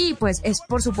resaltar aquí pues es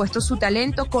por supuesto su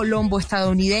talento colombo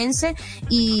estadounidense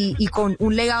y con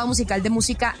un legado musical de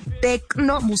música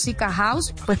techno, música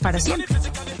house, pues para siempre.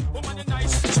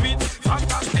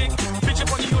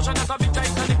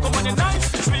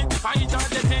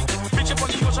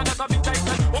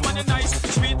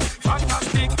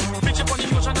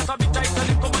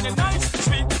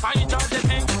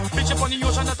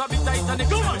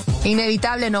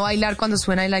 Inevitable no bailar cuando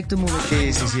suena I Like to Move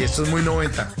It. Sí, esto es muy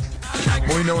 90.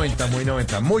 Muy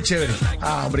 90. Muy chévere.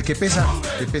 Ah, hombre, qué pesar.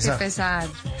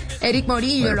 Eric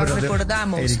Morillo, lo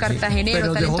recordamos,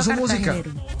 cartagenero, talento cartagenero.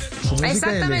 Su música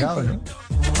exactamente. Legado, ¿no?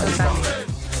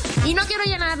 Y no quiero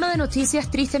llenarlo de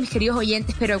noticias tristes, mis queridos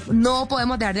oyentes, pero no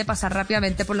podemos dejar de pasar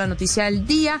rápidamente por la noticia del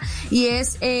día, y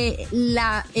es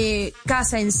la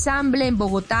Casa Ensamble en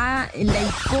Bogotá, la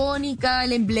icónica,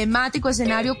 el emblemático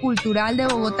escenario cultural de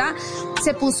Bogotá,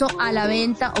 se puso a la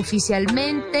venta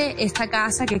oficialmente. Esta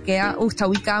casa que está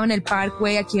ubicada en el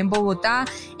Parkway aquí en Bogotá,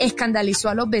 escandalizó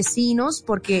a los vecinos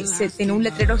porque tiene un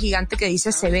letrero gigante que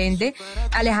dice se vende.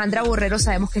 Alejandra Borrero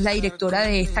sabemos que es la directora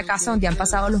de esta casa donde han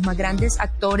pasado los más grandes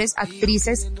actores cantantes,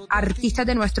 actrices, artistas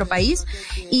de nuestro país.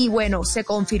 Y bueno, se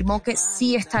confirmó que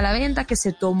sí está a la venta, que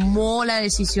se tomó la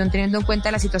decisión teniendo en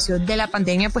cuenta la situación de la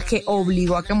pandemia, pues que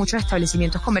obligó a que muchos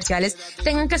establecimientos comerciales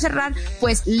tengan que cerrar,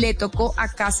 pues le tocó a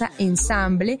Casa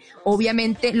Ensamble.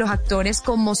 Obviamente los actores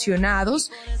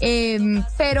conmocionados,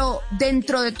 pero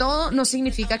dentro de todo no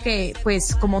significa que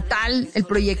pues como tal el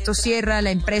proyecto cierra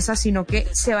la empresa, sino que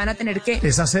se van a tener que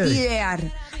idear,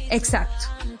 exacto,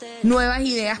 nuevas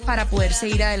ideas para poder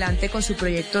seguir adelante con su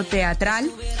proyecto teatral.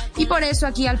 Y por eso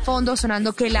aquí al fondo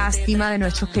sonando Qué lástima de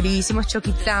nuestros queridísimos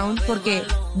Chucky Town, porque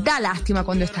da lástima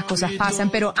cuando estas cosas pasan,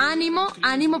 pero ánimo,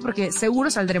 ánimo, porque seguro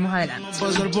saldremos adelante.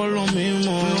 Pasar por lo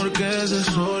mismo, mejor quédese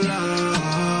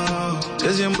sola,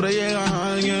 que siempre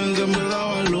llega alguien que en verdad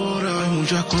valora. Hay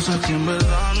muchas cosas que en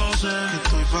verdad no sé, que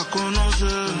estoy pa'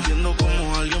 conocer. Entiendo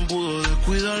cómo alguien pudo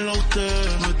descuidarlo a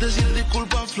usted. No es decir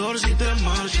disculpa, Flor, si te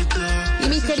marchiste. Y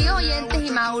mis queridos oyentes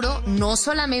y Mauro, no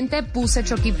solamente puse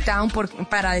Chucky Town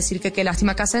para decir que qué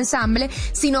lástima Casa Ensamble,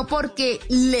 sino porque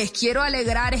les quiero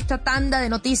alegrar esta tanda de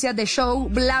noticias de show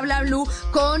Bla Bla BLU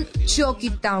con Chucky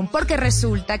Town, porque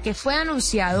resulta que fue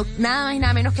anunciado nada más y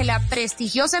nada menos que la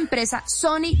prestigiosa empresa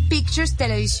Sony Pictures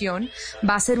Televisión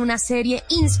va a hacer una serie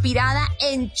inspirada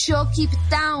en Chucky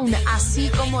Town, así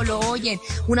como lo oyen,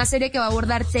 una serie que va a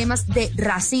abordar temas de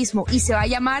racismo y se va a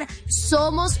llamar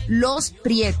Somos los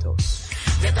Prietos.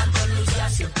 De tanto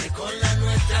luchar siempre con la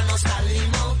nuestra nos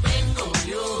salimos, vengo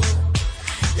yo.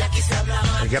 De aquí se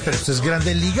hablaba. Oiga, pero esto es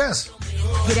Grandes Ligas.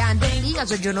 Grandes Ligas,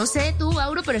 yo no sé tú,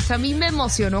 Mauro, pero esto a mí me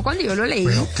emocionó cuando yo lo leí.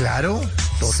 Bueno, claro,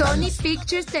 total. Sony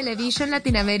Pictures Television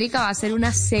Latinoamérica va a hacer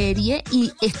una serie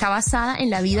y está basada en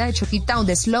la vida de Chucky Town,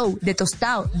 de Slow, de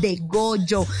Tostado, de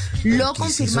Goyo. Lo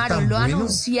confirmaron, lo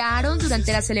anunciaron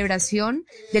durante la celebración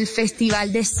del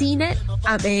Festival de Cine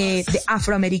de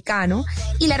Afroamericano,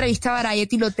 y la revista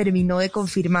Variety lo terminó de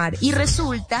confirmar. Y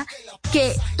resulta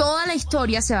que toda la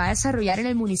historia se va a desarrollar en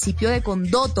el municipio de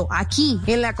Condoto, aquí,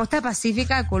 en la costa pacífica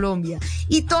de Colombia.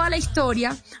 Y toda la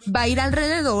historia va a ir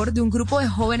alrededor de un grupo de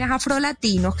jóvenes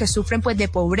afrolatinos que sufren pues de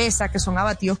pobreza, que son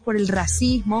abatidos por el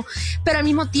racismo, pero al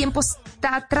mismo tiempo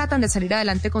tratan de salir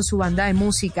adelante con su banda de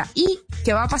música. ¿Y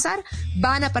qué va a pasar?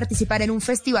 Van a participar en un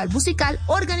festival musical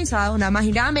organizado nada más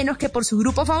y nada menos que por su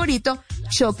grupo favorito,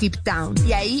 Chucky Town.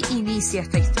 Y ahí inicia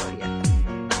esta historia.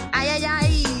 ¡Ay, ay,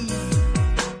 ay!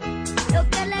 Lo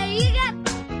que le diga.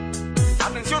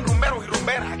 Atención, rumberos y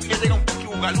rumberas, aquí ya llega un Puki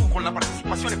Bugalú con la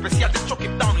participación especial de Chucky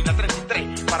Town y la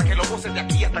 33, para que lo gocen de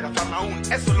aquí hasta Cafarnaúm.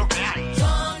 Eso es lo que hay.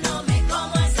 Yo no me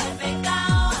como ese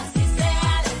pecado, así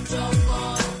sea del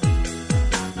choco.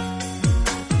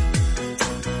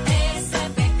 Ese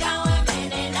pecado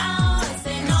envenenado,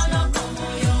 ese no lo como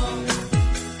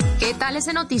yo. ¿Qué tal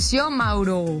esa notición,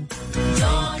 Mauro?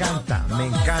 Me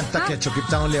encanta que a Chucky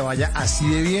Town le vaya así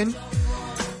de bien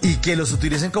y que los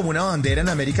utilicen como una bandera en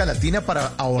América Latina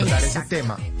para abordar ese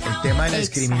tema, el tema de la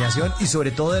discriminación y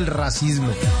sobre todo del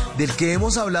racismo, del que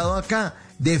hemos hablado acá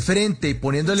de frente y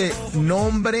poniéndole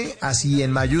nombre así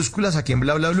en mayúsculas aquí en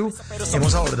Bla Bla BLU.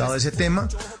 Hemos abordado ese tema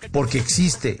porque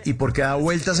existe y porque da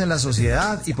vueltas en la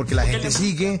sociedad y porque la gente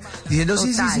sigue diciendo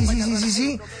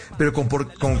sí, pero con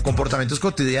comportamientos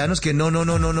cotidianos que no.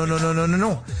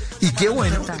 Y qué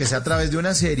bueno que sea a través de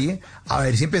una serie, a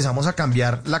ver si empezamos a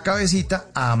cambiar la cabecita,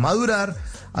 a madurar,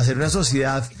 a ser una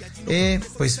sociedad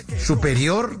pues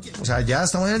superior. O sea, ya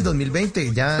estamos en el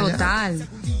 2020, Total.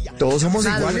 Todos somos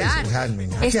Madurar.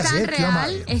 iguales. O sea,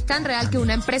 es tan real que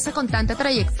una empresa con tanta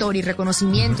trayectoria y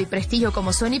reconocimiento y prestigio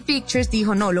como Sony Pictures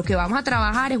dijo, no, lo que vamos a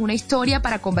trabajar es una historia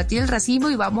para combatir el racismo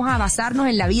y vamos a basarnos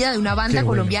en la vida de una banda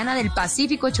colombiana del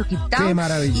Pacífico, Chucky Town. Qué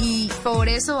maravilla. Y por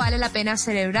eso vale la pena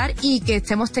celebrar y que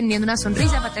estemos teniendo una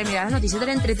sonrisa para terminar las noticias del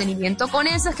entretenimiento con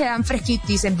esas que dan fresquito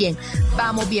y dicen, bien,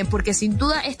 vamos bien, porque sin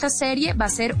duda esta serie va a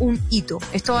ser un hito.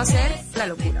 Esto va a ser la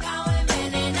locura.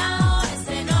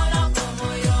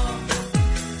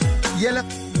 Y a las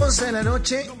 11 de la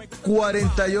noche,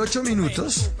 48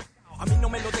 minutos,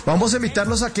 vamos a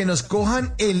invitarlos a que nos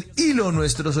cojan el hilo,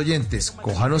 nuestros oyentes.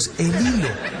 Cójanos el hilo.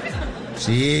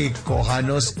 Sí,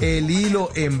 cójanos el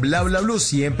hilo en Bla Bla BLU.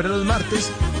 Siempre los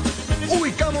martes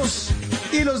ubicamos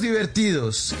hilos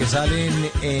divertidos que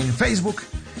salen en Facebook,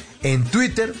 en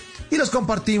Twitter, y los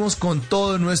compartimos con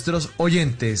todos nuestros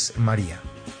oyentes, María.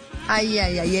 Ay,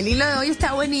 el hilo de hoy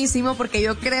está buenísimo porque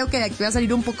yo creo que de aquí va a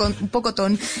salir un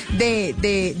pocotón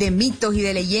de mitos y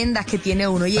de leyendas que tiene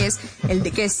uno, y es el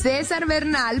de que César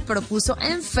Bernal propuso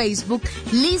en Facebook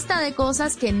lista de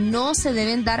cosas que no se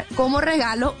deben dar como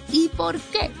regalo y por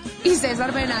qué. Y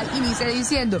César Bernal inicia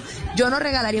diciendo, yo no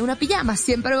regalaría una pijama,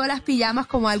 siempre veo las pijamas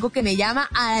como algo que me llama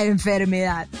a la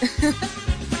enfermedad.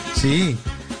 Sí.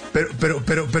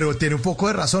 Pero tiene un poco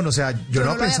de razón, o sea, yo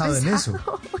no he pensado en eso.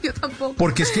 Yo tampoco.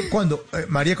 Porque es que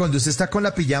María, cuando usted está con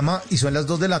la pijama y son las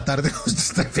 2 de la tarde, usted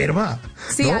está enferma.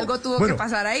 Sí, ¿no? algo tuvo que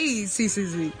pasar ahí, sí.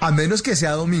 A menos que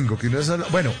sea domingo, que uno es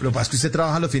bueno, lo que pasa es que usted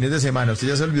trabaja los fines de semana, usted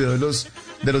ya se olvidó de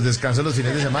los descansos los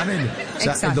fines de semana. O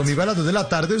sea, el domingo a las 2 de la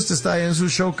tarde usted está ahí en su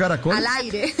show Caracol. Al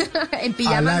aire, en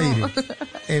pijama al aire. no.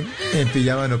 En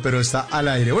pijama no, pero está al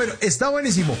aire. Bueno, está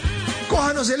buenísimo.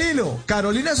 Cójanos el hilo.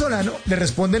 Carolina Solano le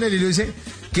responde en el hilo y dice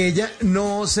que ella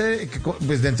no se,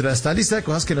 pues dentro de esta lista de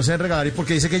cosas que no se deben regalar, y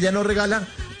porque dice que ella no regala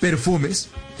perfumes,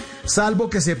 salvo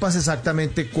que sepas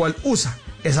exactamente cuál usa.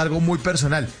 Es algo muy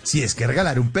personal. Si es que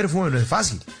regalar un perfume no es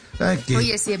fácil.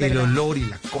 Oye, sí, es el verdad. olor y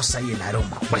la cosa y el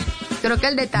aroma. Bueno. Creo que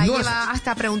el detalle No va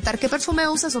hasta preguntar qué perfume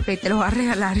usas, ok, te lo va a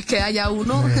regalar, que haya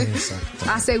uno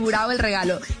asegurado el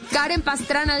regalo. Karen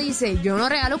Pastrana dice, yo no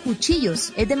regalo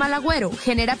cuchillos, es de mal agüero,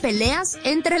 genera peleas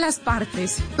entre las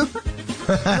partes.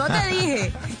 No te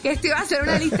dije que esto iba a ser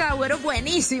una lista de agüeros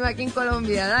buenísima aquí en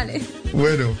Colombia, dale.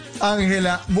 Bueno,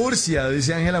 Ángela Murcia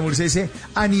dice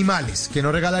animales, que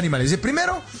no regala animales. Dice,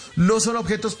 primero, no son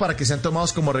objetos para que sean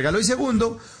tomados como regalo, y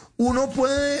segundo, uno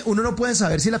no puede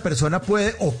saber si la persona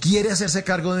puede o quiere hacerse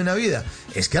cargo de una vida.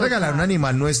 Es que regalar un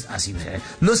animal no es así.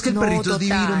 No es que el perrito es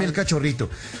divino ni el cachorrito.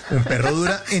 Un perro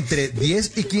dura entre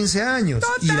 10 y 15 años.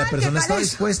 Y la persona está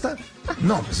dispuesta.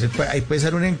 No, pues ahí puede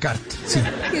ser un encarte. Sí.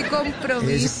 ¡Qué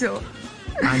compromiso!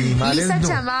 Animales Lisa no.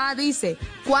 Chamada dice,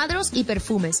 cuadros y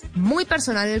perfumes, muy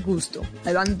personal el gusto.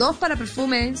 Ahí van 2 para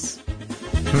perfumes.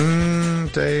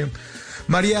 Sí.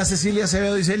 María Cecilia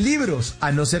Acevedo dice, libros,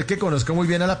 a no ser que conozca muy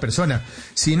bien a la persona.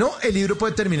 Si no, el libro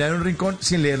puede terminar en un rincón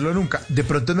sin leerlo nunca. De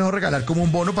pronto es mejor regalar como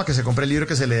un bono para que se compre el libro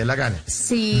que se le dé la gana.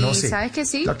 Sí, no sé. ¿sabes que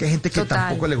sí? Claro que hay gente que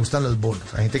tampoco le gustan los bonos.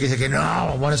 Hay gente que dice que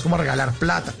no, bueno, es como regalar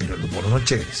plata, pero los bonos son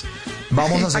chéveres.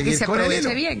 Vamos a seguir que se con el aproveche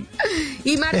hilo. bien.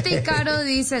 Y Martín Caro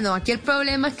dice, no, aquí el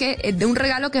problema es que de un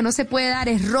regalo que no se puede dar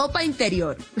es ropa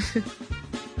interior.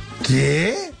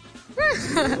 ¿Qué?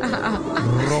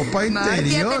 Ropa interior.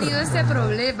 Martí ha tenido ese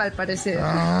problema, al parecer.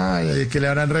 Ay, que le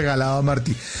habrán regalado a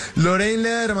Martí. Lorraine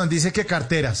Lederman dice que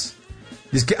carteras.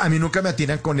 Y es que a mí nunca me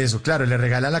atinan con eso. Claro, le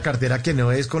regalan la cartera que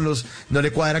no es no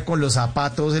le cuadra con los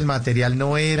zapatos, el material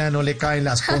no le caben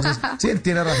las cosas. Sí, él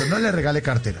tiene razón, no le regale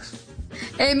carteras.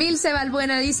 Emil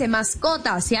Sebalbuena dice,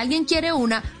 mascota, si alguien quiere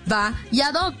una, va y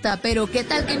adopta, pero qué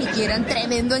tal que ni quieran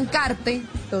tremendo encarte.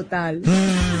 Total.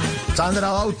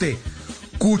 Sandra Baute,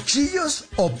 ¿cuchillos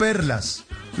o perlas?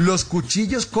 Los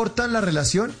cuchillos cortan la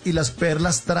relación y las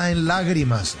perlas traen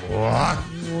lágrimas.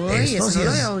 Uy, eso no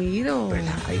lo he oído.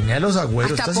 Ahí los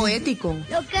agüeros. Hasta poético.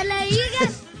 Lo que le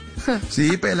digas.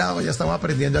 Sí, pelado, ya estamos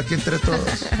aprendiendo aquí entre todos.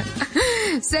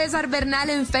 César Bernal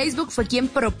en Facebook fue quien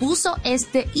propuso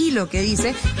este hilo que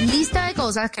dice lista de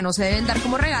cosas que no se deben dar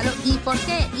como regalo y por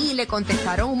qué. Y le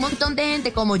contestaron un montón de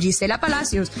gente como Gisela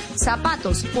Palacios,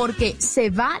 zapatos, porque se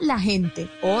va la gente.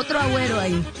 Otro agüero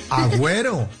ahí.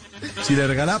 Agüero. Si le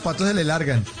regala zapatos se le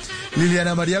largan.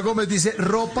 Liliana María Gómez dice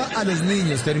ropa a los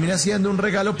niños. Termina siendo un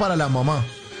regalo para la mamá.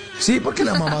 Sí, porque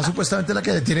la mamá supuestamente es la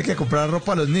que le tiene que comprar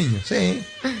ropa a los niños. Sí,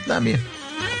 también.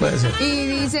 Puede ser. Y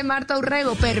dice Marta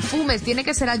Urrego, perfumes, tiene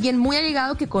que ser alguien muy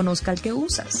allegado que conozca el que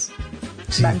usas.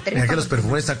 Sí, mira que los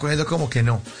perfumes están cogiendo como que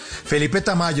no. Felipe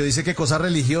Tamayo dice que cosas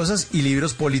religiosas y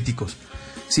libros políticos.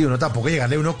 Sí, uno tampoco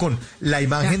llegarle uno con la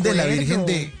imagen de la Virgen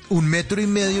de 1,5 metros y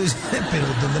dice, pero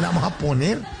 ¿dónde la vamos a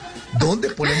poner? ¿Dónde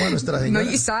ponemos a Nuestra Señora? No,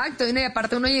 exacto, y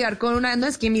aparte uno llegar con una, no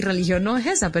es que mi religión no es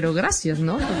esa, pero gracias,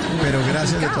 ¿no? Pero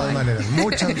gracias de todas maneras,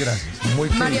 muchas gracias. Muy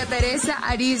María Teresa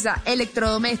Ariza,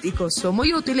 electrodomésticos son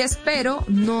muy útiles, pero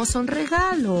no son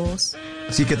regalos.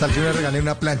 Sí, ¿qué tal que me regale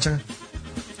una plancha?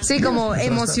 Sí, como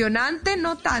emocionante,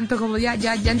 no tanto, como ya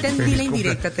entendí la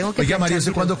indirecta, tengo que... Oiga, María,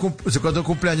 ¿usted cuándo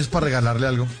cumple años para regalarle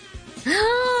algo?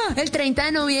 El 30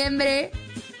 de noviembre...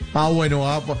 Bueno, voy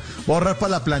a ahorrar para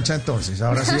la plancha entonces.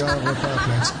 Ahora sí voy a ahorrar para la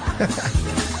plancha.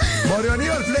 Mario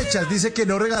Aníbal Flechas dice que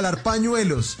no regalar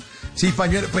pañuelos. Sí,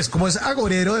 pañuelos, pues como es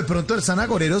agorero, de pronto están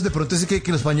agoreros, de pronto es que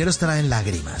los pañuelos traen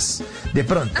lágrimas. De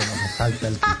pronto nos falta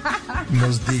el que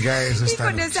nos diga eso. Y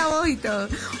con ese abojito.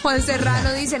 Juan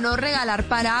Serrano dice no regalar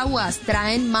paraguas,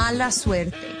 traen mala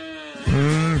suerte.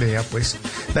 Vea pues.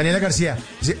 Daniela García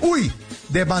dice, uy,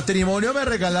 de matrimonio me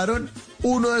regalaron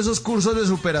uno de esos cursos de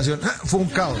superación. Fue un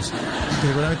caos.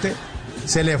 Seguramente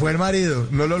se le fue el marido,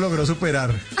 no lo logró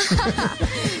superar.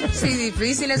 Sí,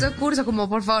 difícil esos cursos, como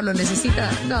por favor, lo necesita.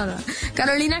 No.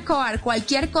 Carolina Escobar,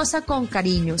 cualquier cosa con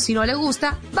cariño. Si no le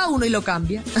gusta, va uno y lo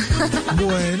cambia.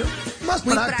 Bueno. Más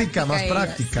Muy práctica.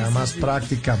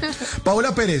 ella.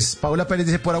 Paula Pérez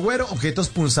dice, por Agüero, objetos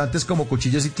punzantes como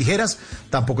cuchillos y tijeras,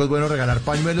 tampoco es bueno regalar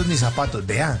pañuelos ni zapatos.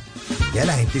 Vea,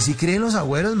 la gente sí cree en los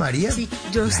agüeros, María. Sí,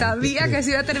 yo sabía que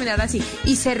se iba a terminar así.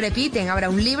 Y se repiten. Habrá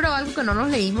un libro o algo que no nos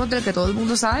leímos, del que todo el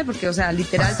mundo sabe, porque, o sea,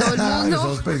 literal todo el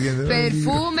mundo,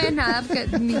 perfumes, nada,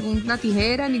 ninguna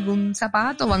tijera, ningún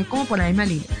zapato, van como por la misma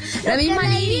línea. La misma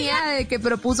línea de que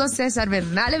propuso César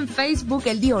Bernal en Facebook.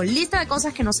 Él dijo, lista de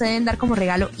cosas que no se deben dar como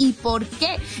regalo y por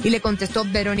qué. Y le contestó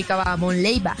Verónica Bahamón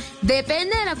Leiva,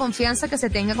 depende de la confianza que se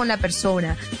tenga con la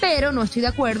persona, pero no estoy de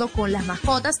acuerdo con las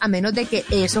mascotas a menos de que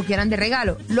eso quieran de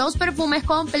regalo. Los perfumes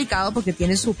complicado porque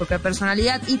tienen su propia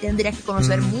personalidad y tendrías que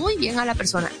conocer muy bien a la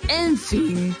persona. En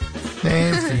fin.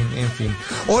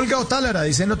 Olga Otálara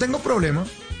dice, no tengo problema.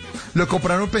 Lo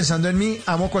compraron pensando en mí,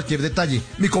 amo cualquier detalle.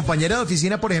 Mi compañera de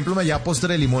oficina, por ejemplo, me lleva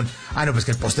postre de limón. Ah, no, pues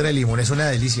que el postre de limón es una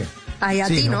delicia. Ay, a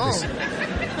ti no. Pues,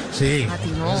 sí, a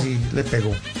ti no. Sí, le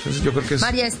pegó. Entonces, yo creo que es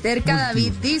María Esther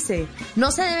David dice,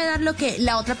 no se debe dar lo que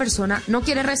la otra persona no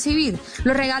quiere recibir.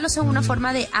 Los regalos son una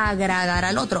forma de agradar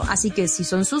al otro, así que si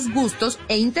son sus gustos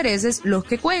e intereses los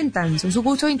que cuentan,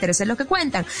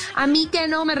 A mí que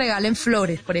no me regalen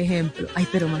flores, por ejemplo. Ay,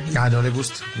 pero imagínate. Ah, no le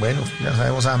gusta. Bueno, ya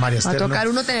sabemos a María Esther. Va a tocar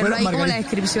uno tenerlo ahí como Margarita, la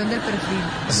descripción del perfil.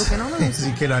 Lo que no me gusta.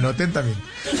 Sí, que lo anoten también.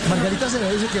 Margarita se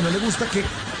dice que no le gusta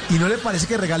y no le parece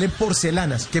que regalen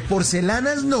porcelanas. Que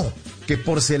porcelanas no.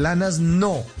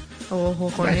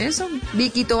 Ojo con eso.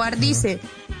 Vicky Tobar dice,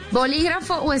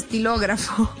 ¿bolígrafo o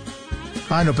estilógrafo?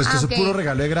 Ah, no, pues que eso okay. Es puro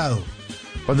regalo de grado.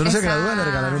 Cuando uno se gradúa le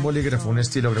regalan un bolígrafo, un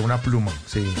estilógrafo, una pluma.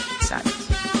 Sí. Exacto.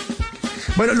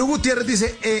 Bueno, Lu Gutiérrez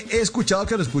dice, he escuchado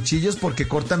que los cuchillos porque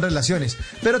cortan relaciones,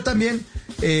 pero también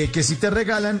que si te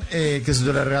regalan, que si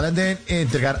te le regalan deben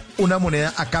entregar una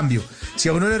moneda a cambio. Si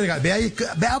a uno le regalan,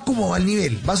 vea cómo va el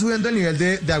nivel, va subiendo el nivel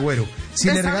de Agüero. Si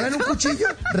le regalan un cuchillo,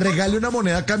 regale una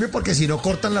moneda a cambio porque si no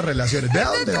cortan las relaciones. Vea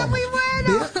dónde vamos. Muy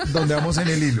bueno. Vea dónde vamos en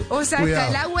el hilo. O sea, cuidado.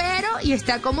 Está el Agüero y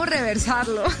está como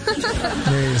reversarlo.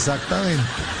 Exactamente.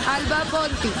 Alba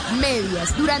Ponti,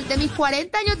 medias. Durante mis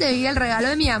 40 años de vida, el regalo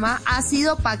de mi mamá ha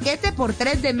sido paquete por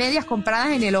 3 de medias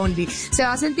compradas en el Only. Se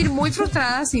va a sentir muy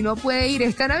frustrada si no puede ir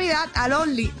esta Navidad al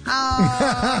Only.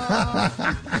 Oh.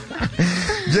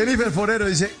 Jennifer Forero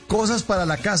dice, cosas para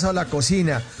la casa o la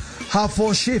cocina. Half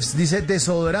Shifts dice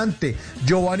desodorante.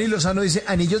 Giovanni Lozano dice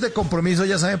anillos de compromiso,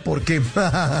 ya saben por qué.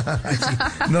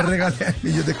 No regale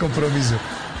anillos de compromiso.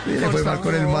 Le fue mal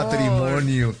con el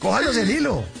matrimonio. Cójalos el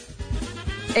hilo.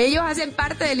 Ellos hacen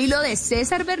parte del hilo de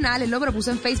César Bernal, él lo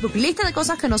propuso en Facebook. Lista de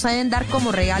cosas que no se deben dar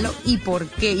como regalo y por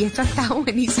qué. Y esto está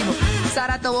buenísimo.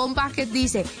 Sara Tobón Vázquez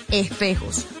dice,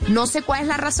 espejos. No sé cuál es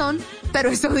la razón, pero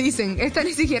eso dicen. Esta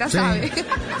ni siquiera sabe.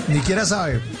 Ni siquiera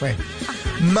sabe. Bueno.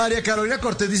 María Carolina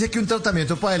Cortés dice que un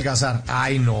tratamiento para adelgazar.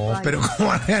 Ay, no, pero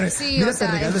 ¿cómo? Sí, mira, o sea,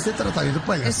 te regalo este tratamiento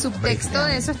para adelgazar. El subtexto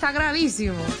de eso está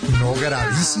gravísimo. No,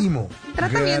 gravísimo.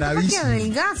 Tratamiento para que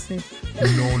adelgace.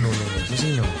 No, eso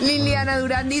sí no. Liliana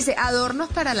Durán dice, adornos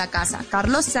para la casa.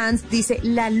 Carlos Sanz dice,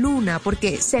 la luna,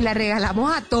 porque se la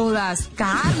regalamos a todas.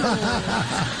 Carlos.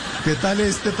 ¿Qué tal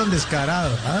este tan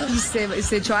descarado? ¿Ah? Y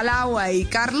se echó al agua. Y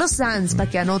Carlos Sanz,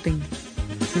 para que anoten.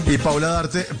 Y Paula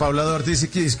Duarte dice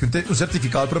que es un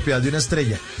certificado de propiedad de una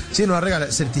estrella. Sí, no va a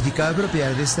regalar certificado de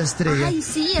propiedad de esta estrella. Ay,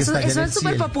 sí, eso es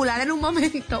súper popular en un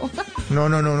momento.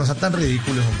 No sean tan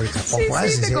ridículos, hombre.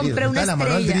 Sí, te compré una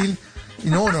estrella.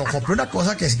 No, compré una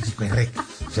cosa que es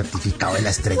certificado de la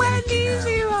estrella.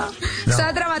 Buenísima. No.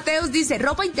 Sandra Mateus dice,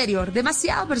 ropa interior,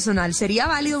 demasiado personal. Sería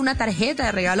válido una tarjeta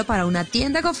de regalo para una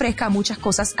tienda que ofrezca muchas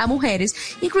cosas a mujeres,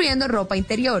 incluyendo ropa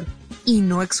interior. Y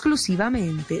no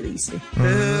exclusivamente, dice.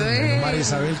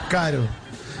 Marisabel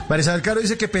Caro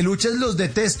dice que peluches los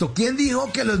detesto. ¿Quién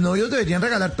dijo que los novios deberían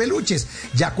regalar peluches?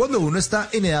 Ya cuando uno está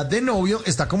en edad de novio,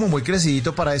 está como muy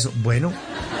crecidito para eso. Bueno,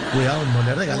 cuidado, no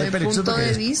le regalen peluches. Punto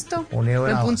de vista. Pone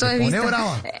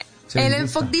brava. Ellen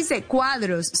Fox dice,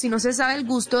 cuadros, si no se sabe el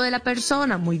gusto de la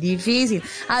persona, muy difícil.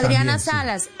 Adriana También,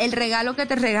 Salas, el regalo que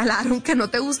te regalaron que no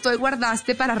te gustó y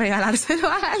guardaste para regalárselo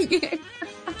a alguien.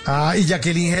 Ah, y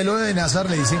Jacqueline Gelo de Nazar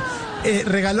le dice,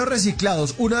 regalos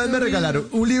reciclados. Una vez me regalaron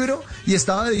un libro y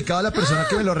estaba dedicado a la persona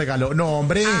que me lo regaló. No,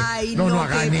 hombre, no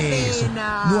hagan eso.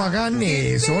 No hagan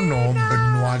eso,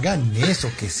 no hagan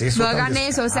eso. ¿Qué es eso? No hagan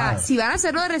eso, o sea, si van a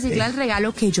hacerlo de reciclar el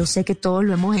regalo, que yo sé que todos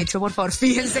lo hemos hecho, por favor,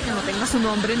 fíjense que no tenga su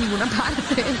nombre en ninguna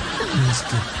parte.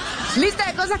 Lista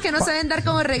de cosas que no se deben dar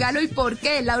como regalo y por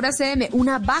qué. Laura CM,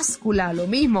 una báscula, lo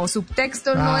mismo,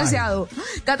 subtexto no deseado.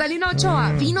 Catalina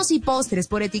Ochoa, vinos y postres,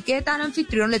 por etiqueta al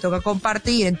anfitrión le toca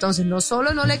compartir, entonces no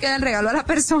solo no le queda el regalo a la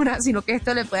persona, sino que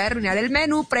esto le puede arruinar el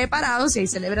menú preparado si hay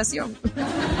celebración.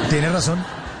 Tiene razón.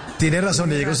 Tiene razón,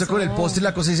 le llega usted con el postre y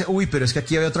la cosa dice, uy, pero es que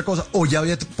aquí había otra cosa, o ya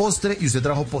había postre y usted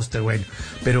trajo postre, bueno.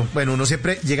 Pero bueno, uno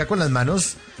siempre llega con las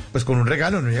manos, pues con un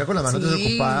regalo, no llega con las manos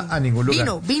desocupadas a ningún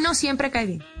lugar. Vino siempre cae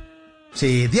bien.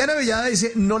 Sí, Diana Villada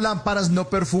dice, no lámparas, no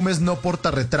perfumes, no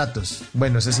portarretratos.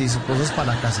 Bueno, ese sí, son cosas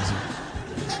para la casa, sí.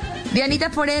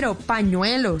 Dianita Forero,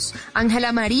 pañuelos.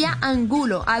 Ángela María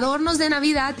Angulo, adornos de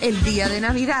Navidad el día de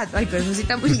Navidad. Ay, pero eso sí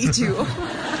está muy lichivo.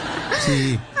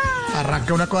 Sí,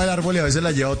 arranca una cosa del árbol y a veces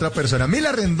la lleva otra persona.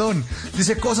 Mila Rendón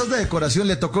dice, cosas de decoración,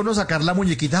 le toca a uno sacar la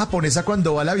muñequita japonesa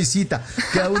cuando va a la visita.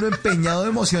 Queda uno empeñado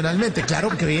emocionalmente. Claro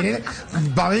que viene,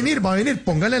 va a venir,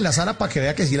 póngala en la sala para que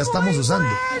vea que sí la estamos usando.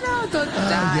 Bueno,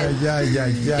 total. Ay.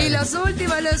 Y los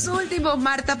últimos,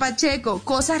 Marta Pacheco,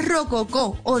 cosas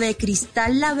rococó o de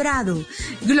cristal labrado.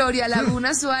 Gloria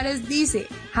Laguna Suárez dice,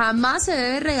 jamás se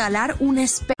debe regalar un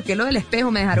espejo. ¿Qué es lo del espejo?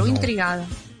 Me dejaron intrigada.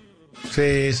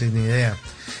 Sí, sin idea.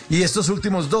 Y estos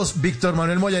últimos dos, Víctor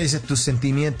Manuel Moya dice, tus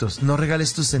sentimientos, no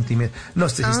regales tus sentimientos. No,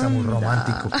 este sí está muy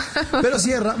romántico. Pero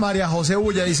cierra, María José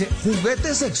Bulla dice,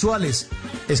 juguetes sexuales.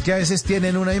 Es que a veces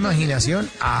tienen una imaginación.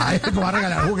 Ay, ¿cómo va a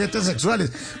regalar juguetes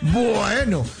sexuales?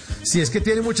 Bueno, si es que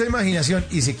tienen mucha imaginación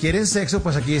y si quieren sexo,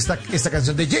 pues aquí está esta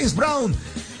canción de James Brown,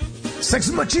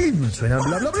 Sex Machine. Suena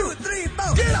Bla Bla BLU.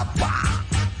 Get up, get up,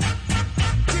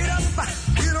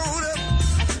 get on up,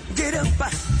 get up,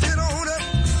 get on up,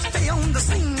 stay on the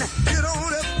scene, get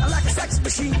on up, like a sex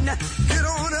machine, get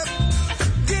on up,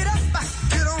 get up,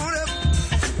 get on up,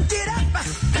 get up,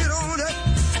 get on up,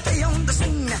 stay on the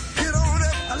scene, get on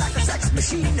up, like a sex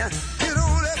machine, get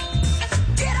on up,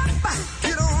 get up,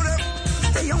 get on up,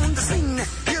 stay on the scene,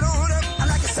 get on up,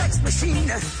 like a sex machine,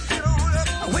 get on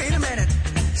up, wait a minute,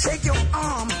 shake your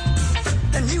arm,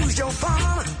 and use your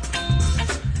palm.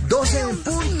 12 en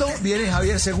punto, viene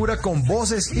Javier Segura con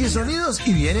voces y sonidos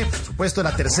y viene, por supuesto,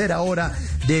 la tercera hora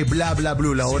de Bla Bla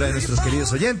BLU, la hora de nuestros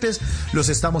queridos oyentes. Los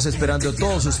estamos esperando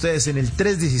todos ustedes en el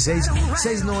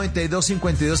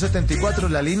 316-692-5274,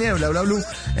 la línea de Bla Bla BLU,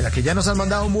 en la que ya nos han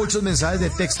mandado muchos mensajes de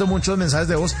texto, muchos mensajes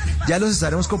de voz. Ya los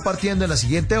estaremos compartiendo en la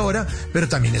siguiente hora, pero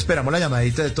también esperamos la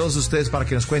llamadita de todos ustedes para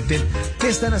que nos cuenten qué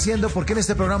están haciendo, porque en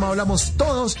este programa hablamos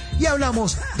todos y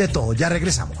hablamos de todo. Ya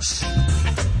regresamos.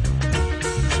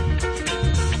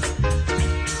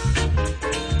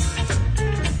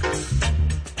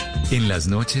 En las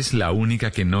noches, la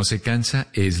única que no se cansa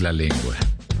es la lengua.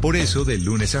 Por eso, de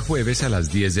lunes a jueves a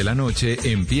las 10 de la noche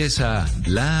empieza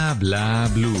Bla Bla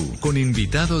BLU, con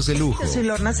invitados de lujo. Yo soy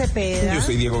Lorna Cepeda. Yo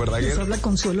soy Diego Verdaguer. Les habla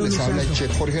Consuelo. Les habla el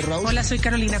chef Jorge Raúl. Hola, soy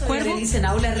Carolina Cuervo.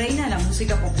 La reina de la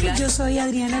música popular. Yo soy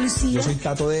Adriana Lucía. Yo soy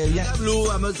Tato de Evia. BLU,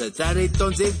 vamos a echar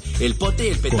entonces el pote y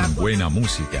el petaco. Con buena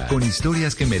música, con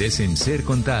historias que merecen ser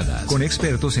contadas, con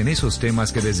expertos en esos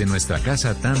temas que desde nuestra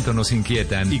casa tanto nos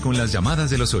inquietan y con las llamadas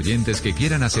de los oyentes que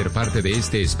quieran hacer parte de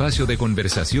este espacio de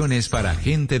conversaciones para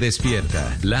gente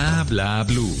despierta. Bla Bla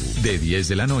BLU, de 10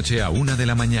 de la noche a 1 de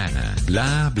la mañana.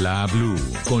 Bla Bla BLU,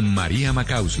 con María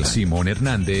Macausla, Simón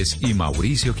Hernández y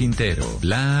Mauricio Quintero.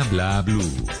 Bla Bla BLU,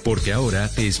 porque ahora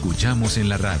te escuchamos en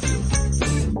la radio.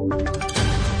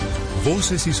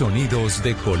 Voces y sonidos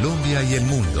de Colombia y el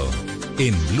mundo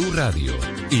en Blue Radio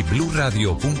y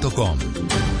bluradio.com,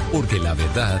 porque la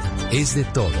verdad es de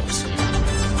todos.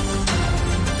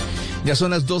 Ya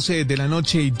son las 12 de la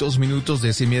noche y 2 minutos de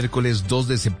ese miércoles 2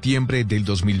 de septiembre del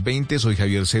 2020. Soy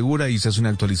Javier Segura y esta es una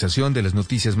actualización de las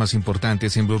noticias más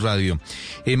importantes en Blue Radio.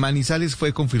 En Manizales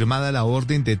fue confirmada la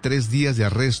orden de 3 días de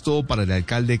arresto para el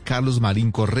alcalde Carlos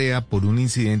Marín Correa por un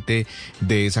incidente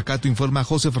de desacato, informa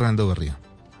José Fernando Berrío.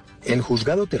 El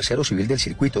Juzgado Tercero Civil del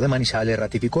Circuito de Manizales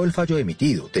ratificó el fallo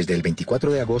emitido desde el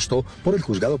 24 de agosto por el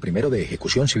Juzgado Primero de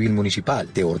Ejecución Civil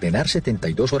Municipal de ordenar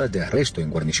 72 horas de arresto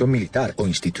en guarnición militar o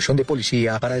institución de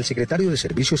policía para el secretario de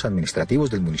Servicios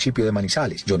Administrativos del municipio de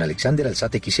Manizales, John Alexander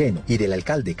Alzate Quiseno, y del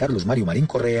alcalde Carlos Mario Marín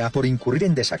Correa por incurrir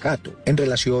en desacato en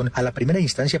relación a la primera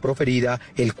instancia proferida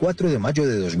el 4 de mayo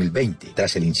de 2020,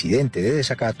 tras el incidente de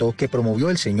desacato que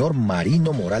promovió el señor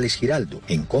Marino Morales Giraldo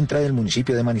en contra del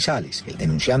municipio de Manizales. El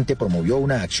denunciante promovió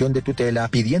una acción de tutela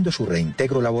pidiendo su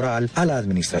reintegro laboral a la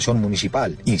administración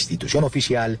municipal, institución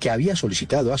oficial que había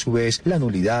solicitado a su vez la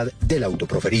nulidad del auto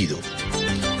proferido.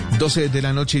 12 de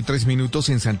la noche y 3 minutos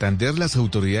en Santander. Las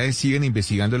autoridades siguen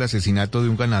investigando el asesinato de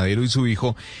un ganadero y su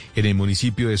hijo en el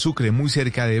municipio de Sucre, muy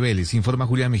cerca de Vélez, informa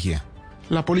Julián Mejía.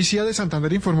 La policía de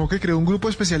Santander informó que creó un grupo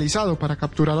especializado para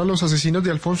capturar a los asesinos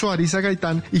de Alfonso Ariza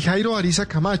Gaitán y Jairo Ariza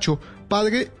Camacho,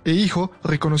 padre e hijo,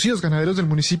 reconocidos ganaderos del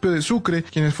municipio de Sucre,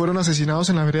 quienes fueron asesinados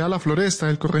en la vereda La Floresta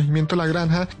del corregimiento La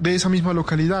Granja de esa misma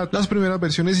localidad. Las primeras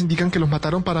versiones indican que los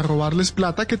mataron para robarles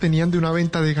plata que tenían de una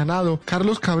venta de ganado.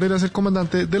 Carlos Cabrera es el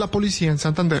comandante de la policía en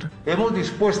Santander. Hemos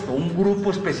dispuesto un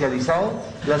grupo especializado.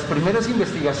 Las primeras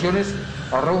investigaciones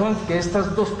arrojan que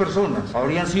estas dos personas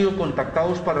habrían sido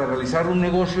contactados para realizar un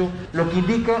negocio, lo que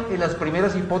indica en las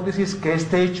primeras hipótesis que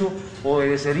este hecho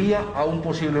obedecería a un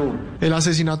posible hurto. El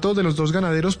asesinato de los dos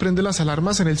ganaderos prende las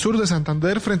alarmas en el sur de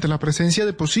Santander frente a la presencia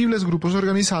de posibles grupos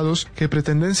organizados que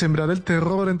pretenden sembrar el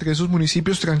terror entre esos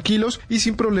municipios tranquilos y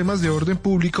sin problemas de orden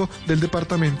público del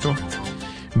departamento.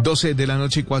 12 de la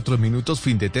noche y 4 minutos,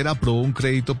 Findeter aprobó un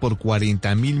crédito por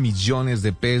 40.000 millones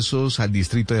de pesos al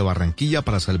distrito de Barranquilla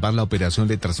para salvar la operación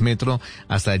de Transmetro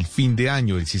hasta el fin de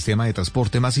año. El sistema de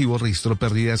transporte masivo registró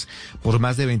pérdidas por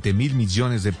más de 20.000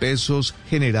 millones de pesos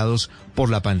generados por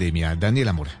la pandemia.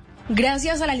 Daniela Mora.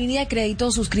 Gracias a la línea de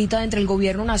crédito suscrita entre el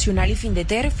Gobierno Nacional y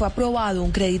Findeter, fue aprobado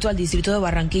un crédito al distrito de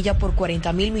Barranquilla por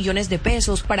 40.000 millones de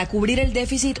pesos para cubrir el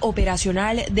déficit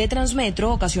operacional de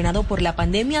Transmetro ocasionado por la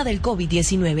pandemia del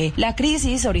COVID-19. La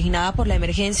crisis originada por la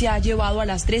emergencia ha llevado a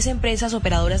las 3 empresas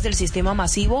operadoras del sistema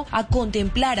masivo a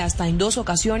contemplar hasta en 2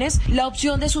 ocasiones la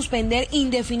opción de suspender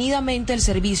indefinidamente el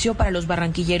servicio para los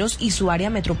barranquilleros y su área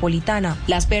metropolitana.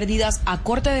 Las pérdidas a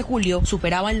corte de julio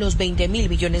superaban los 20.000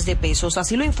 millones de pesos,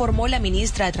 así lo informó la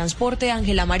ministra de Transporte,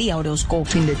 Ángela María Orozco.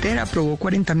 Findeter aprobó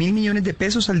 40.000 millones de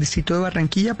pesos al distrito de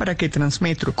Barranquilla para que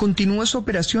Transmetro continúe su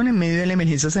operación en medio de la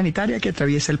emergencia sanitaria que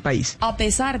atraviesa el país. A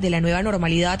pesar de la nueva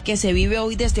normalidad que se vive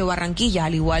hoy desde Barranquilla,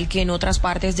 al igual que en otras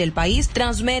partes del país,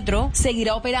 Transmetro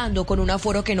seguirá operando con un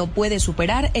aforo que no puede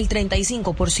superar el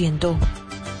 35%.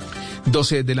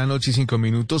 12 de la noche y 5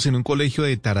 minutos, en un colegio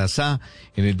de Tarazá,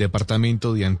 en el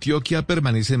departamento de Antioquia,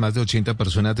 permanecen más de 80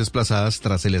 personas desplazadas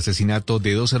tras el asesinato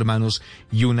de 2 hermanos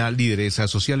y una lideresa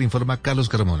social, informa Carlos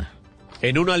Carmona.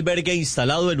 En un albergue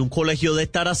instalado en un colegio de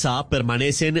Tarazá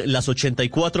permanecen las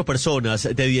 84 personas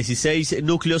de 16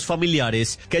 núcleos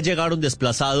familiares que llegaron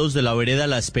desplazados de la vereda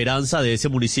La Esperanza de ese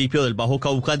municipio del Bajo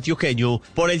Cauca antioqueño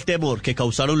por el temor que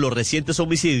causaron los recientes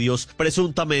homicidios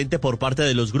presuntamente por parte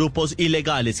de los grupos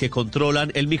ilegales que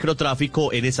controlan el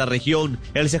microtráfico en esa región.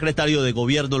 El secretario de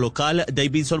Gobierno local,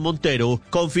 Davidson Montero,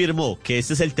 confirmó que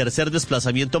este es el tercer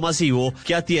desplazamiento masivo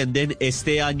que atienden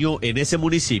este año en ese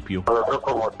municipio. Nosotros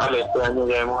como tal este año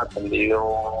ya hemos atendido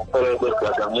 3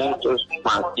 desplazamientos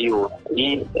masivos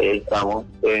y estamos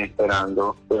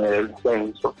esperando tener el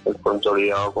censo, el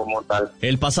consolidado como tal.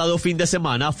 El pasado fin de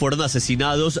semana fueron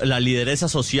asesinados la lideresa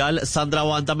social Sandra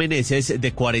Banda Meneses,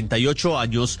 de 48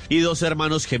 años, y 2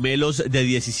 hermanos gemelos de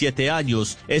 17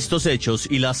 años. Estos hechos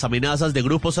y las amenazas de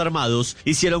grupos armados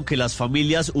hicieron que las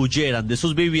familias huyeran de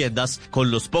sus viviendas con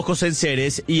los pocos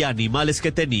enseres y animales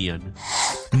que tenían.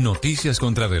 Noticias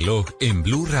contra reloj en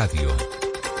Blue Radio.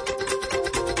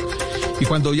 Y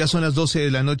cuando ya son las 12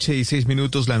 de la noche y 6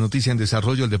 minutos, la noticia en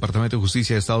desarrollo: el Departamento de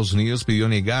Justicia de Estados Unidos pidió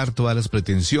negar todas las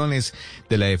pretensiones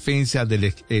de la defensa del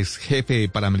ex jefe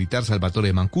paramilitar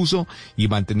Salvatore Mancuso y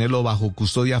mantenerlo bajo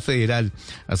custodia federal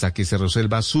hasta que se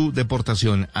resuelva su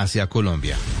deportación hacia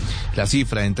Colombia. La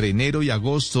cifra: entre enero y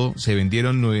agosto se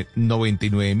vendieron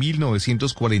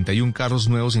 99.941 carros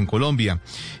nuevos en Colombia.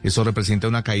 Eso representa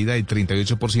una caída del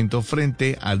 38%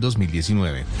 frente al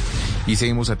 2019. Y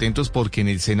seguimos atentos porque en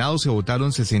el Senado se votaron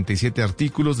 67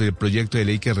 artículos del proyecto de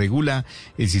ley que regula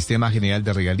el sistema general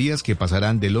de regalías, que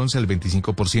pasarán del 11 al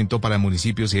 25% para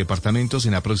municipios y departamentos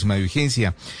en la próxima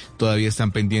vigencia. Todavía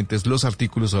están pendientes los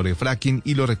artículos sobre fracking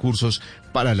y los recursos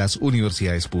para las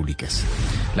universidades públicas.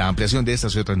 La ampliación de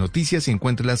estas y otras noticias,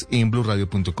 encuéntralas en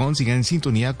bluradio.com. Sigan en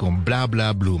sintonía con Bla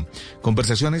Bla Blue.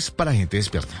 Conversaciones para gente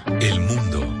despierta. El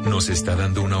mundo nos está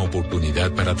dando una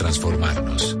oportunidad para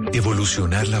transformarnos,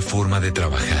 evolucionar la forma de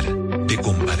trabajar, de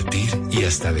compartir y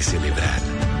hasta de celebrar.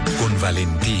 Con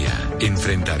valentía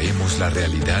enfrentaremos la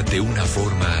realidad de una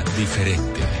forma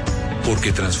diferente,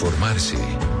 porque transformarse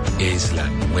es la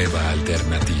nueva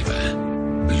alternativa.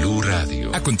 Blue Radio.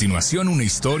 A continuación, una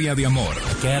historia de amor.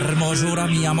 ¡Qué hermosura,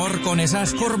 mi amor, con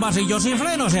esas curvas y yo sin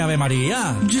frenos, Ave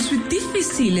María! Je suis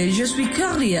difficile, je suis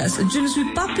curious, je ne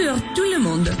suis pas pour tout le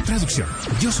monde. Traducción: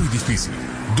 yo soy difícil,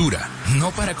 dura,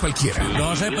 no para cualquiera.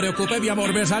 No se preocupe, mi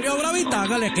amor, me salió bravita,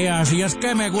 hágale que así es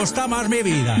que me gusta más mi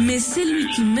vida. Mais celui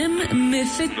qui m'aime me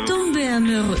fait tomber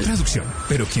amoureux. Traducción: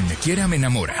 pero quien me quiera me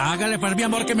enamora. Hágale pues, mi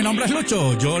amor, que mi nombre es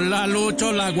Lucho. Yo la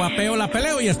lucho, la guapeo, la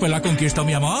peleo y después la conquisto,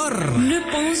 mi amor. Ne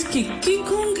pense que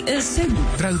quiconque es ese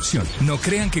gusto. Traducción: no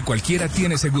crean que cualquiera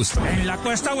tiene ese gusto. En la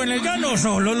costa o en el llano,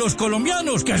 solo los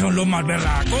colombianos, que son los más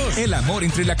berracos. El amor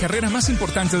entre la carrera más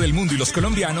importante del mundo y los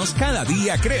colombianos cada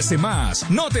día crece más.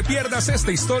 No te pierdas pierdas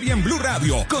esta historia en Blue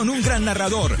Radio, con un gran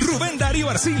narrador, Rubén Darío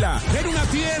Arcila. En una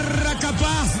tierra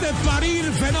capaz de parir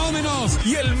fenómenos.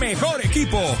 Y el mejor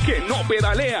equipo que no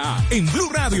pedalea en Blue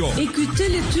Radio. Écoutez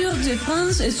le Tour de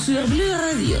France sur Blue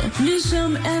Radio. Nous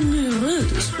sommes amoureux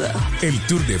du sport. El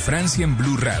Tour de Francia en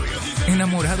Blue Radio.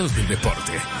 Enamorados del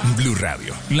deporte. Blue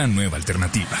Radio, la nueva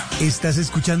alternativa. Estás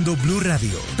escuchando Blue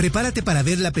Radio. Prepárate para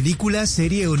ver la película,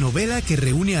 serie o novela que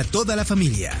reúne a toda la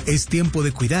familia. Es tiempo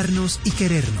de cuidarnos y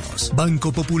querernos.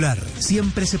 Banco Popular,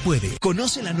 siempre se puede.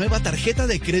 Conoce la nueva tarjeta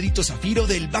de crédito Zafiro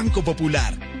del Banco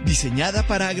Popular, diseñada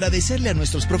para agradecerle a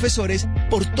nuestros profesores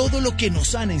por todo lo que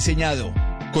nos han enseñado,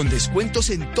 con descuentos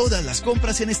en todas las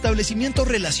compras en establecimientos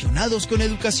relacionados con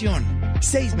educación,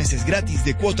 6 meses gratis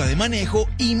de cuota de manejo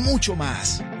y mucho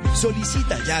más.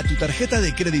 Solicita ya tu tarjeta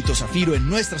de crédito Zafiro en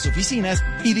nuestras oficinas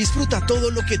y disfruta todo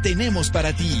lo que tenemos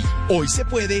para ti. Hoy se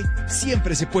puede,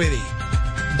 siempre se puede.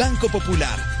 Banco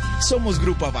Popular. Somos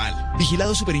Grupo Aval.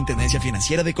 Vigilado Superintendencia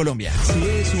Financiera de Colombia. Si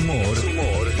es humor.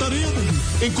 Tarea: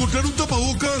 encontrar un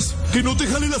tapabocas que no te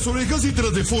jale las orejas y te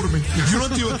las deforme. Y un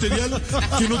antibacterial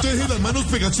que no te deje las manos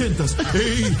pegachentas.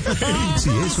 ¡Ey!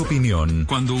 Si es opinión.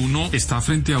 Cuando uno está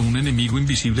frente a un enemigo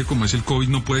invisible como es el COVID,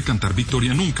 no puede cantar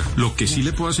victoria nunca. Lo que sí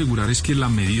le puedo asegurar es que la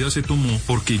medida se tomó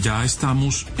porque ya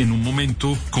estamos en un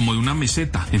momento como de una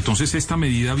meseta. Entonces esta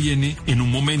medida viene en un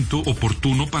momento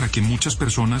oportuno para que muchas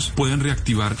personas puedan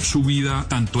reactivar su vida,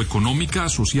 tanto económica,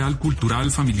 social, cultural,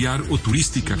 familiar o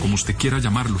turística, como usted quiera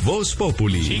llamarlo. Voz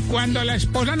Populi. Si cuando la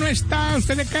esposa no está,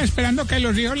 usted se queda esperando que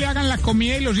los hijos le hagan la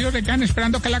comida y los hijos se quedan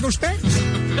esperando que la haga usted.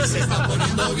 Se está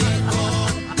poniendo viejo,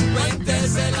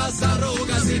 cuéntese las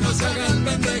arrugas y no se haga el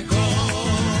pendejo.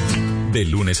 De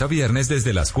lunes a viernes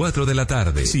desde las 4 de la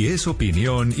tarde. Si es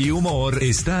opinión y humor,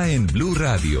 está en Blue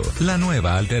Radio, la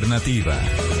nueva alternativa.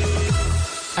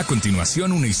 A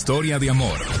continuación, una historia de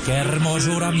amor. Qué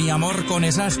hermosura, mi amor, con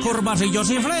esas curvas y yo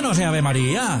sin frenos, Ave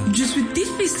María. Je suis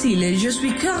difficile, je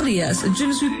suis curious, je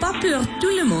ne suis pas pour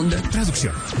tout le monde.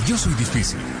 Traducción: yo soy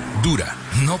difícil, dura,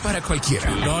 no para cualquiera.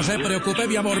 No se preocupe,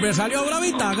 mi amor, me salió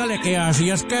bravita, hágale que así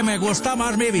es que me gusta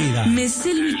más mi vida. Mais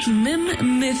celui qui m'aime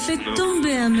me fait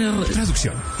tomber amoureux.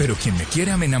 Traducción: pero quien me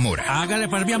quiera me enamora. Hágale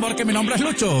pues, mi amor, que mi nombre es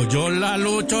Lucho. Yo la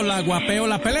lucho, la guapeo,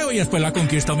 la peleo y después la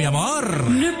conquisto, mi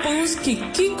amor. Ne pense que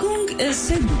quiconque es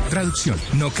seguro. Traducción: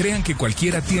 no crean que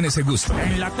cualquiera tiene ese gusto.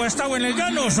 En la costa o en el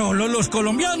llano, solo los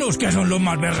colombianos, que son los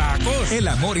más berracos. El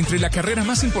amor entre la carrera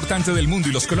más importante del mundo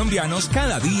y los colombianos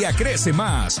cada día crece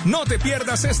más. No te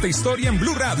pierdas esta historia en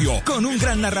Blue Radio, con un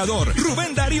gran narrador,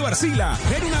 Rubén Darío Arcila.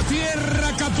 En una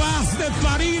tierra capaz de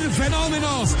parir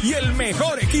fenómenos. Y el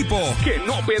mejor equipo que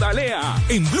no pedalea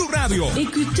en Blue Radio.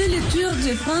 Écoutez le Tour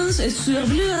de France sur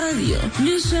Blue Radio.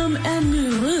 Nous sommes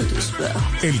amoureux du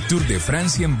sport. El Tour de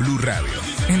Francia en Blue Radio.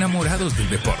 Enamorados del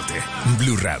deporte.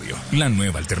 Blue Radio, la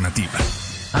nueva alternativa.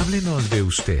 Háblenos de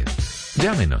usted.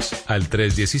 Llámenos al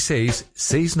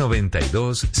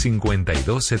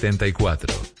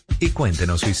 316-692-5274 y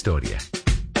cuéntenos su historia.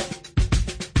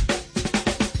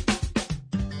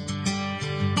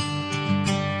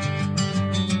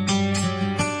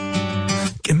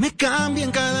 Que me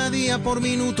cambien cada día por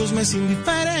minutos me es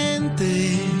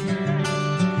indiferente.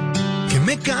 Que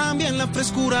me cambien la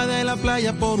frescura de la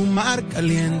playa por un mar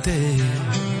caliente.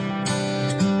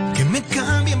 Que me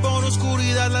cambien por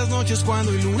oscuridad las noches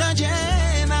cuando hay luna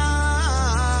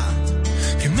llena.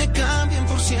 Que me cambien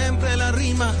por siempre las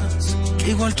rimas, que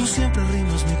igual tú siempre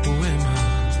rimas mi poema.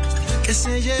 Que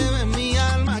se lleve mi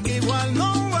alma, que igual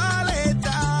no vale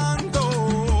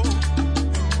tanto.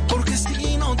 Porque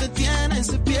si no te tienes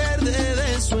se pierde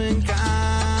de su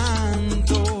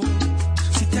encanto.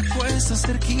 Si te acuestas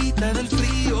cerquita del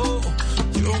frío,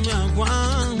 yo me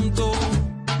aguanto.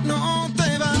 No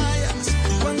te vayas,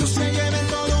 cuando se lleven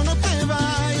todo no te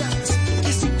vayas.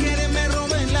 Y si quieren me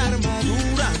roben la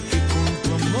armadura, que con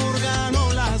tu amor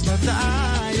gano las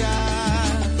batallas.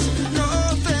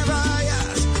 No te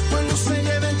vayas, cuando se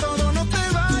lleven todo no te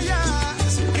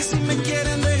vayas. Que si me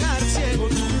quieren dejar ciego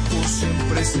tú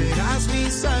siempre serás mi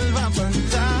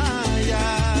salvapantallas.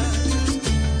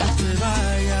 No te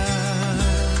vayas,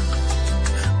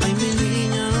 ay mi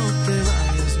niña no te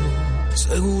vayas, no.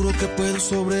 Seguro que puedo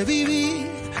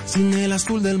sobrevivir. Sin el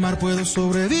azul del mar puedo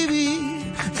sobrevivir.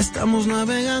 Estamos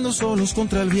navegando solos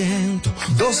contra el viento.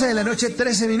 12 de la noche,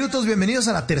 13 minutos. Bienvenidos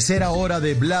a la tercera hora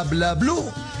de Bla Bla BLU.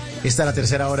 Esta es la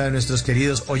tercera hora de nuestros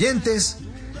queridos oyentes.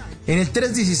 En el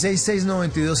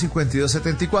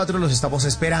 316-692-5274 los estamos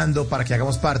esperando para que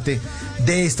hagamos parte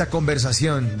de esta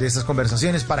conversación, de estas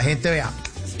conversaciones para gente, vea,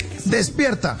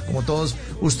 despierta, como todos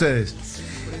ustedes.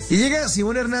 Y llega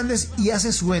Simón Hernández y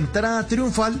hace su entrada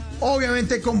triunfal,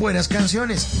 obviamente con buenas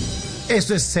canciones.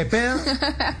 Esto es Cepeda,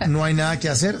 no hay nada que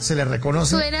hacer, se le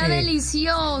reconoce. Suena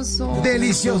delicioso.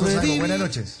 Delicioso, Saco, buenas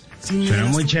noches. Suena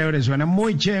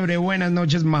muy chévere. Buenas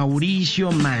noches,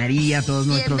 Mauricio, María, todos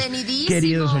nuestros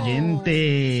queridos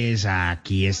oyentes.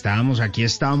 Aquí estamos.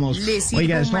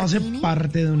 Oiga, esto hace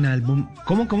parte de un álbum.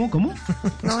 ¿Cómo?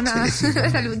 No, nada,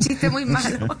 salió un chiste muy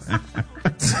malo.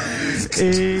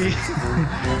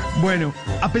 Bueno,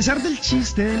 a pesar del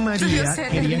chiste de María,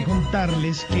 quería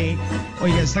contarles que,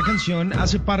 oiga, esta canción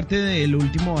hace parte del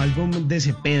último álbum de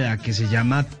Cepeda, que se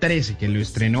llama 13, que lo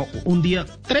estrenó un día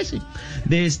 13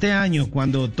 de este año,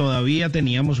 cuando todavía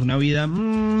teníamos una vida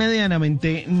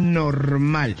medianamente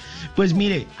normal. Pues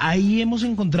mire, ahí hemos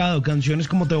encontrado canciones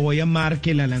como Te Voy a Amar,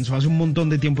 que la lanzó hace un montón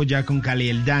de tiempo ya con Cali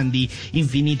el Dandy,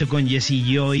 Infinito con Jesse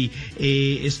Joy,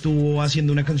 estuvo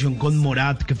haciendo una canción con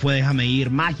Morat que fue Déjame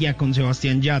Ir, Magia con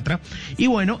Sebastián Yatra, y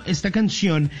bueno, esta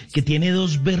canción que tiene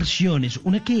dos versiones,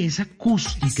 una que es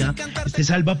acústica,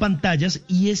 salvapantallas,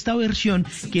 y esta versión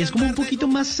que es como un poquito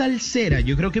más salsera.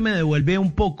 Yo creo que me devuelve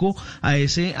un poco a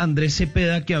ese Andrés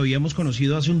Cepeda que habíamos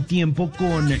conocido hace un tiempo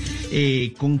con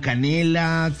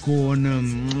Canela,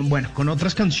 con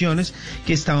otras canciones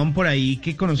que estaban por ahí,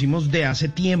 que conocimos de hace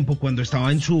tiempo cuando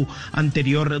estaba en su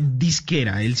anterior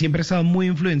disquera. Él siempre ha estado muy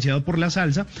influenciado por la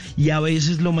salsa y a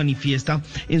veces lo manifiesta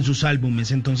en sus álbumes,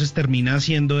 entonces termina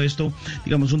haciendo esto,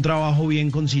 digamos, un trabajo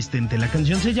bien consistente. La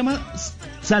canción se llama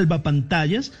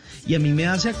Salvapantallas y a mí me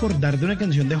hace acordar de una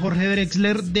canción de Jorge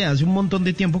Drexler de hace un montón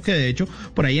de tiempo, que de hecho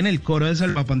por ahí en el coro de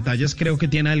Salvapantallas creo que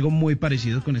tiene algo muy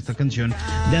parecido con esta canción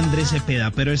de Andrés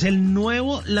Cepeda, pero es el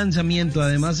nuevo lanzamiento.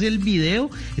 Además el video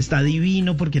está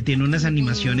divino porque tiene unas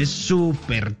animaciones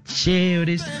súper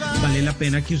chéveres, vale la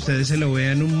pena que ustedes se lo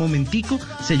vean un momentico.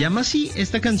 Se llama así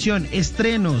esta canción,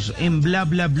 estrenos en Bla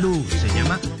Bla BLU, se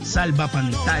llama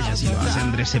Salvapantallas y lo hace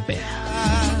Andrés Cepeda.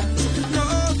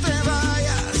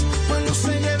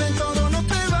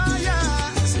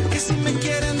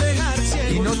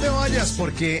 Y no te vayas,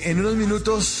 porque en unos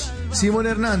minutos Simón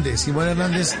Hernández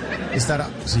estará.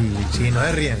 Sí, no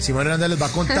se ríen. Simón Hernández les va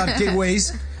a contar que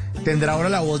Waze tendrá ahora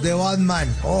la voz de Batman.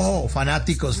 Ojo,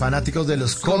 fanáticos de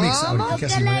los cómics. Ahorita que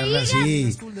Simón Hernández,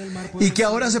 sí. Y que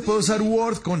ahora se puede usar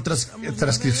Word con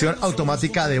transcripción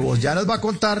automática de voz. Ya nos va a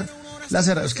contar las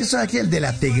herramientas. Es que soy aquí el de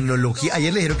la tecnología.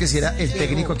 Ayer le dijeron que si era el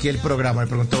técnico aquí del programa. Me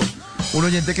preguntó un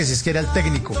oyente que si es que era el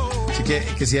técnico. Así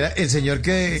que si era el señor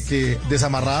que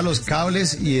desamarraba los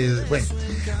cables y bueno.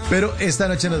 Pero esta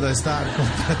noche nos va a estar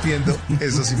compartiendo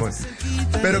eso, Simón.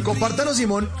 Pero compártanos,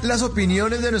 Simón, las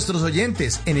opiniones de nuestros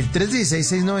oyentes. En el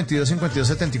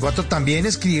 316-692-5274 también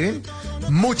escriben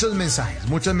muchos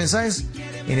mensajes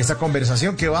en esta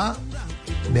conversación que va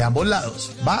de ambos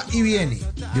lados. Va y viene,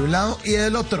 de un lado y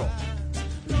del otro.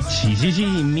 Sí,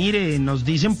 mire, nos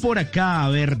dicen por acá, a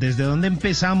ver, ¿desde dónde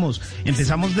empezamos?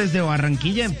 Empezamos desde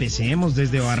Barranquilla, empecemos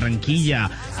desde Barranquilla,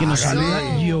 que nos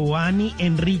saluda Giovanni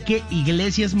Enrique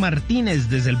Iglesias Martínez,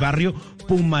 desde el barrio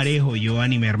Pumarejo.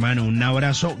 Giovanni, mi hermano, un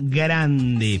abrazo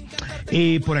grande.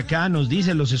 Por acá nos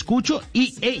dice, los escucho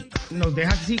y nos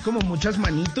deja así como muchas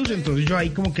manitos, entonces yo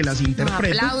ahí como que las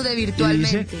interpreto. Nos aplaude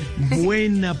virtualmente. Dice,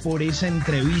 buena por esa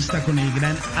entrevista con el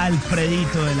gran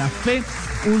Alfredito de la Fe.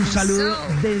 Un saludo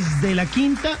desde la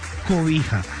Quinta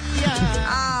Cobija.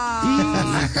 Y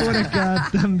por acá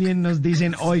también nos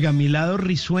dicen, oiga, mi lado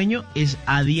risueño es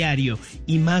a diario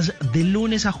y más de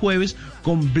lunes a jueves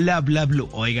con Bla Bla BLU.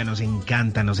 Oiga, nos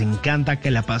encanta que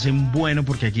la pasen bueno,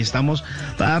 porque aquí estamos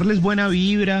para darles buena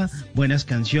vibra, buenas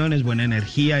canciones, buena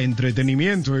energía,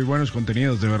 entretenimiento y buenos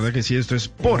contenidos. De verdad que sí, esto es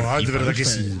por aquí, de verdad que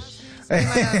sí.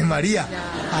 María,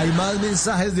 hay más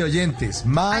mensajes de oyentes.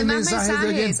 Hay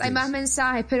más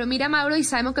mensajes, pero mira, Mauro, y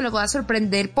sabemos que lo va a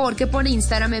sorprender porque por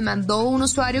Instagram me mandó un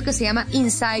usuario que se llama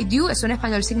Inside You, eso en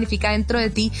español significa dentro de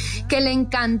ti, que le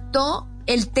encantó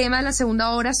el tema de la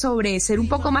segunda hora sobre ser un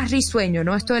poco más risueño,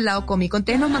 ¿no? Esto del lado cómico.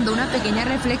 Entonces nos mandó una pequeña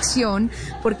reflexión,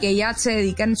 porque ella se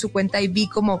dedica en su cuenta IB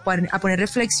como a poner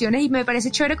reflexiones y me parece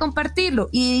chévere compartirlo.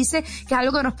 Y dice que es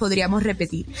algo que nos podríamos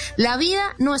repetir. La vida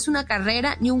no es una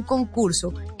carrera ni un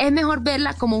concurso. Es mejor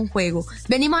verla como un juego.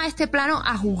 Venimos a este plano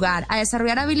a jugar, a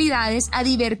desarrollar habilidades, a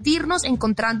divertirnos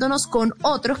encontrándonos con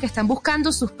otros que están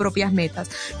buscando sus propias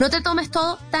metas. No te tomes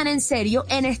todo tan en serio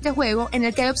en este juego en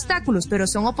el que hay obstáculos, pero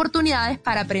son oportunidades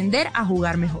para aprender a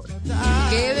jugar mejor.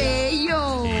 ¡Qué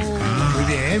bello! Muy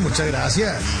bien, muchas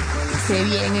gracias. Qué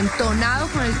bien, entonado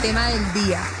con el tema del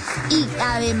día. Y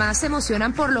además se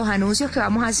emocionan por los anuncios que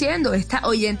vamos haciendo. Esta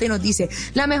oyente nos dice,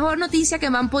 la mejor noticia que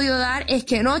me han podido dar es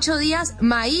que en 8 días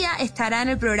Maía estará en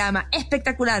el programa.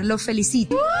 Espectacular, los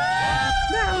felicito.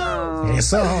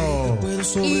 Eso.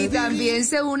 Y también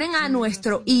se unen a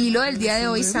nuestro hilo del día de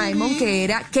hoy, Simon, que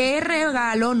era ¿qué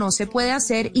regalo no se puede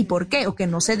hacer y por qué? O que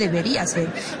no se debería hacer.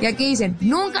 Y aquí dicen,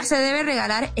 nunca se debe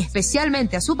regalar,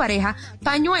 especialmente a su pareja,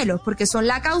 pañuelos, porque son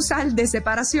la causal de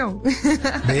separación.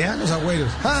 Vean los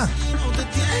abuelos. ¡Ah!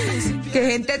 Qué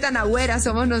gente tan agüera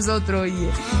somos nosotros, oye.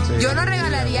 Sí, yo no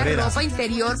regalaría agüeras. ropa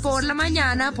interior por la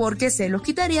mañana porque se los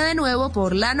quitaría de nuevo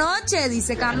por la noche,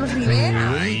 dice Carlos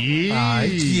Rivera.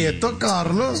 Ay, quieto,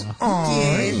 Carlos.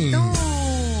 Ay. Quieto.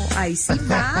 Ahí sí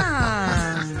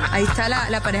va. Ahí está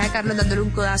la pareja de Carlos dándole un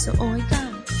codazo.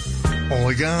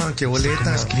 Oiga, qué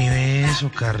boleta. Escribe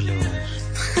eso, Carlos.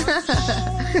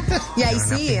 Y ahí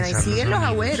siguen los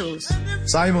agüeros.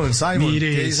 Simon,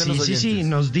 Mire, ¿qué dicen los oyentes? sí,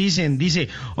 nos dice,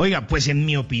 oiga, pues en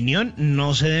mi opinión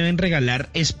no se deben regalar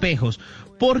espejos,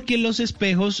 porque los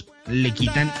espejos le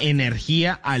quitan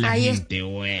energía a la gente.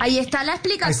 Ahí está la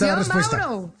explicación,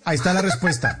 Mauro. Ahí está la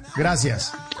respuesta.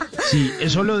 Gracias. Sí,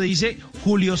 eso lo dice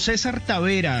Julio César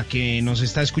Tavera, que nos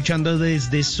está escuchando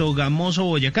desde Sogamoso,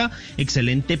 Boyacá.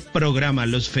 Excelente programa,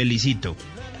 los felicito.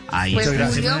 Ahí Pues está.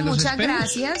 Julio, muchas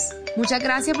gracias. Muchas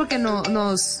gracias porque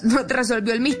nos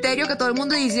resolvió el misterio que todo el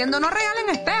mundo diciendo no regalen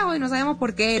espejos y no sabemos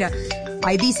por qué era.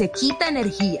 Ahí dice, quita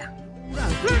energía.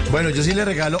 Bueno, yo sí le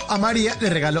regalo a María, le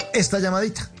regalo esta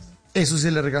llamadita. Eso sí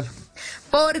le regalo.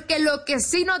 Porque lo que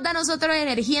sí nos da a nosotros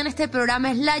energía en este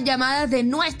programa es las llamadas de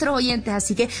nuestros oyentes.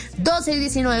 Así que 12 y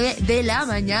 19 de la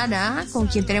mañana, ¿con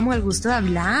quién tenemos el gusto de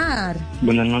hablar?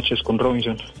 Buenas noches, con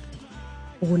Robinson.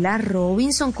 Hola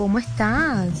Robinson, ¿cómo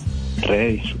estás?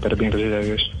 Ready, súper bien, gracias a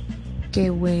Dios. Qué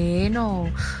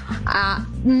bueno.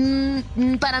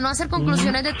 Para no hacer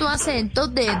conclusiones de tu acento,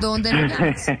 ¿de dónde nos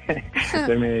llamas?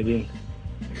 De Medellín.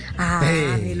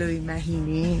 Me lo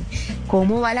imaginé.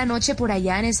 ¿Cómo va la noche por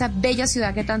allá en esa bella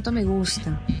ciudad que tanto me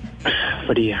gusta?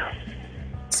 Fría.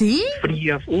 ¿Sí?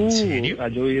 Fría. ¿En serio? Ha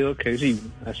llovido que sí,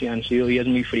 así han sido días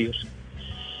muy fríos.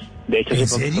 De hecho, ¿En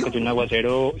hace poco serio? que un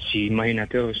aguacero, sí,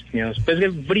 imagínate, pues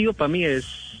el frío para mí es,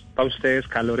 para ustedes,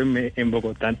 calor en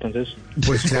Bogotá, entonces...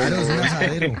 Pues claro, es un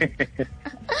asadero.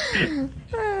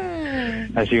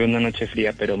 Ha sido una noche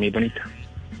fría, pero muy bonita.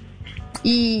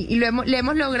 ¿Y le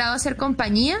hemos logrado hacer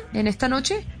compañía en esta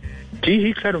noche?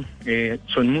 Sí, claro.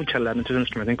 Son muchas las noches en las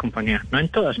que me hacen compañía. No en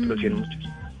todas, pero sí en muchas.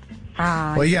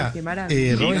 Ay, Oiga, qué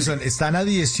maravilla. Robinson, están a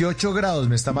 18 grados,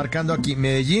 me está marcando aquí.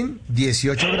 Medellín,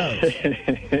 18 grados.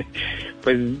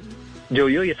 Pues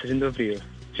llovió y está haciendo frío,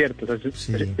 ¿cierto? Está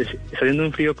haciendo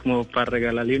un frío como para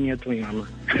regalarle un nieto a mi mamá.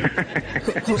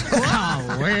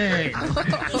 Güey.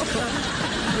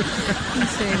 Y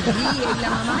se ríe y la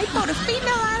mamá, ay, por fin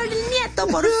me va a dar el nieto,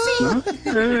 por fin.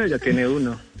 ¿No? Ya tiene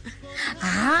uno.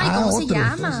 Ay, ¿cómo se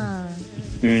llama?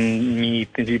 Mi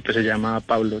principio se llama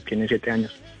Pablo, tiene 7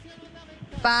 años.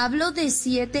 Pablo de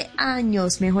 7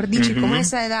 años, mejor dicho. ¿Y cómo es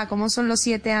esa edad? ¿Cómo son los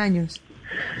 7 años?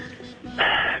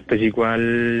 Pues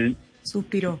igual...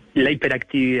 Suspiró. La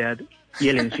hiperactividad y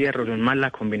el encierro son más la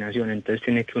combinación, entonces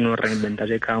tiene que uno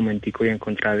reinventarse cada momentico y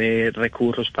encontrar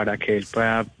recursos para que él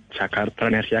pueda sacar toda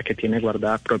la energía que tiene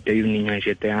guardada propia de un niño de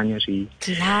 7 años. Y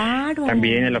claro.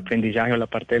 También el aprendizaje o la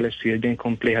parte del estudio es bien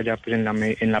compleja ya pues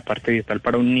en la parte virtual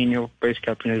para un niño pues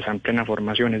que apenas está en plena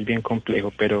formación es bien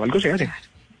complejo, pero algo se hace.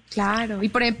 Claro. Y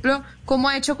por ejemplo, ¿cómo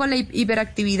ha hecho con la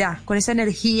hiperactividad, con esa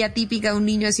energía típica de un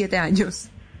niño de 7 años?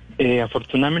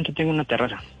 Afortunadamente tengo una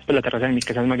terraza, pues la terraza de mi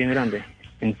casa es más bien grande,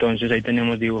 entonces ahí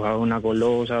tenemos dibujado una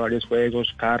golosa, varios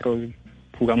juegos, carros,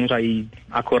 jugamos ahí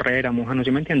a correr, a mojarnos,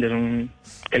 ¿sí me entiendes?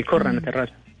 Él corre en la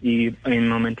terraza y en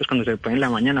momentos cuando se puede en la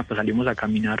mañana pues salimos a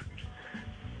caminar.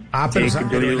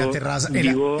 Pero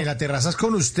en la terraza es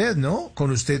con usted, ¿no?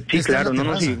 Con usted. Sí, claro,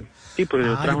 sí, pues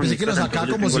yo trabajo yo pensé que lo sacaba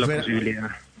como si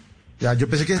fuera... Ya, yo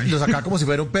pensé que lo sacaba como si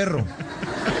fuera un perro.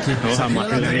 No,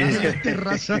 jamás en la vida.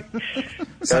 Terraza.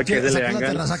 Saque la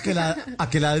terraza a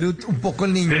que ladre un poco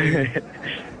el niño.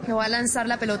 Me voy a lanzar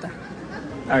la pelota.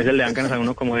 A veces le dan ganas a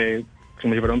uno como si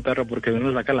fuera un perro, porque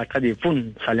uno saca a la calle y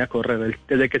 ¡pum! Sale a correr.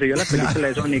 Desde que se vio la película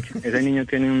de Sonic, ese niño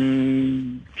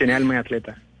tiene alma de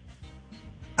atleta.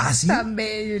 ¿Ah, sí? Tan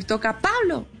bello. Toca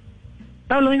Pablo.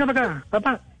 Pablo, venga para acá,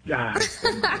 papá.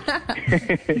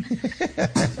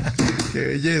 Qué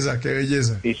belleza, qué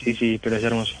belleza. Sí, pero es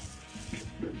hermoso.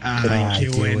 Qué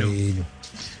bueno.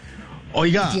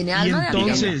 Oiga, y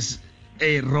entonces,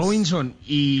 Robinson,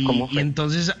 y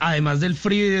entonces, además del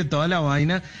frío y de toda la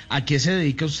vaina, ¿a qué se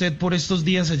dedica usted por estos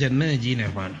días allá en Medellín,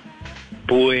 hermano?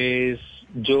 Pues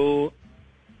yo,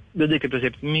 desde que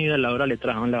empecé mi vida laboral, le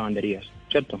trabajo en lavanderías,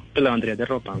 ¿cierto? Pues lavanderías de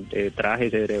ropa, de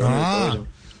trajes, de dregones, todo eso.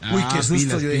 Uy, qué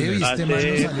susto, yo dije, ¿viste, man?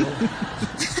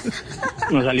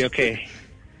 ¿No salió qué?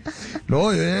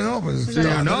 pues Sí,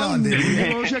 un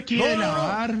negocio aquí de No,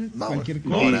 lavar, cualquier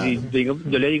cosa.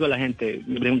 Yo le digo a la gente,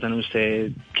 me preguntan,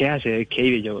 ¿usted qué hace? ¿De qué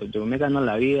vive? Yo me gano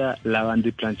la vida lavando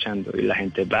y planchando. Y la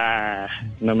gente,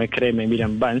 no me cree, me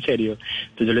miran, en serio.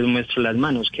 Entonces yo les muestro las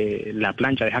manos, que la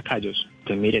plancha deja callos.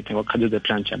 Entonces, mire, tengo callos de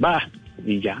plancha,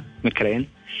 y ya, me creen.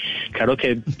 Claro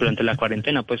que durante la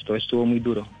cuarentena, pues todo estuvo muy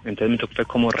duro. Entonces me tocó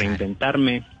como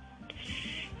reinventarme.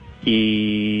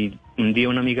 Y un día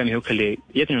una amiga me dijo que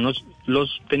ella tenía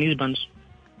los tenis Vans,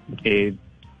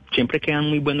 siempre quedan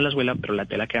muy buenos la suela, pero la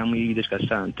tela queda muy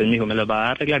desgastada. Entonces me dijo, me los va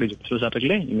a arreglar, y yo pues los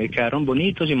arreglé, y me quedaron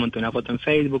bonitos, y monté una foto en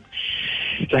Facebook.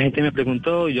 La gente me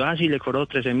preguntó, y yo, sí, le cobró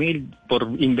 13.000 por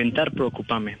inventar,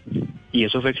 preocuparme. Y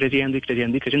eso fue creciendo y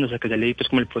creciendo y creciendo, hasta que ya le di pues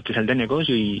como el potencial de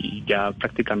negocio, y ya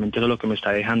prácticamente eso es lo que me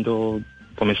está dejando,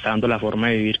 o me está dando la forma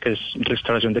de vivir, que es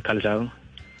restauración de calzado.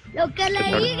 Lo que le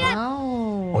diga.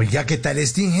 Oiga, ¿qué tal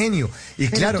este ingenio? Y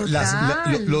claro,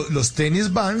 los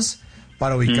tenis Vans,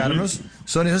 para ubicarnos,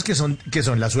 son esos que son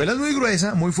la suela es muy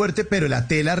gruesa, muy fuerte, pero la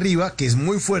tela arriba, que es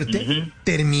muy fuerte,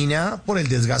 termina por el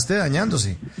desgaste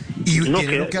dañándose. Y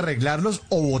tienen que arreglarlos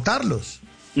o botarlos.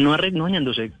 No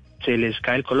dañándose, se les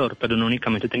cae el color, pero no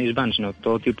únicamente tenis Vans, sino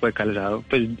todo tipo de calzado.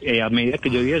 Pues a medida que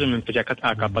yo vi eso, me empecé a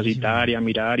capacitar y a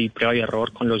mirar, y prueba y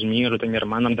error con los míos, los de mi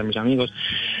hermano, de mis amigos.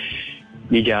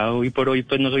 Y ya hoy por hoy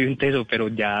pues no soy un teso, pero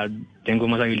ya tengo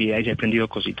más habilidades y he aprendido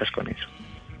cositas con eso.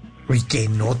 Uy, qué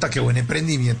nota, qué buen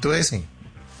emprendimiento ese.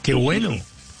 Qué bueno.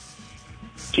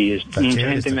 Sí,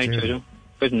 mucha gente me ha dicho eso.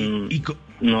 Pues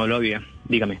no lo había.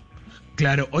 Dígame.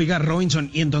 Claro, oiga, Robinson,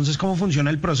 ¿y entonces cómo funciona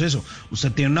el proceso?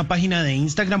 Usted tiene una página de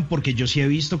Instagram, porque yo sí he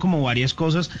visto como varias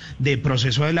cosas de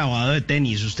proceso de lavado de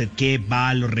tenis. ¿Usted qué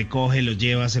va, los recoge, los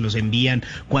lleva, se los envían?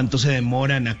 ¿Cuánto se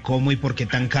demoran? ¿A cómo y por qué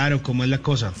tan caro? ¿Cómo es la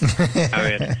cosa? A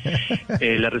ver,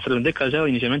 la restauración de calzado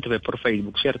inicialmente fue por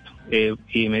Facebook, ¿cierto?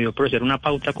 Y me dio por hacer una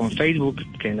pauta con Facebook,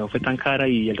 que no fue tan cara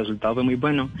y el resultado fue muy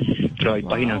bueno. Pero hay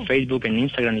página en Facebook, en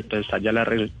Instagram, y pues está ya la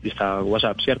red, está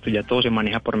WhatsApp, ¿cierto? Ya todo se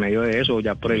maneja por medio de eso,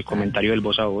 ya por el comentario del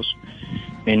voz a voz.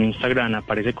 En Instagram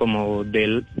aparece como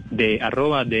 @THE-lab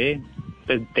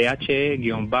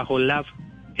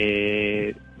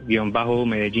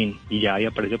 _Medellín, y ya ahí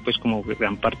aparece pues como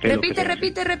gran parte de lo que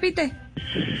repite.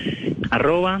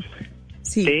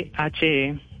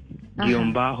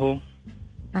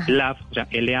 @THE-lab, o sea,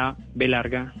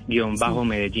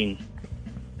 LAB_Medellín.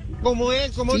 ¿Cómo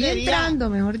es? ¿Cómo Estoy sería? entrando,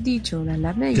 mejor dicho, la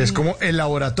lab Medellín. Que es como el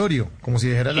laboratorio, como si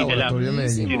dijera el laboratorio de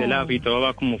Medellín. Sí, de lab, y todo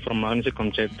va como formado en ese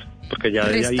concepto. Porque ya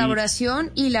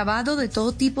Restauración y lavado de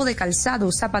todo tipo de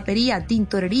calzado, zapatería,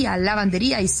 tintorería,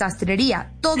 lavandería y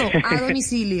sastrería, todo a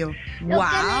domicilio. ¡Wow!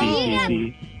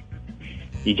 Sí.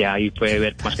 Y ya ahí puede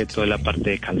ver más que todo la parte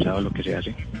de calzado, lo que se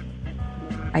hace.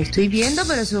 Ahí estoy viendo,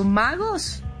 pero son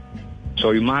magos.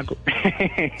 Soy mago.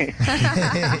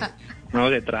 No,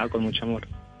 se trabaja con mucho amor.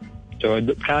 Yo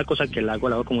cada cosa que la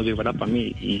hago como si fuera para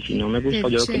mí, y si no me gusta,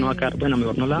 yo que no va a quedar buena,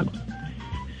 mejor no la hago.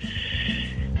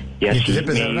 Y entonces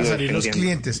empezaron a salir los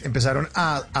clientes, empezaron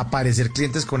a aparecer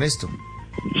clientes con esto.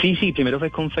 Sí, primero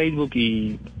fue con Facebook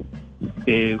y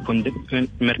con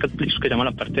Marketplace, que se llama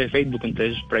la parte de Facebook.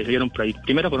 Entonces por ahí salieron,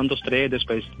 primero fueron 2, 3,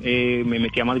 después me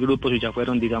metí a más grupos y ya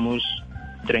fueron, digamos,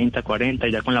 30, 40,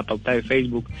 y ya con la pauta de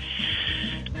Facebook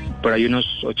por ahí unos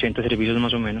 80 servicios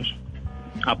más o menos.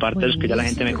 Aparte de los que ya la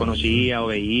gente me conocía o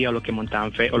veía, o lo que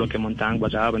montaban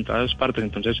WhatsApp, en todas las partes.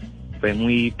 Entonces fue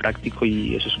muy práctico,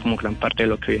 y eso es como gran parte de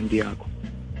lo que hoy en día hago.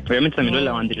 Obviamente también lo de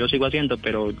lavandería lo sigo haciendo,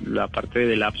 pero la parte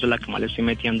del app es la que más le estoy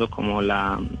metiendo como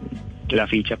la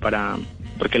ficha,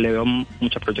 porque le veo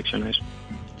mucha proyección a eso.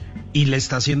 ¿Y le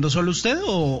está haciendo solo usted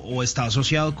o está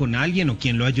asociado con alguien, o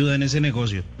quién lo ayuda en ese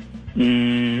negocio?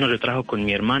 No, yo trabajo con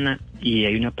mi hermana, y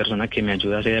hay una persona que me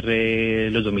ayuda a hacer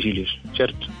los domicilios,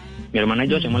 ¿cierto? Mi hermana y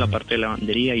yo hacemos la parte de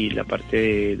lavandería y la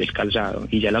parte del calzado,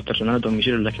 y ya la persona del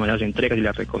domicilio es la que me las entregas y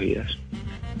las recogidas.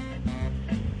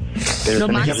 Pero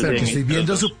que estoy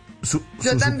viendo su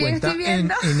cuenta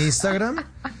en Instagram,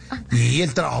 y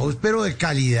el trabajo es pero de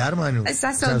calidad, hermano.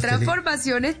 Esas son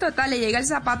transformaciones totales. Llega el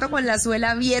zapato con la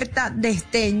suela abierta,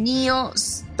 desteñido,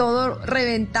 todo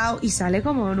reventado, y sale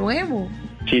como nuevo.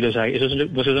 Sí, esos son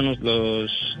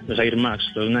los Air Max,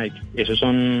 los Nike. Esos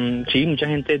son, sí, mucha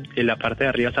gente, la parte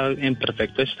de arriba está en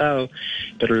perfecto estado,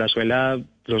 pero la suela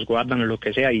los guardan o lo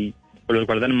que sea, o los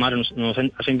guardan mal, no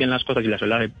hacen bien las cosas, y la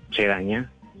suela se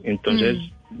daña. Entonces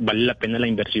vale la pena la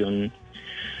inversión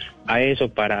a eso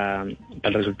para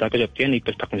el resultado que se obtiene, y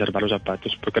pues para conservar los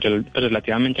zapatos, porque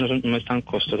relativamente no es tan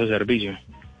costoso el servicio,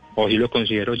 o sí lo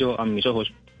considero yo a mis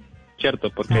ojos, ¿cierto?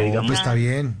 Porque digamos, pues está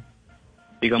bien.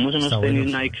 Digamos unos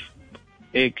tenis Nike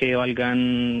que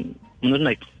valgan, unos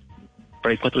Nike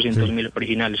por ahí 400.000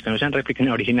 originales, que no sean réplicas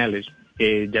originales.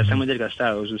 Ya estamos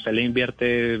desgastados. Usted le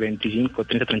invierte 25,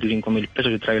 30, 35.000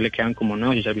 pesos y otra vez le quedan como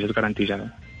nuevos y servicios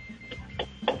garantizados.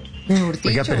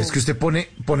 Oiga, pero es que usted pone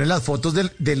las fotos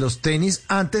de los tenis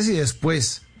antes y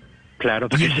después. Claro,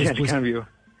 porque es el cambio.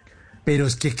 Pero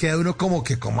es que queda uno como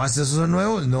que, ¿cómo hace esos son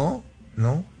nuevos? No,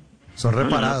 son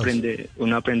reparados.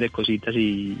 Uno aprende cositas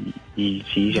y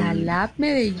sí. La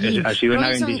Medellín. Ha sido una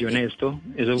bendición esto.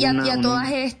 Y a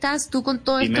todas estas, tú con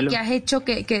todo esto que has hecho,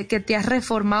 que te has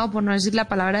reformado, por no decir la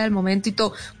palabra del momento y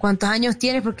todo, ¿cuántos años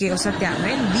tienes? Porque, o sea, te has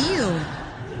rendido.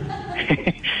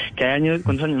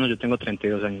 ¿Cuántos años? No, yo tengo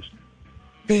 32 años.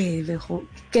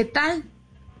 ¿Qué tal?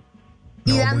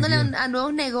 Y dándole a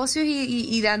nuevos negocios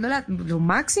y dándole lo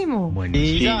máximo. Bueno,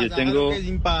 sí, yo tengo... Que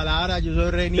sin palabras, yo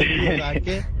soy re niño, ¿sabes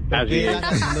qué? Porque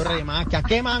haciendo remaquia.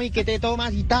 ¿Qué, mami? ¿Qué te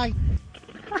tomas y tal?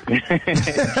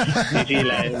 Sí,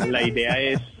 la idea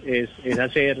es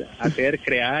hacer,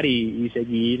 crear y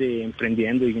seguir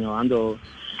emprendiendo, innovando,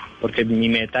 porque mi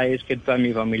meta es que toda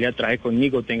mi familia trabaje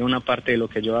conmigo, tenga una parte de lo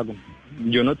que yo hago.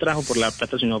 Yo no trabajo por la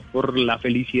plata, sino por la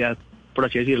felicidad, por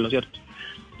así decirlo, ¿cierto?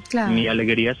 Claro. Mi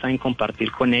alegría está en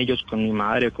compartir con ellos, con mi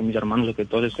madre, con mis hermanos, que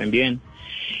todos estén bien.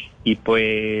 Y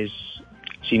pues,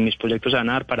 si mis proyectos van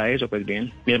a dar para eso, pues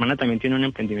bien. Mi hermana también tiene un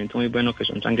emprendimiento muy bueno que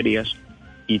son sangrías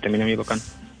y también a mi bacán.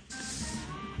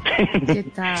 ¿Qué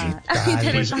tal?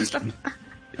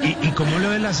 ¿Y cómo lo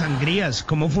de las sangrías?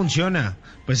 ¿Cómo funciona?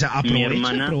 Pues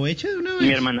aprovecha de una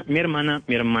vez. Mi hermana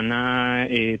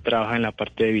trabaja en la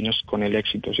parte de vinos con el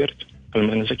éxito, ¿cierto? Al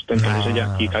menos éxito, entonces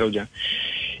ella y Carol ya.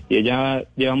 Y ella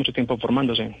lleva mucho tiempo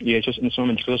formándose. Y de hecho, en este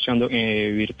momento estoy estudiando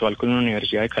virtual con una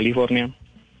universidad de California,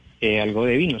 algo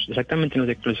de vinos. Exactamente no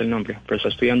sé cuál es el nombre, pero está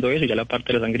estudiando eso. Y ya la parte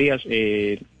de las sangrías,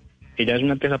 ella es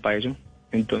una artesa para eso.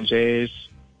 Entonces,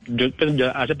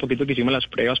 ya hace poquito que hicimos las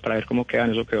pruebas para ver cómo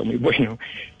quedan, eso quedó muy bueno.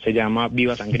 Se llama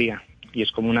Viva Sangría. Y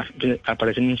es como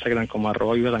aparece en Instagram como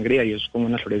 @Viva Sangría, y es como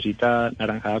una florecita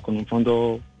naranjada con un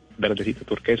fondo verdecito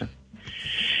turquesa.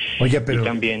 Oye, pero... Y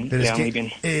también le da muy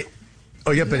bien.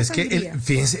 Oiga, pero es que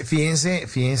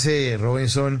fíjense,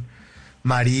 Robinson,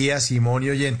 María, Simón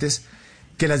y oyentes,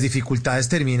 que las dificultades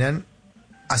terminan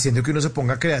haciendo que uno se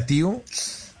ponga creativo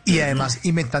y además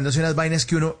inventándose unas vainas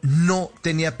que uno no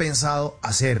tenía pensado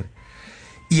hacer.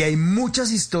 Y hay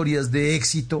muchas historias de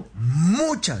éxito,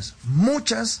 muchas,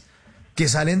 que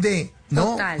salen de...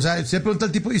 No, total. O sea, usted pregunta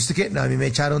al tipo, ¿y usted qué? No, a mí me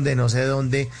echaron de no sé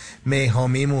dónde, me dejó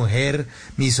mi mujer,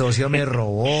 mi socio me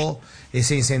robó,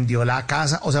 se incendió la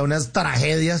casa, o sea, unas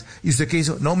tragedias. ¿Y usted qué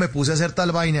hizo? No, me puse a hacer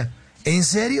tal vaina. ¿En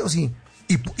serio? Sí.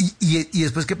 Y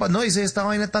después, ¿qué pasó? No, hice esta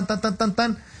vaina tan.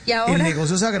 ¿Y ahora? El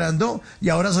negocio se agrandó y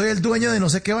ahora soy el dueño de no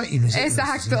sé qué vaina. Y no sé,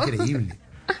 exacto. Es increíble.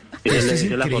 Esa es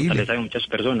la fortaleza de muchas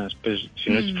personas. Pues si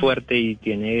uno es fuerte y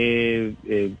tiene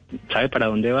sabe para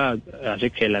dónde va, hace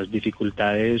que las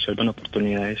dificultades se vuelvan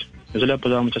oportunidades. Eso le ha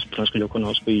pasado a muchas personas que yo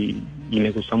conozco y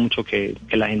me gusta mucho que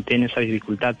la gente en esa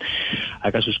dificultad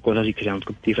haga sus cosas y que sean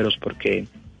fructíferos, porque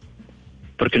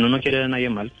uno no quiere a nadie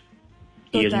mal.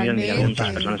 Y es muy admirable a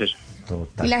muchas personas eso.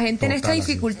 Y la gente en esta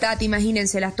dificultad,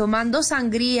 imagínenselas, tomando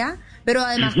sangría, pero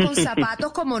además con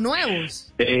zapatos como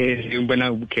nuevos.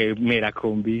 Bueno, que mira,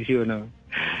 con vicio, ¿no?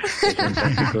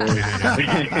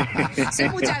 Hay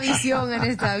mucha visión en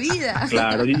esta vida.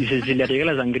 Claro, y si le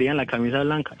llega la sangría en la camisa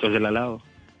blanca, entonces la lavo.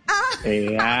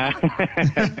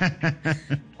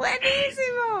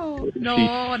 ¡Buenísimo!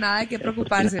 No, nada que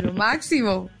preocuparse, lo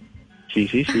máximo.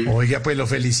 Sí. Oiga, pues lo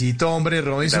felicito, hombre,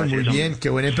 Robinson, gracias, muy bien, qué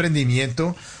buen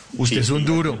emprendimiento. Usted es un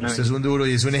duro,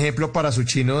 y es un ejemplo para su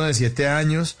chino de 7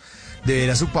 años, de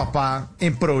ver a su papá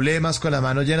en problemas con las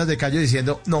manos llenas de callo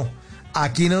diciendo, no,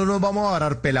 aquí no nos vamos a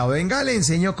varar pelado, venga, le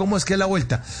enseño cómo es que es la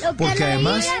vuelta. Porque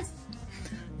además...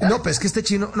 No, pues es que este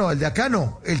chino, no, el de acá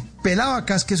no, el pelado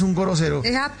acá es que es un grosero.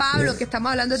 Es a Pablo, que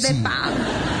estamos hablando de Pablo.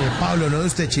 De Pablo, no de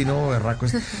usted chino berraco,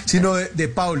 sino de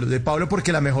Pablo,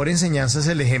 porque la mejor enseñanza es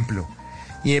el ejemplo.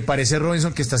 Y me parece,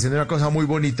 Robinson, que está haciendo una cosa muy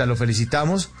bonita, lo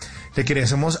felicitamos, le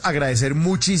queremos agradecer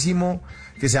muchísimo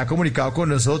que se ha comunicado con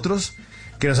nosotros,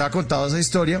 que nos ha contado esa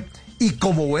historia, y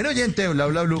como buen oyente de Bla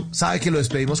Bla BLU, sabe que lo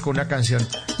despedimos con una canción,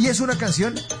 y es una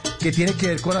canción que tiene que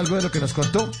ver con algo de lo que nos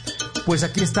contó. Pues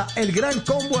aquí está el gran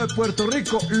combo de Puerto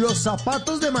Rico, los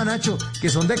zapatos de Manacho, que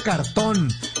son de cartón.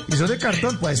 Y son de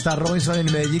cartón, pues está Robinson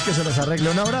en Medellín, que se los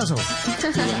arregle. Un abrazo.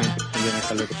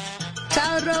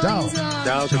 Chao, Robinson.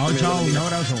 Chao, un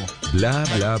abrazo. Bla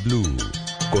Bla BLU.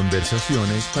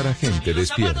 Conversaciones para gente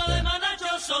despierta.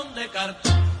 Son de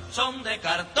cartón, son de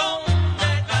cartón.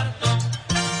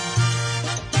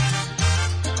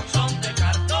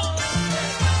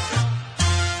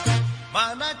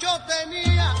 Manacho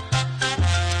tenía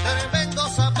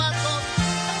tremendos zapatos.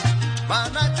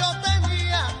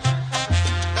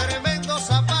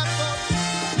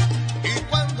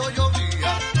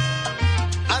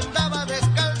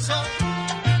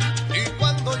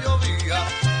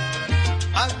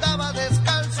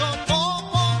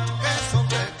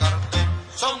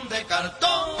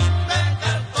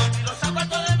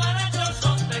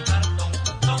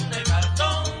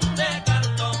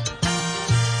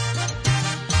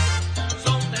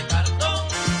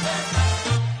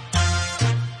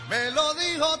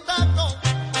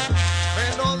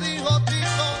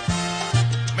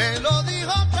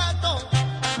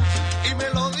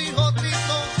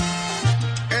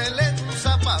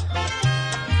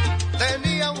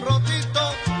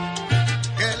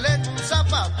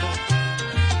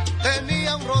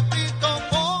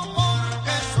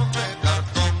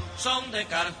 son de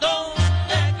cartón,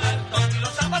 y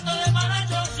los zapatos de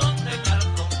Maracho son de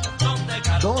cartón,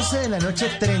 12 de la noche,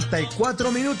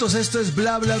 34 minutos. Esto es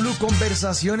Bla Bla BLU,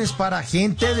 conversaciones para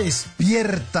gente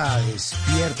despierta,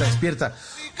 despierta.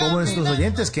 Como nuestros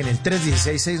oyentes que en el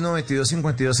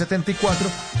 316-692-5274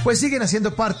 pues siguen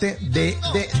haciendo parte de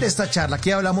esta charla. Aquí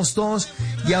hablamos todos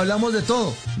y hablamos de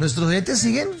todo. Nuestros oyentes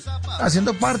siguen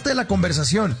haciendo parte de la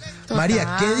conversación. Total.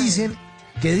 María, ¿qué dicen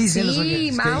los oyentes?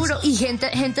 Sí, Mauro, y gente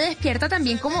despierta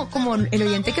también como el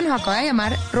oyente que nos acaba de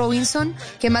llamar, Robinson,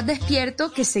 que es más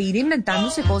despierto que seguir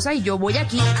inventándose cosas, y yo voy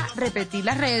aquí a repetir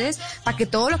las redes para que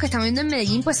todos los que están viendo en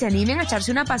Medellín pues se animen a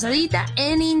echarse una pasadita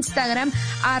en Instagram,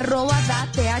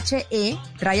 @DATHE,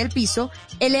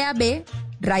 _LAB,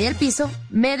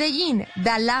 Medellín,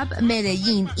 Dalab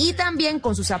Medellín, y también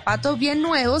con sus zapatos bien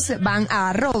nuevos van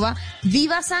a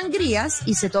 @VivaSangrías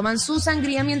y se toman su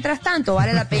sangría mientras tanto.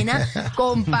 Vale la pena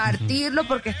compartirlo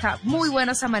porque está muy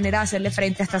buena esa manera de hacerle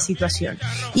frente a esta situación.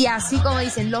 Y así como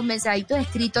dicen, los mensajitos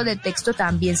escritos de texto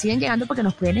también siguen llegando porque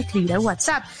nos pueden escribir al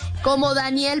WhatsApp, como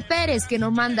Daniel Pérez, que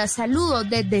nos manda saludos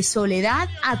desde Soledad,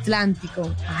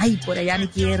 Atlántico. Ay, por allá mi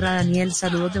tierra, Daniel,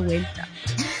 saludos de vuelta.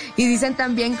 Y dicen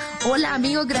también, hola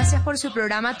amigos, gracias por su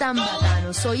programa tan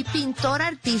bacano. Soy pintor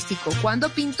artístico. Cuando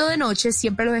pinto de noche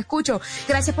siempre los escucho.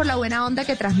 Gracias por la buena onda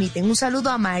que transmiten. Un saludo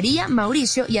a María,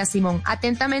 Mauricio y a Simón.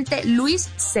 Atentamente, Luis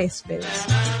Céspedes.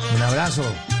 Un abrazo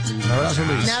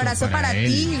Luis. Un abrazo para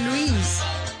ti, Luis.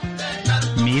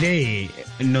 Mire,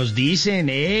 nos dicen,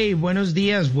 hey, buenos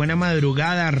días, buena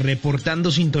madrugada,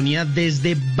 reportando sintonía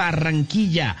desde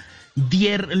Barranquilla.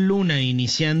 Dier Luna,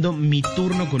 iniciando mi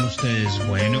turno con ustedes.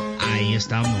 Bueno, ahí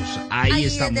estamos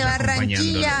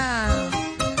acompañándolos.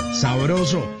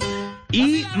 Sabroso.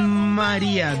 Y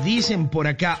María, dicen por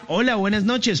acá, hola, buenas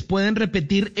noches, ¿pueden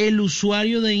repetir el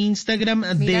usuario de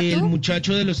Instagram del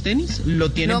muchacho de los tenis? ¿Lo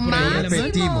tienen por ahí? Lo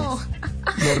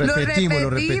repetimos.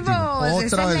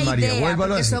 Otra vez, María,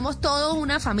 vuélvalo a decir. Somos todos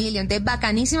una familia, entonces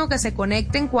bacanísimo que se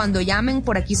conecten cuando llamen,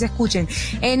 por aquí se escuchen.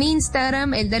 En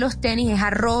Instagram, el de los tenis es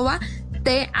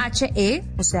 @THE,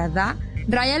 o sea, da,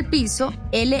 _LAB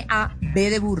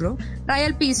de burro,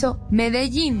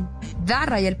 Medellín, da,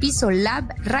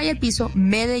 _Lab,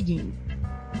 Medellín.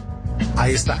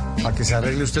 Ahí está, para que se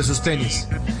arregle usted sus tenis.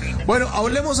 Bueno,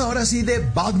 hablemos ahora sí de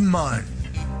Batman.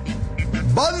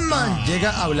 Batman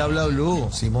llega a Bla Bla BLU,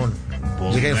 Simón.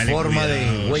 Llega en forma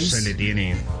de Waze.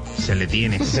 Se le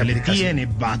tiene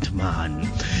Batman.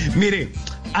 Mire,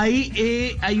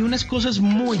 hay unas cosas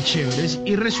muy chéveres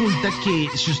y resulta que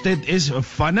si usted es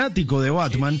fanático de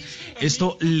Batman,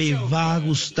 esto le va a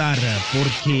gustar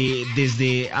porque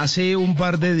desde hace un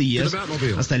par de días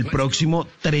hasta el próximo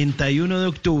 31 de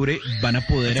octubre van a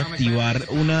poder activar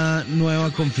una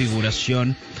nueva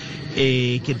configuración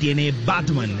que tiene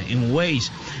Batman en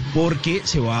Waze, porque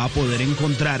se va a poder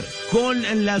encontrar con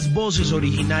las voces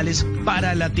originales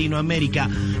para Latinoamérica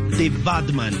de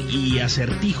Batman y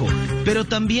Acertijo. Pero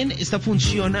también esta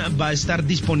función va a estar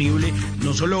disponible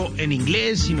no solo en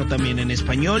inglés, sino también en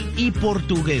español y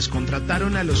portugués.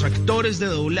 Contrataron a los actores de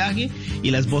doblaje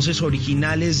y las voces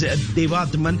originales de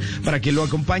Batman para que lo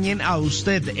acompañen a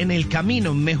usted en el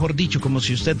camino, mejor dicho, como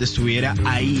si usted estuviera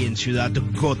ahí en Ciudad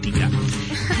Gótica.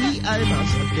 Y además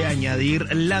de añadir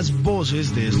las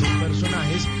voces de estos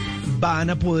personajes, van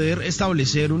a poder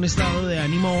establecer un estado de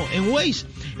ánimo en Waze.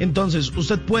 Entonces,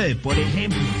 usted puede, por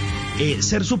ejemplo,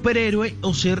 ser superhéroe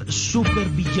o ser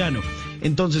supervillano.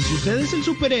 Entonces, si usted es el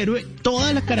superhéroe,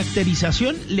 toda la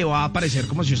caracterización le va a aparecer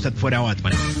como si usted fuera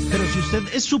Batman. Pero si usted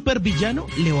es supervillano,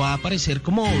 le va a aparecer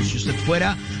como si usted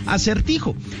fuera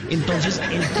Acertijo. Entonces,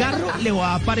 el carro le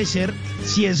va a aparecer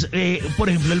si es, por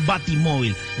ejemplo, el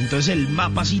Batimóvil. Entonces, el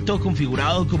mapacito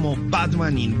configurado como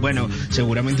Batman. Y, bueno,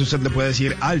 seguramente usted le puede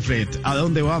decir, Alfred, ¿a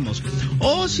dónde vamos?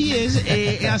 O si es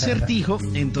Acertijo,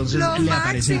 entonces le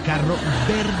aparece el carro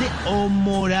verde o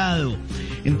morado.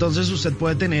 Entonces usted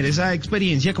puede tener esa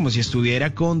experiencia como si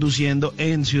estuviera conduciendo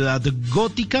en Ciudad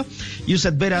Gótica y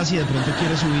usted verá si de pronto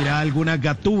quiere subir a alguna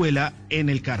gatúbela en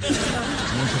el carro.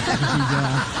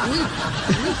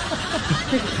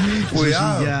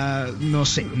 Cuidado. Ya no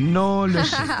sé, no lo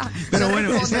sé. Pero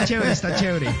bueno, está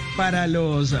chévere para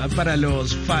los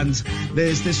fans de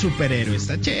este superhéroe.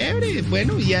 Está chévere,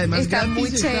 bueno, y además está gratis, muy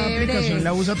esta chévere. aplicación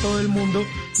la usa todo el mundo,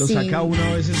 lo saca uno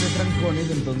a veces de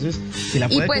trancones, entonces se la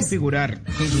puede configurar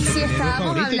con su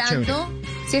superhéroe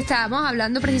Si estábamos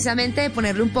hablando precisamente de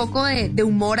ponerle un poco de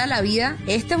humor a la vida,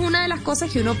 esta es una de las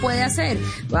cosas que uno puede hacer.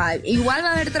 Igual va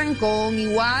a haber trancón,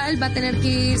 igual va a tener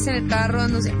que irse en el carro,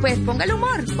 no sé. Pues póngale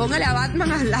humor, póngale a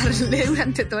Batman a hablarle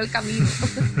durante todo el camino.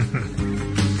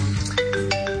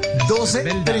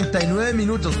 12:39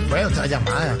 minutos. Bueno, otra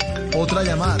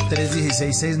llamada.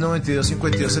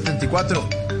 316-692-5274.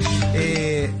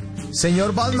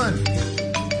 Señor Batman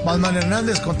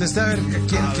Hernández, conteste a ver,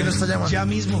 ¿quién lo está llamando? Ya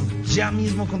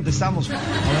mismo contestamos. A ver,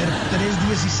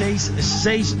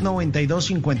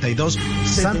 316-692-5274.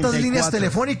 Santas líneas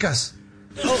telefónicas.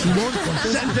 Simón,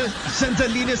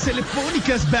 santas líneas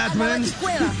telefónicas, Batman.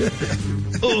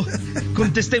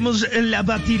 Contestemos en la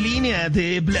batilínea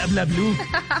de Bla Bla BLU.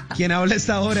 ¿Quién habla a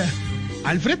esta hora?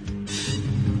 ¿Alfred?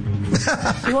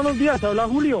 Sí, buenos días, habla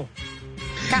Julio.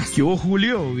 ¿Qué hubo,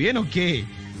 Julio? ¿Bien o qué?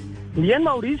 Bien,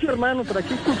 Mauricio, hermano, por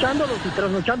aquí escuchándolos y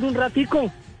trasnochando un ratico.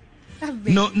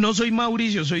 No soy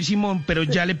Mauricio, soy Simón, pero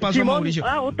ya le paso Simón, a Mauricio.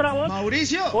 ¿Otra voz?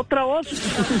 ¿Mauricio? ¿Otra voz?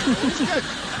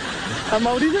 A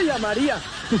Mauricio y a María.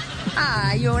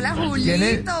 Ay, hola,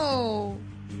 Julito.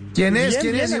 ¿Quién es? Bien,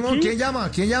 ¿Quién bien, es, Simón? aquí. ¿Quién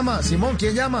llama? Simón,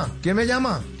 ¿quién llama? ¿Quién me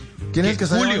llama? ¿Quién es el que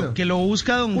está Julio, llamando? que lo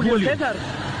busca don Julio Julio. César.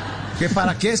 ¿Que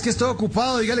para qué es que estoy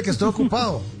ocupado? Dígale que estoy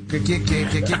ocupado. ¿Qué quiere?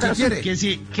 Que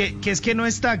es que no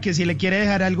está, que si le quiere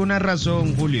dejar alguna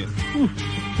razón, Julio.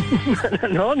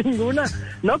 No, ninguna.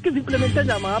 No, que simplemente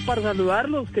llamaba para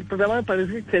saludarlos, que el programa me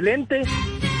parece excelente.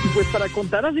 Y pues para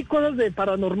contar así cosas de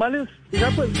paranormales, mira,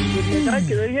 pues, saben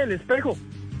que yo dije el espejo,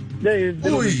 de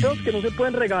los deseos que no se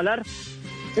pueden regalar.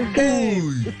 Es que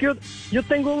yo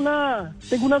tengo una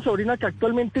sobrina que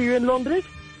actualmente vive en Londres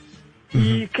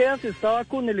y que estaba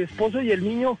con el esposo y el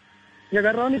niño y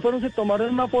agarraron y se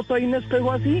tomaron una foto ahí en un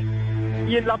espejo así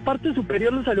y en la parte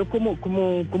superior le salió como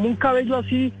un cabello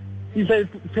así y se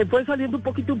fue saliendo un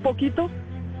poquito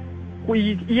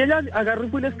y ella agarró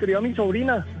y le escribió a mi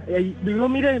sobrina y dijo,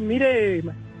 mire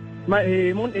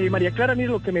María Clara, mire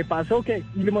lo que me pasó, que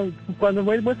cuando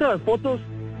me muestra las fotos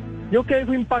yo quedé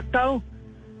fui impactado.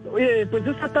 Oye, pues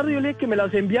esta tarde yo le dije que me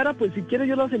las enviara, pues si quiere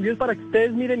yo las envío para que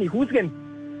ustedes miren y juzguen.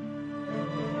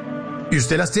 ¿Y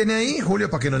usted las tiene ahí, Julio,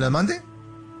 para que nos las mande?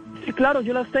 Sí, claro,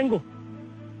 yo las tengo.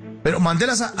 Pero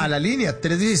mándelas a la línea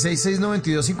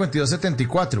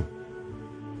 316-692-5274.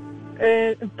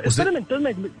 Espérame,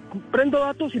 entonces me prendo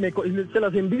datos y se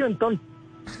las envío entonces.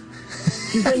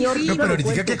 Sí, señor. No, pero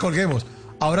ahorita que colguemos.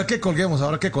 Ahora que colguemos,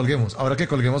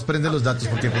 prende los datos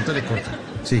porque de pronto le corta.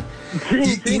 Sí.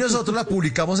 Y nosotros la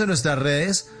publicamos en nuestras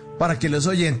redes para que los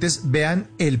oyentes vean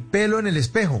el pelo en el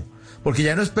espejo. Porque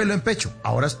ya no es pelo en pecho,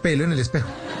 ahora es pelo en el espejo.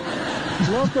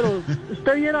 No, pero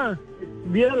usted viera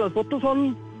las fotos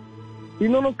son, y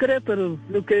no lo cree, pero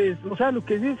lo que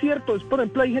sí es cierto es, por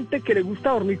ejemplo, hay gente que le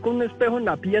gusta dormir con un espejo en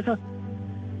la pieza.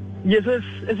 Y eso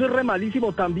es re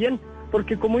malísimo también.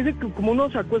 Porque como dice que como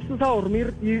uno se acuesta a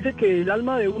dormir y dice que el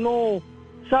alma de uno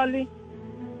sale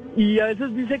y a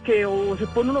veces dice que o se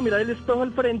pone uno a mirar el espejo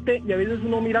al frente y a veces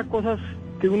uno mira cosas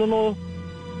que uno no.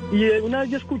 Y una vez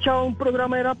yo escuchaba un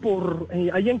programa, era por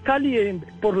ahí en Cali,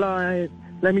 por la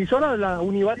emisora de la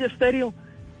Univaria Estéreo,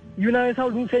 y una vez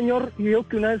habló un señor y dijo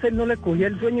que una vez él no le cogía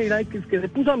el sueño y era que se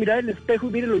puso a mirar el espejo y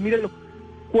mírelo.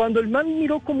 Cuando el man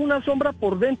miró como una sombra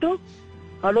por dentro,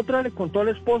 al otro día le contó a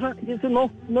la esposa y ese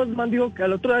no el man dijo que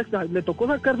al otro día le tocó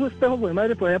sacar su espejo, pues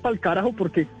madre, por allá para el carajo,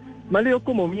 porque más le dio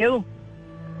como miedo.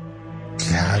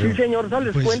 Claro. Sí, señor,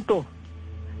 les cuento.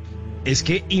 Es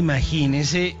que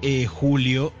imagínese,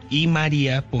 Julio y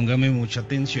María, póngame mucha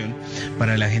atención,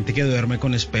 para la gente que duerme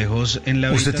con espejos en la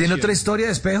habitación. ¿Usted tiene otra historia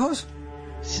de espejos?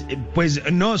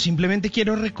 Pues no, simplemente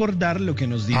quiero recordar lo que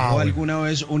nos dijo alguna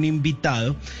vez un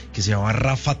invitado que se llama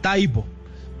Rafa Taibo,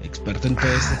 experto en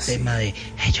todo este tema de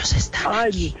ellos están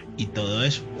aquí y todo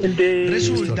eso.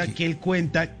 Resulta que él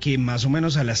cuenta que más o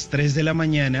menos a las 3 de la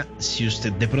mañana, si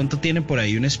usted de pronto tiene por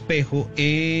ahí un espejo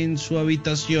en su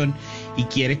habitación y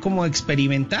quiere como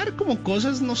experimentar como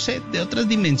cosas, no sé, de otras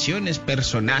dimensiones,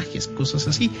 personajes, cosas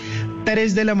así,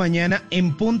 3 de la mañana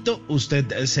en punto,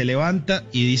 usted se levanta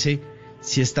y dice,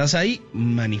 si estás ahí,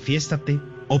 manifiéstate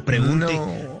o pregunte,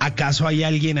 ¿acaso hay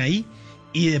alguien ahí?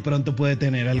 Y de pronto puede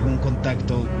tener algún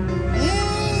contacto.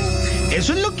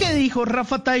 Eso es lo que dijo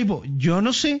Rafa Taibo. Yo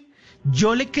no sé,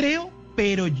 yo le creo,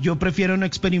 pero yo prefiero no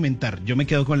experimentar. Yo me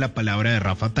quedo con la palabra de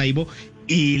Rafa Taibo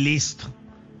y listo.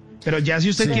 Pero ya si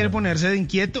usted quiere ponerse de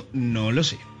inquieto, no lo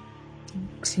sé.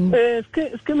 Sí. Es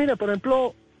que mira, por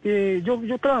ejemplo,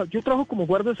 yo trabajo como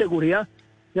guardia de seguridad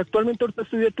y actualmente ahorita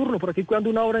estoy de turno por aquí cuidando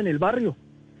una obra en el barrio.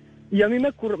 Y a mí me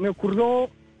ocurrió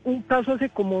un caso hace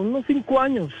como unos 5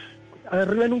 años.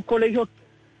 Arriba en un colegio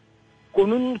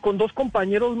con 2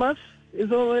 compañeros más,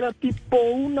 eso era tipo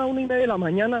 1:30 de la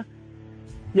mañana,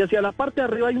 y hacia la parte de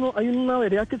arriba hay una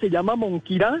vereda que se llama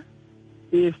Monquirá,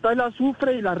 está el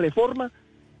Azufre y la Reforma.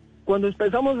 Cuando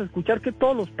empezamos a escuchar que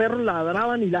todos los perros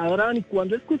ladraban y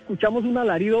cuando escuchamos un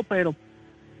alarido, pero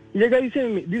Y llega y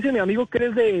dice mi amigo que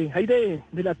eres de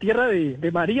la tierra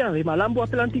de María, de Malambo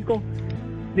Atlántico.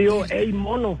 Digo, hey,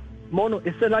 mono,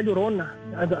 esta es la Llorona.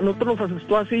 A nosotros nos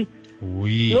asustó así.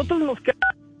 Uy. Nosotros nos quedamos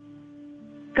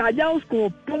callados como,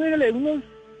 póngale, unos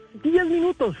 10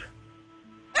 minutos.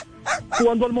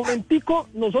 Cuando al momentico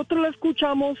nosotros la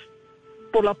escuchamos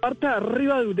por la parte de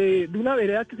arriba de una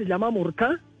vereda que se llama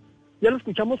Morcá, ya la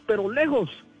escuchamos pero lejos.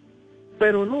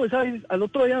 Pero no, al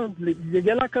otro día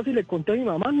llegué a la casa y le conté a mi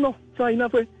mamá, no, esa vaina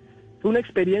fue una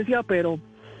experiencia, pero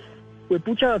fue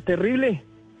pucha terrible.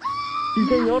 Sí,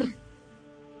 señor.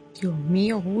 Dios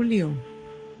mío, Julio.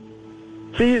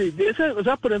 Sí, o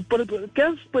sea,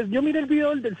 pues yo miré el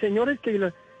video del señor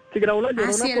que grabó la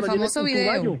Llorona sí, el por allí famoso en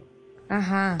video. Putumayo.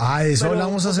 Ajá. Eso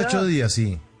hablamos hace 8 días,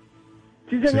 sí.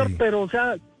 Sí, señor, Sí. pero o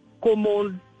sea, como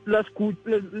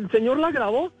el señor la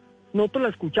grabó, nosotros la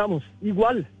escuchamos,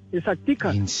 igual,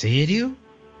 exactica. ¿En serio?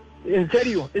 En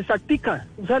serio, exactica.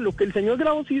 O sea, lo que el señor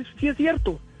grabó sí es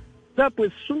cierto. O sea,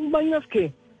 pues son vainas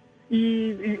que...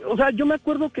 o sea, yo me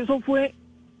acuerdo que eso fue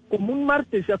como un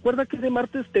martes. ¿Se acuerda que ese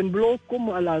martes tembló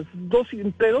como a las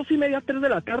entre 2:30, 3 de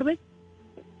la tarde?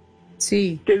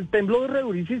 Sí. Que tembló re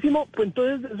durísimo. Pues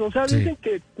entonces, o sea, dicen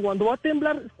que cuando va a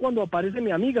temblar es cuando aparece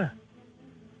mi amiga.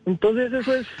 Entonces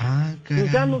eso es...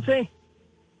 o sea, no sé,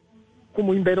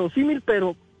 como inverosímil,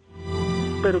 pero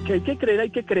que hay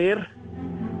que creer.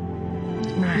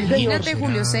 Imagínate,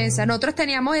 Julio César, nosotros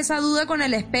teníamos esa duda con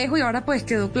el espejo y ahora pues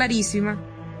quedó clarísima.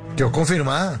 Quedó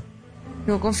confirmada.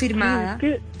 Quedó confirmada.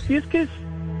 Sí, es que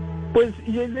pues,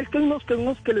 y es que hay unos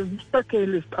que les gusta que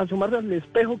les asomarse al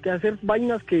espejo, que hacer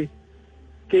vainas que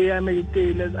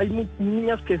hay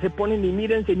niñas que se ponen y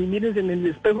mírense en el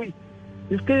espejo, y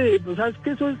es que, o sea, es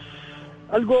que eso es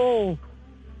algo, o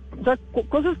sea,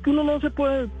 cosas que uno no se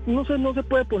puede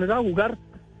poner a jugar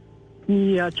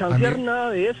ni a chancear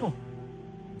nada de eso.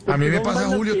 A mí me pasa,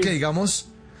 Julio, que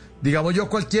digamos yo a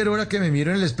cualquier hora que me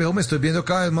miro en el espejo me estoy viendo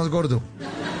cada vez más gordo.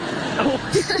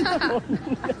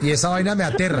 Y esa vaina me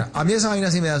aterra. A mí esa vaina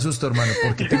sí me da susto, hermano,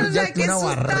 porque tengo ya una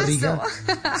barriga.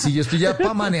 Si yo estoy ya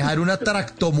para manejar una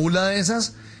tractomula de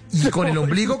esas y con el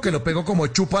ombligo que lo pego como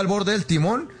chupa al borde del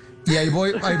timón y ahí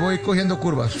voy cogiendo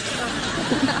curvas.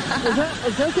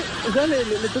 O sea, le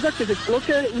toca que se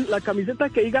coloque la camiseta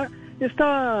que diga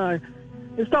esta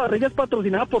barriga es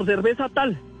patrocinada por cerveza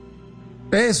tal.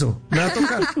 Eso, me va a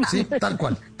tocar. Sí, tal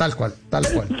cual.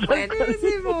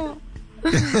 Buenísimo.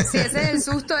 Sí, ese es el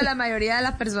susto de la mayoría de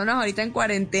las personas ahorita en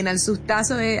cuarentena, el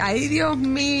sustazo de, ay, Dios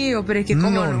mío, pero es que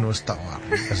cómo no esta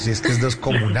barriga, si es que es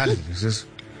descomunal.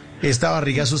 Esta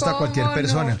barriga asusta a cualquier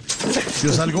persona. Yo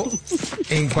salgo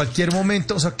en cualquier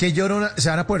momento, o sea, qué llorona,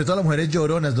 se van a poner todas las mujeres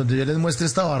lloronas, donde yo les muestre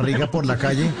esta barriga por la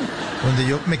calle, donde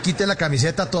yo me quite la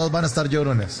camiseta, todas van a estar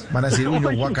lloronas. Van a decir, uy,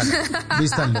 no, guácala,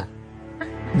 vístanlo.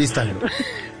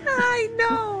 Ay,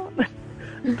 no.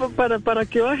 Para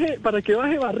que baje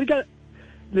barriga,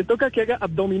 le toca que haga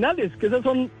abdominales, que esas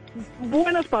son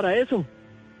buenas para eso.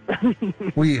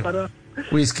 Uy,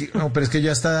 es que, no, pero es que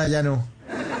yo hasta ya no.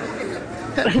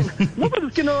 No, pero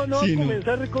es que no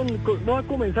va a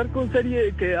comenzar con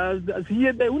serie que así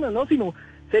es de una, no, sino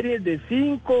series de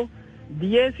 5,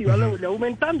 10 y va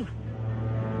aumentando.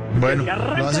 Bueno,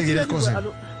 lo va a seguir el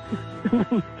consejo.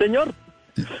 Señor.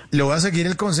 Lo va a seguir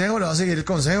el consejo,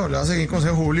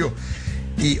 Julio.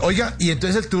 Y oiga, y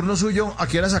entonces el turno suyo, ¿a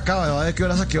qué horas acaba? ¿Va de qué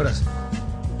horas a qué horas?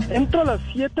 Entro a las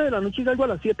 7 de la noche y salgo a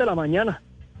las 7 de la mañana.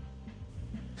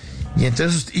 Y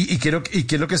entonces, ¿y qué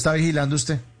es lo que está vigilando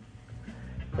usted?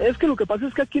 Es que lo que pasa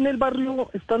es que aquí en el barrio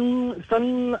están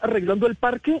arreglando el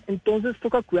parque, entonces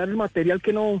toca cuidar el material,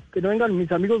 que no vengan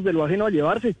mis amigos de lo ajeno a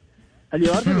llevarse lo que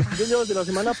yo llevo desde la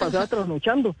semana pasada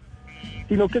trasnochando,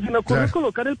 sino que se me ocurrió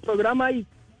colocar el programa y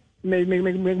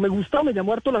me gustó, me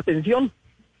llamó harto la atención.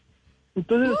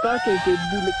 Entonces estaba que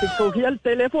cogía el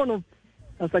teléfono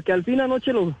hasta que al fin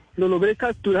anoche lo logré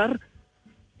capturar.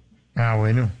 Ah,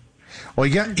 bueno.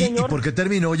 Oiga, ¿y por qué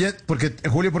terminó,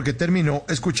 Julio, por qué terminó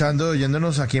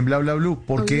oyéndonos aquí en Bla Bla BLU?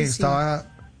 ¿Por qué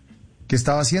qué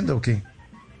estaba haciendo o qué?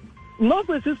 No,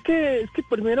 pues es que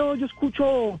primero yo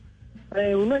escucho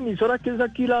una emisora que es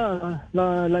aquí la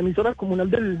emisora comunal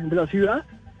de la ciudad,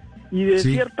 y de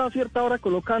cierta hora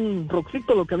colocan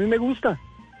rockcito, lo que a mí me gusta.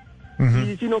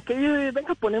 Y sino que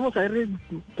venga, ponemos a ver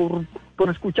por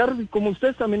escuchar, como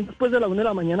ustedes también después de la 1 de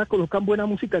la mañana colocan buena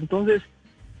música, entonces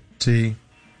sí.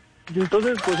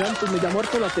 Entonces, pues me llamó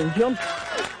harto la atención.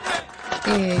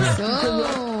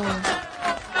 Eso.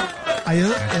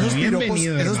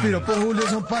 Esos piropos, Julio,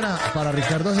 son para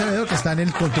Ricardo Acevedo, que está en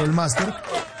el Control Master.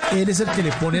 Él es el que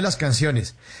le pone las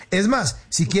canciones. Es más,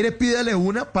 si quiere, pídale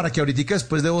una para que ahorita,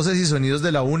 después de Voces y Sonidos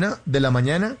de la 1 de la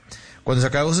mañana, Cuando se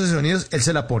acabe Voces y Sonidos, él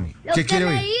se la pone. ¿Qué quiere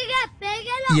oír?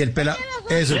 Y el pelado,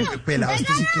 eso, pelado,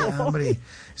 usted sí que hambre.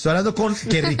 Estoy hablando con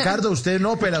que Ricardo, usted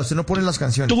no, pelado, usted no pone las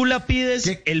canciones. Tú la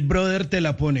pides, el brother te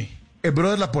la pone. El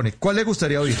brother la pone. ¿Cuál le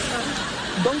gustaría oír?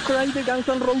 Don't Cry de Guns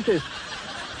N' Roses.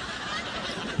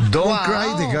 Don't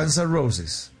Cry de Guns N'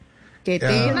 Roses. ¿Qué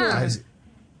tema?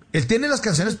 Él tiene las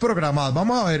canciones programadas.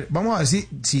 Vamos a ver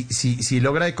si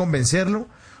logra ahí convencerlo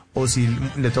o si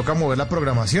le toca mover la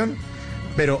programación.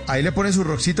 Pero ahí le pone su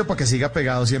rockcito para que siga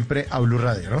pegado siempre a Blue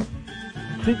Radio, ¿no?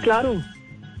 Sí, claro.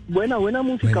 Buena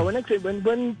música,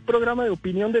 buen programa de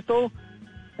opinión de todo.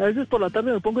 A veces por la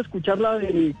tarde me pongo a escuchar la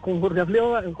de con Jorge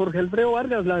Alfredo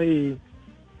Vargas, la de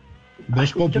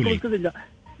Voz Populi.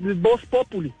 Voz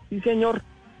Populi, sí señor.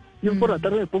 Yo por la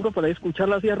tarde me pongo para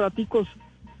escucharla así a raticos,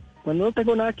 cuando no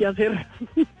tengo nada que hacer.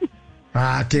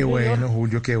 Ah, qué bueno,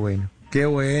 Julio, qué bueno.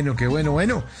 Bueno,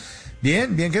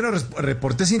 bien que nos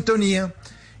reporte sintonía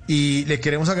y le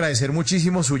queremos agradecer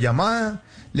muchísimo su llamada,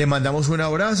 le mandamos un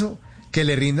abrazo, que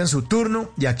le rindan su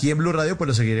turno y aquí en Blue Radio pues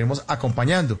lo seguiremos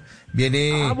acompañando.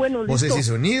 Viene Voces y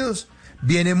Sonidos,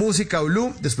 viene Música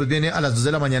Blue, después viene a las 2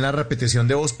 de la mañana la repetición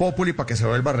de Voz Populi para que se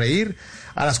vuelva a reír,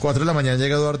 a las 4 de la mañana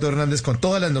llega Eduardo Hernández con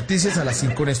todas las noticias, a las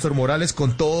 5 Néstor Morales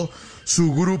con todo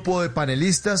su grupo de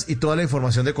panelistas y toda la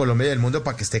información de Colombia y del mundo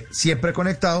para que esté siempre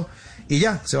conectado y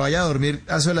ya, se vaya a dormir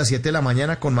a eso de las 7 de la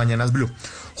mañana con Mañanas Blue.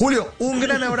 Julio, un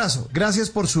gran abrazo, gracias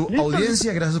por su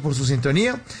audiencia, gracias por su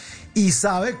sintonía y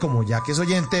sabe, como ya que es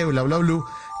oyente de Bla Bla BLU,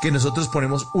 que nosotros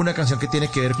ponemos una canción que tiene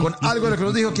que ver con algo de lo que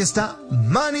nos dijo. Aquí está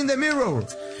Man in the Mirror,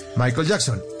 Michael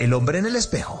Jackson, El hombre en el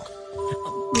espejo.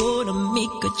 Gonna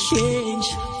make a change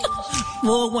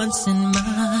for once in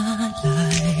my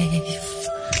life.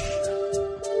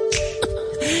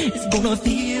 It's gonna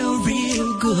feel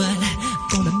real good.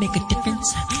 Gonna make a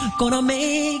difference. Gonna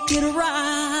make it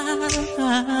right.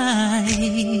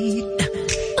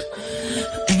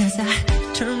 As I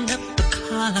turn up the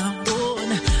collar on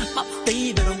my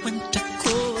favorite winter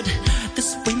coat,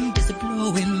 this wind is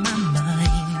blowing my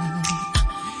mind.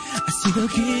 I see the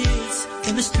kids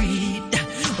in the street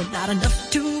with not enough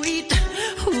to eat.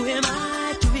 Who am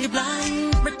I to be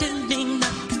blind, pretending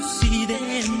not to see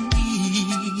their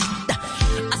need?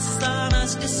 A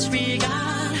son's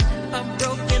disregard, a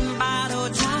broken bottle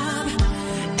top,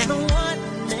 and a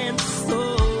one-man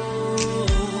soul.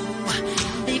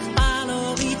 They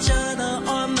follow each other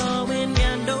on the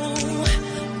window,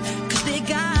 'cause they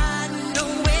got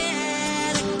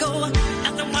nowhere to go.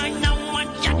 That's the one I want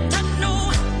you to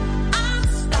know. I'm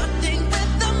starting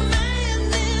with the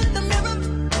man in the mirror.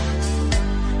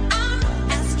 I'm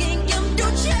asking him to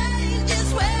change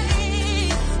his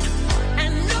ways,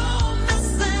 and no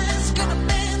message could have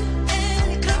been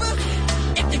any clearer.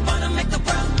 If they wanna make the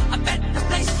world a better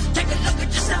place, take a look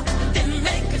at yourself, then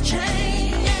make a change.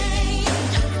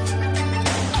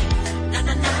 Na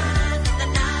na na na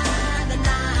na na na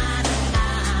na.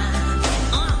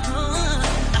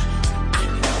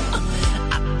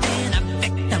 I've been a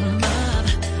victim of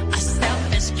a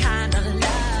selfish kind of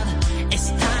love. It's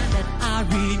time that I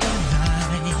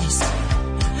realize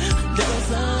there was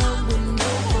someone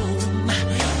home,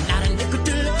 not a nickel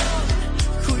to love.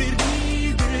 Could it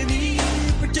be really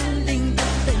pretending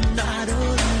that they're not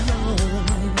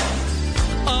alone?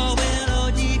 Oh, well,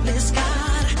 oh, deepest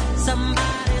God,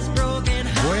 somebody's broken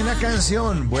heart.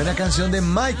 Buena canción de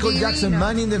Michael Jackson,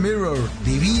 Man in the Mirror.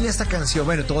 Divina esta canción.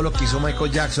 Bueno, todo lo que hizo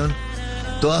Michael Jackson,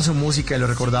 toda su música, y lo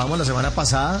recordábamos la semana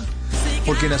pasada,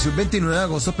 porque nació el 29 de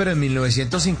agosto, pero en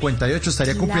 1958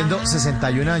 estaría cumpliendo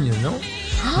 61 años, ¿no?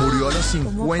 Murió a los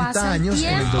 50 años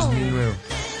en el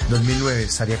 2009,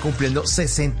 estaría cumpliendo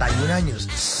 61 años.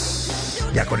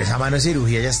 Ya con esa mano de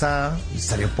cirugía ya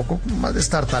estaría un poco más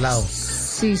destartalado.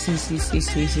 Sí.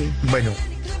 Bueno,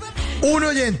 un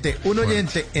oyente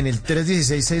en el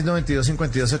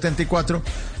 316-692-5274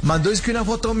 mandó una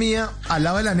foto mía al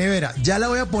lado de la nevera. Ya la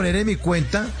voy a poner en mi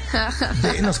cuenta.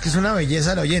 Es que es una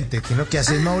belleza el oyente. Que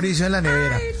hace es Mauricio en la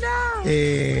nevera.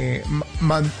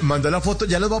 Mandó la foto.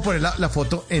 Ya les voy a poner la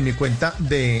foto en mi cuenta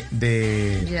de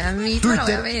Ya mismo Twitter la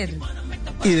voy a ver.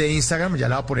 y de Instagram. Ya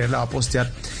la va a poner, la va a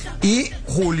postear. Y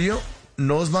Julio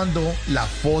nos mandó la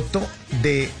foto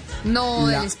de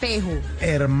del espejo.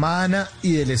 Hermana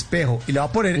y del espejo. Y la va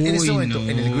a poner en este momento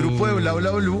en el grupo de Bla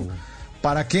Bla BLU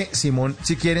para que Simón,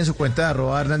 si quiere, en su cuenta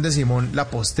de @Hernández Simón la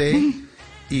postee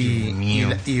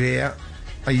y vea.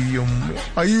 Ay, Dios mío.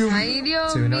 Ay,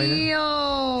 Dios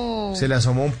mío. Se le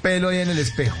asomó un pelo ahí en el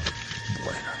espejo.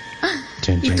 Bueno.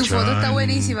 Y tu foto está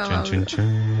buenísima, Mauro.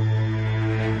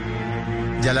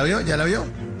 ¿Ya la vio?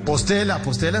 Postéela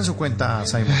en su cuenta,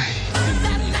 Simon.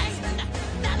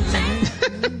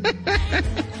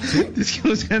 Es que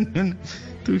buscando un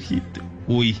tujito.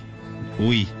 Uy.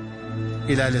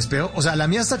 Y la del espejo, o sea, la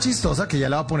mía está chistosa, que ya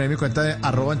la voy a poner en mi cuenta de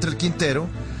 @entreelquintero,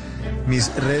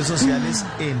 mis redes sociales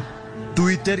en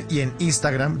Twitter y en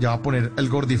Instagram, ya voy a poner el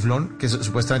gordiflón, que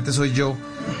supuestamente soy yo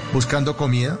buscando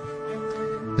comida.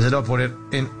 Ese lo voy a poner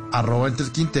en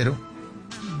 @entreelquintero.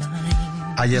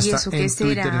 Allá está en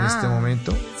Twitter en este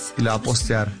momento y la voy a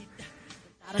postear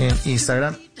en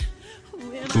Instagram.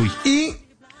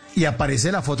 Y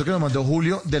aparece la foto que nos mandó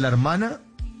Julio de la hermana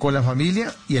con la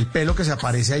familia y el pelo que se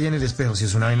aparece ahí en el espejo. Si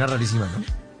es una vaina rarísima, ¿no?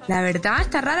 La verdad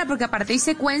está rara porque aparte hay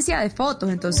secuencia de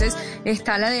fotos, entonces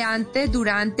está la de antes,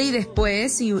 durante y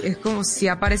después, y es como si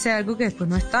aparece algo que después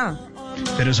no está.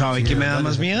 Pero ¿sabe qué me da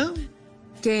más miedo?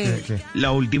 ¿Qué?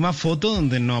 La última foto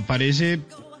donde no aparece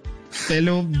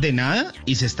pelo de nada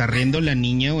y se está riendo la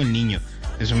niña o el niño.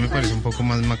 Eso me parece un poco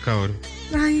más macabro.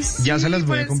 Ay, sí, ya se las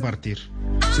voy a compartir.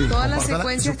 Sí, toda la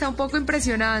secuencia está un poco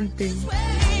impresionante.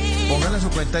 Pónganle su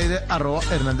cuenta ahí de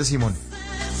 @Hernández Simón,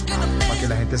 para que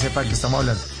la gente sepa de qué estamos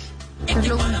hablando. Es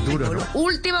lo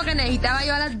último que necesitaba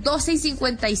yo a las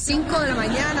 12:55 de la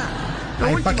mañana.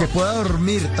 Para que pueda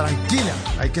dormir tranquila.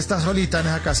 Hay que estar solita en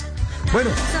esa casa. Bueno,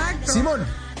 exacto. Simón,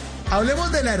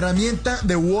 hablemos de la herramienta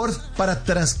de Word para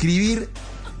transcribir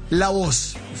la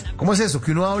voz. ¿Cómo es eso?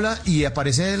 ¿Que uno habla y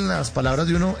aparecen las palabras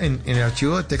de uno en el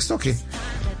archivo de texto o qué?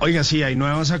 Oiga, sí, hay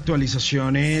nuevas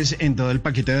actualizaciones en todo el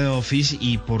paquete de Office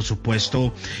y por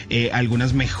supuesto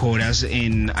algunas mejoras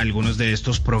en algunos de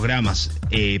estos programas,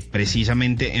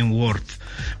 precisamente en Word.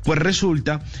 Pues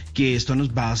resulta que esto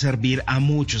nos va a servir a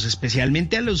muchos,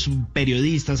 especialmente a los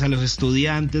periodistas, a los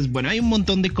estudiantes. Bueno, hay un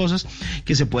montón de cosas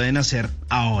que se pueden hacer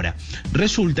ahora.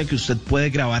 Resulta que usted puede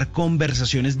grabar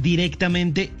conversaciones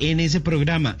directamente en ese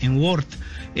programa, en Word,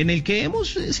 en el que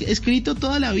hemos escrito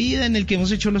toda la vida, en el que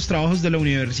hemos hecho los trabajos de la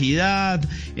universidad,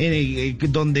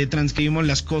 donde transcribimos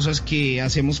las cosas que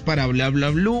hacemos para Bla Bla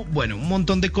BLU, bueno, un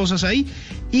montón de cosas ahí.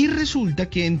 Y resulta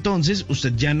que entonces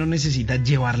usted ya no necesita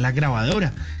llevar la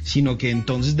grabadora, sino que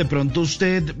entonces de pronto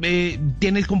usted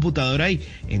tiene el computador ahí.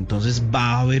 Entonces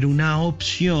va a haber una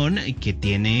opción que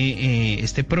tiene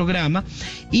este programa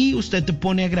y usted te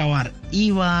pone a grabar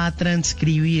y va a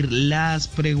transcribir las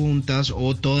preguntas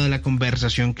o toda la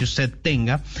conversación que usted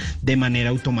tenga de manera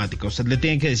automática. Usted le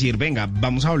tiene que decir, venga,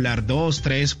 vamos a hablar 2,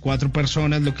 3, 4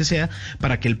 personas, lo que sea,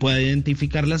 para que él pueda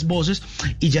identificar las voces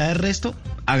y ya de resto,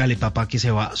 hágale papá que se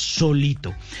va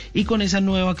solito. Y con esa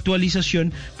nueva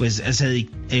actualización, pues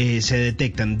se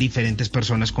detectan diferentes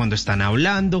personas cuando están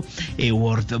hablando,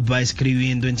 Word va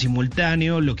escribiendo en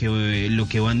simultáneo lo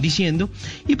que van diciendo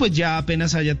y pues ya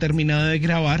apenas haya terminado de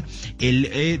grabar,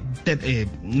 él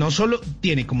no solo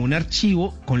tiene como un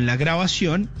archivo con la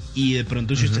grabación y de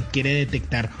pronto si usted quiere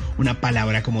detectar una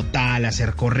palabra como tal,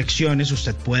 hacer correcciones,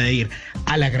 usted puede ir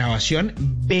a la grabación,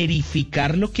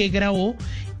 verificar lo que grabó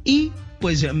y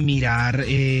pues mirar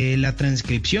la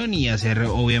transcripción y hacer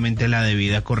obviamente la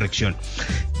debida corrección.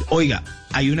 Oiga,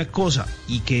 hay una cosa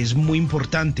y que es muy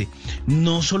importante,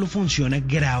 no solo funciona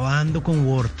grabando con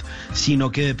Word,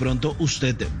 sino que de pronto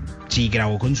usted, si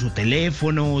grabó con su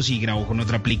teléfono, si grabó con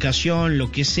otra aplicación,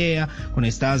 lo que sea, con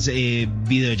estas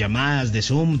videollamadas de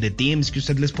Zoom, de Teams, que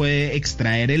usted les puede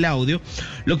extraer el audio,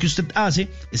 lo que usted hace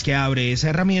es que abre esa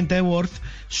herramienta de Word,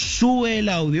 sube el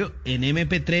audio en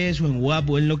MP3 o en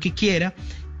WAV o en lo que quiera,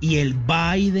 y él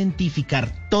va a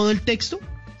identificar todo el texto,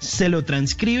 se lo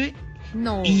transcribe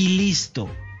y listo.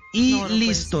 Y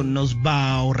listo, nos va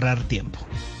a ahorrar tiempo.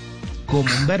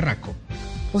 Como un berraco.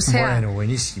 O sea, bueno,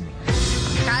 buenísimo.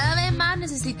 Cada vez más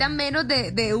necesitan menos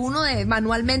de uno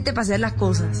manualmente para hacer las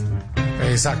cosas.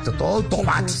 Exacto, todo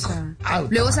automático.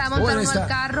 Luego se va a montar uno al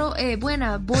carro,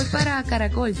 voy para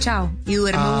Caracol, chao. Y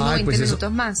duerme uno 20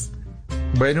 minutos más.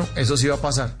 Bueno, eso sí va a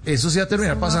pasar. Eso sí va a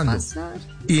terminar pasando.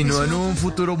 Y no en un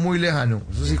futuro muy lejano.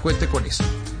 Eso sí, cuente con eso.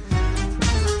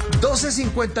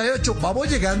 12:58. Vamos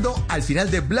llegando al final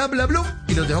de Bla Bla BLU.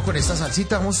 Y los dejo con esta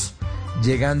salsita. Vamos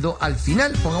llegando al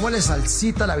final. Pongámosle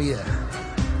salsita a la vida.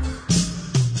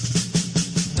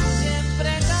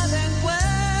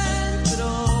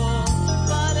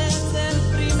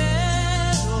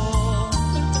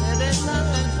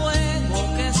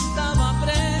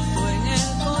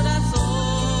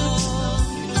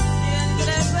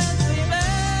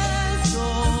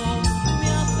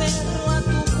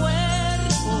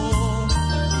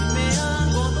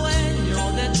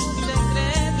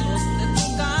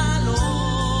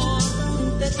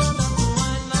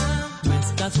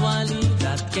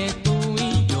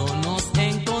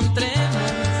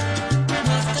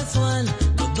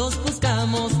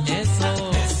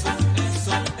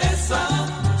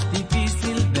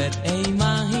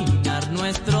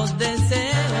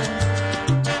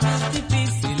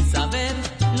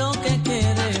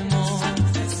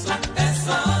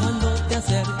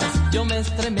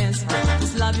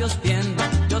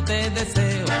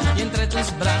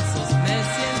 tus brazos me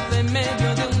siento en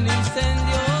medio de un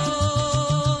incendio.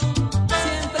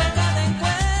 Siempre cada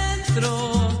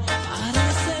encuentro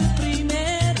parece el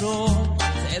primero.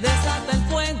 Se desata el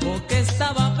fuego que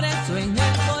estaba preso en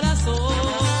el corazón.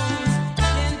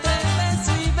 Y entre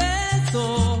beso y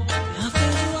beso me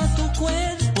aferro a tu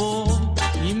cuerpo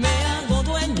y me hago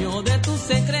dueño de tus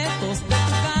secretos, de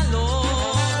tu calor,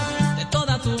 de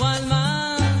toda tu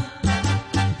alma.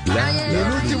 Y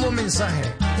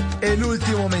el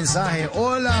último mensaje.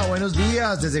 Hola, buenos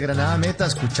días desde Granada Meta,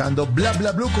 escuchando Bla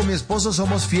Bla BLU con mi esposo.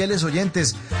 Somos fieles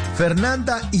oyentes,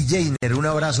 Fernanda y Jainer. Un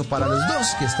abrazo para los dos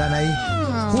que están ahí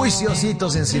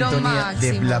juiciositos en sintonía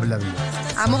de Bla Bla BLU.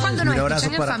 Amo cuando nos Un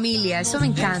escuchan en familia, eso me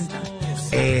encanta.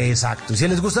 Exacto. Y si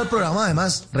les gusta el programa,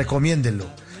 además, recomiéndenlo.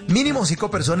 Mínimo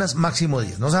 5 personas, máximo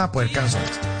 10. No se van a poder cansar.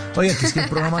 Oye, que es que el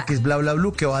programa que es Bla Bla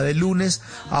BLU, que va de lunes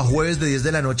a jueves de 10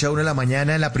 de la noche a 1 de la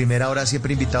mañana. En la primera hora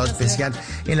siempre invitado especial.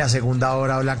 En la segunda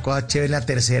hora hablan cosas chéveres. En la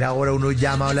tercera hora uno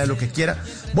llama, habla de lo que quiera.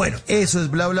 Bueno, eso es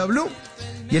Bla Bla BLU.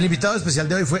 Y el invitado especial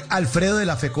de hoy fue Alfredo de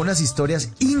la Fe, con unas historias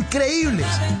increíbles.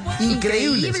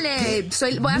 Increíble.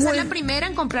 Voy a ser la primera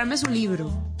en comprarme su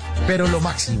libro. Pero lo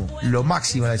máximo,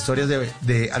 las historias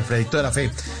de Alfredito de la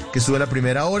Fe, que sube la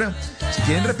primera hora. Si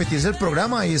quieren repetirse el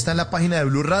programa, ahí está en la página de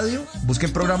Blue Radio,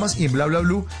 busquen programas y en Bla Bla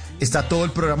BLU está todo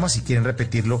el programa si quieren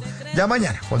repetirlo ya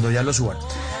mañana, cuando ya lo suban.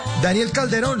 Daniel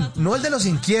Calderón, no el de los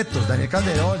inquietos, Daniel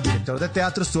Calderón, director de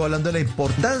teatro, estuvo hablando de la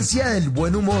importancia del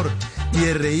buen humor y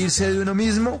de reírse de uno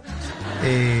mismo,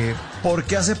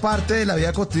 porque hace parte de la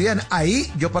vida cotidiana.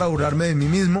 Ahí yo, para burlarme de mí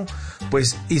mismo,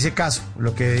 pues hice caso,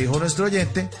 lo que dijo nuestro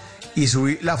oyente, y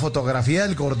subí la fotografía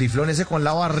del gordiflón ese con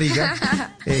la barriga.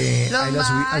 Ahí la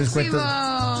subí a mis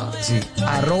cuentas. Sí,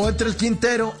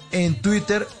 @EntreElQuintero en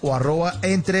Twitter o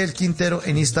 @EntreElQuintero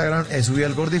en Instagram. Subí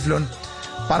al gordiflón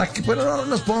para que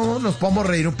nos podamos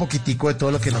reír un poquitico de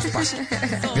todo lo que nos pasa.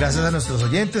 Gracias a nuestros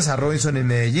oyentes, a Robinson en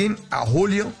Medellín, a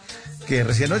Julio, que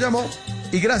recién nos llamó,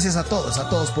 y gracias a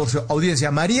todos por su audiencia.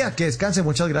 María, que descanse,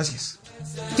 muchas gracias.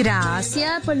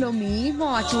 Gracias, pues lo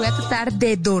mismo. Aquí voy a tratar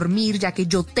de dormir, ya que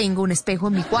yo tengo un espejo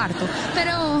en mi cuarto.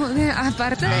 Pero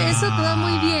aparte de eso, todo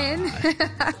muy bien.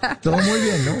 Todo muy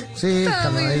bien, ¿no? Sí,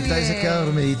 calmadita y se queda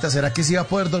dormidita. ¿Será que sí va a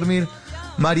poder dormir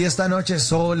María esta noche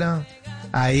sola?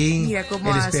 Ahí, mira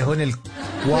cómo el hace. Espejo en el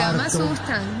cuarto. Me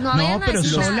asustan. No, pero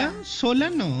sola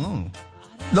no.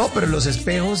 No, pero los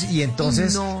espejos, y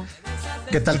entonces, no.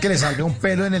 ¿Qué tal que le salga un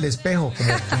pelo en el espejo?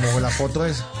 Como la foto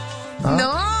esa.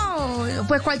 No,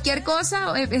 pues cualquier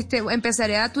cosa,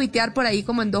 empezaré a tuitear por ahí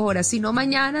como en 2 horas. Si no,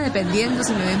 mañana, dependiendo,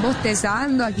 si me ven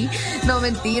bostezando aquí. No,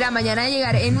 mentira, mañana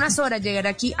llegaré, en unas horas llegaré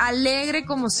aquí alegre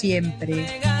como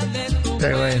siempre.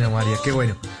 Qué bueno, María, qué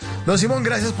bueno. Don Simón,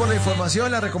 gracias por la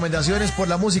información, las recomendaciones, por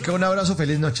la música. Un abrazo,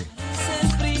 feliz noche.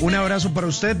 Un abrazo para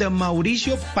usted, de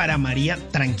Mauricio, para María.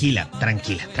 Tranquila,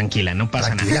 no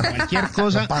pasa nada. Cualquier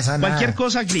cosa, no pasa nada. Cualquier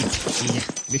cosa, grita. Y ya,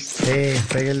 listo.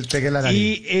 Pegue la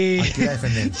nariz.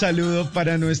 Y saludo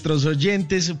para nuestros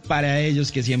oyentes, para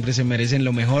ellos que siempre se merecen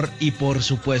lo mejor, y por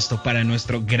supuesto para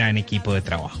nuestro gran equipo de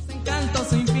trabajo.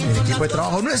 El equipo de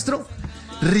trabajo nuestro,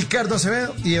 Ricardo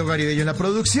Acevedo y Diego Garibello en la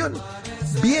producción.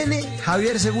 Viene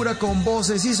Javier Segura con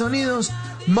voces y sonidos.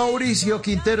 Mauricio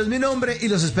Quintero es mi nombre y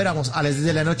los esperamos a las 10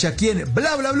 de la noche aquí en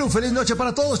Bla Bla BLU. Feliz noche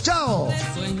para todos. ¡Chao!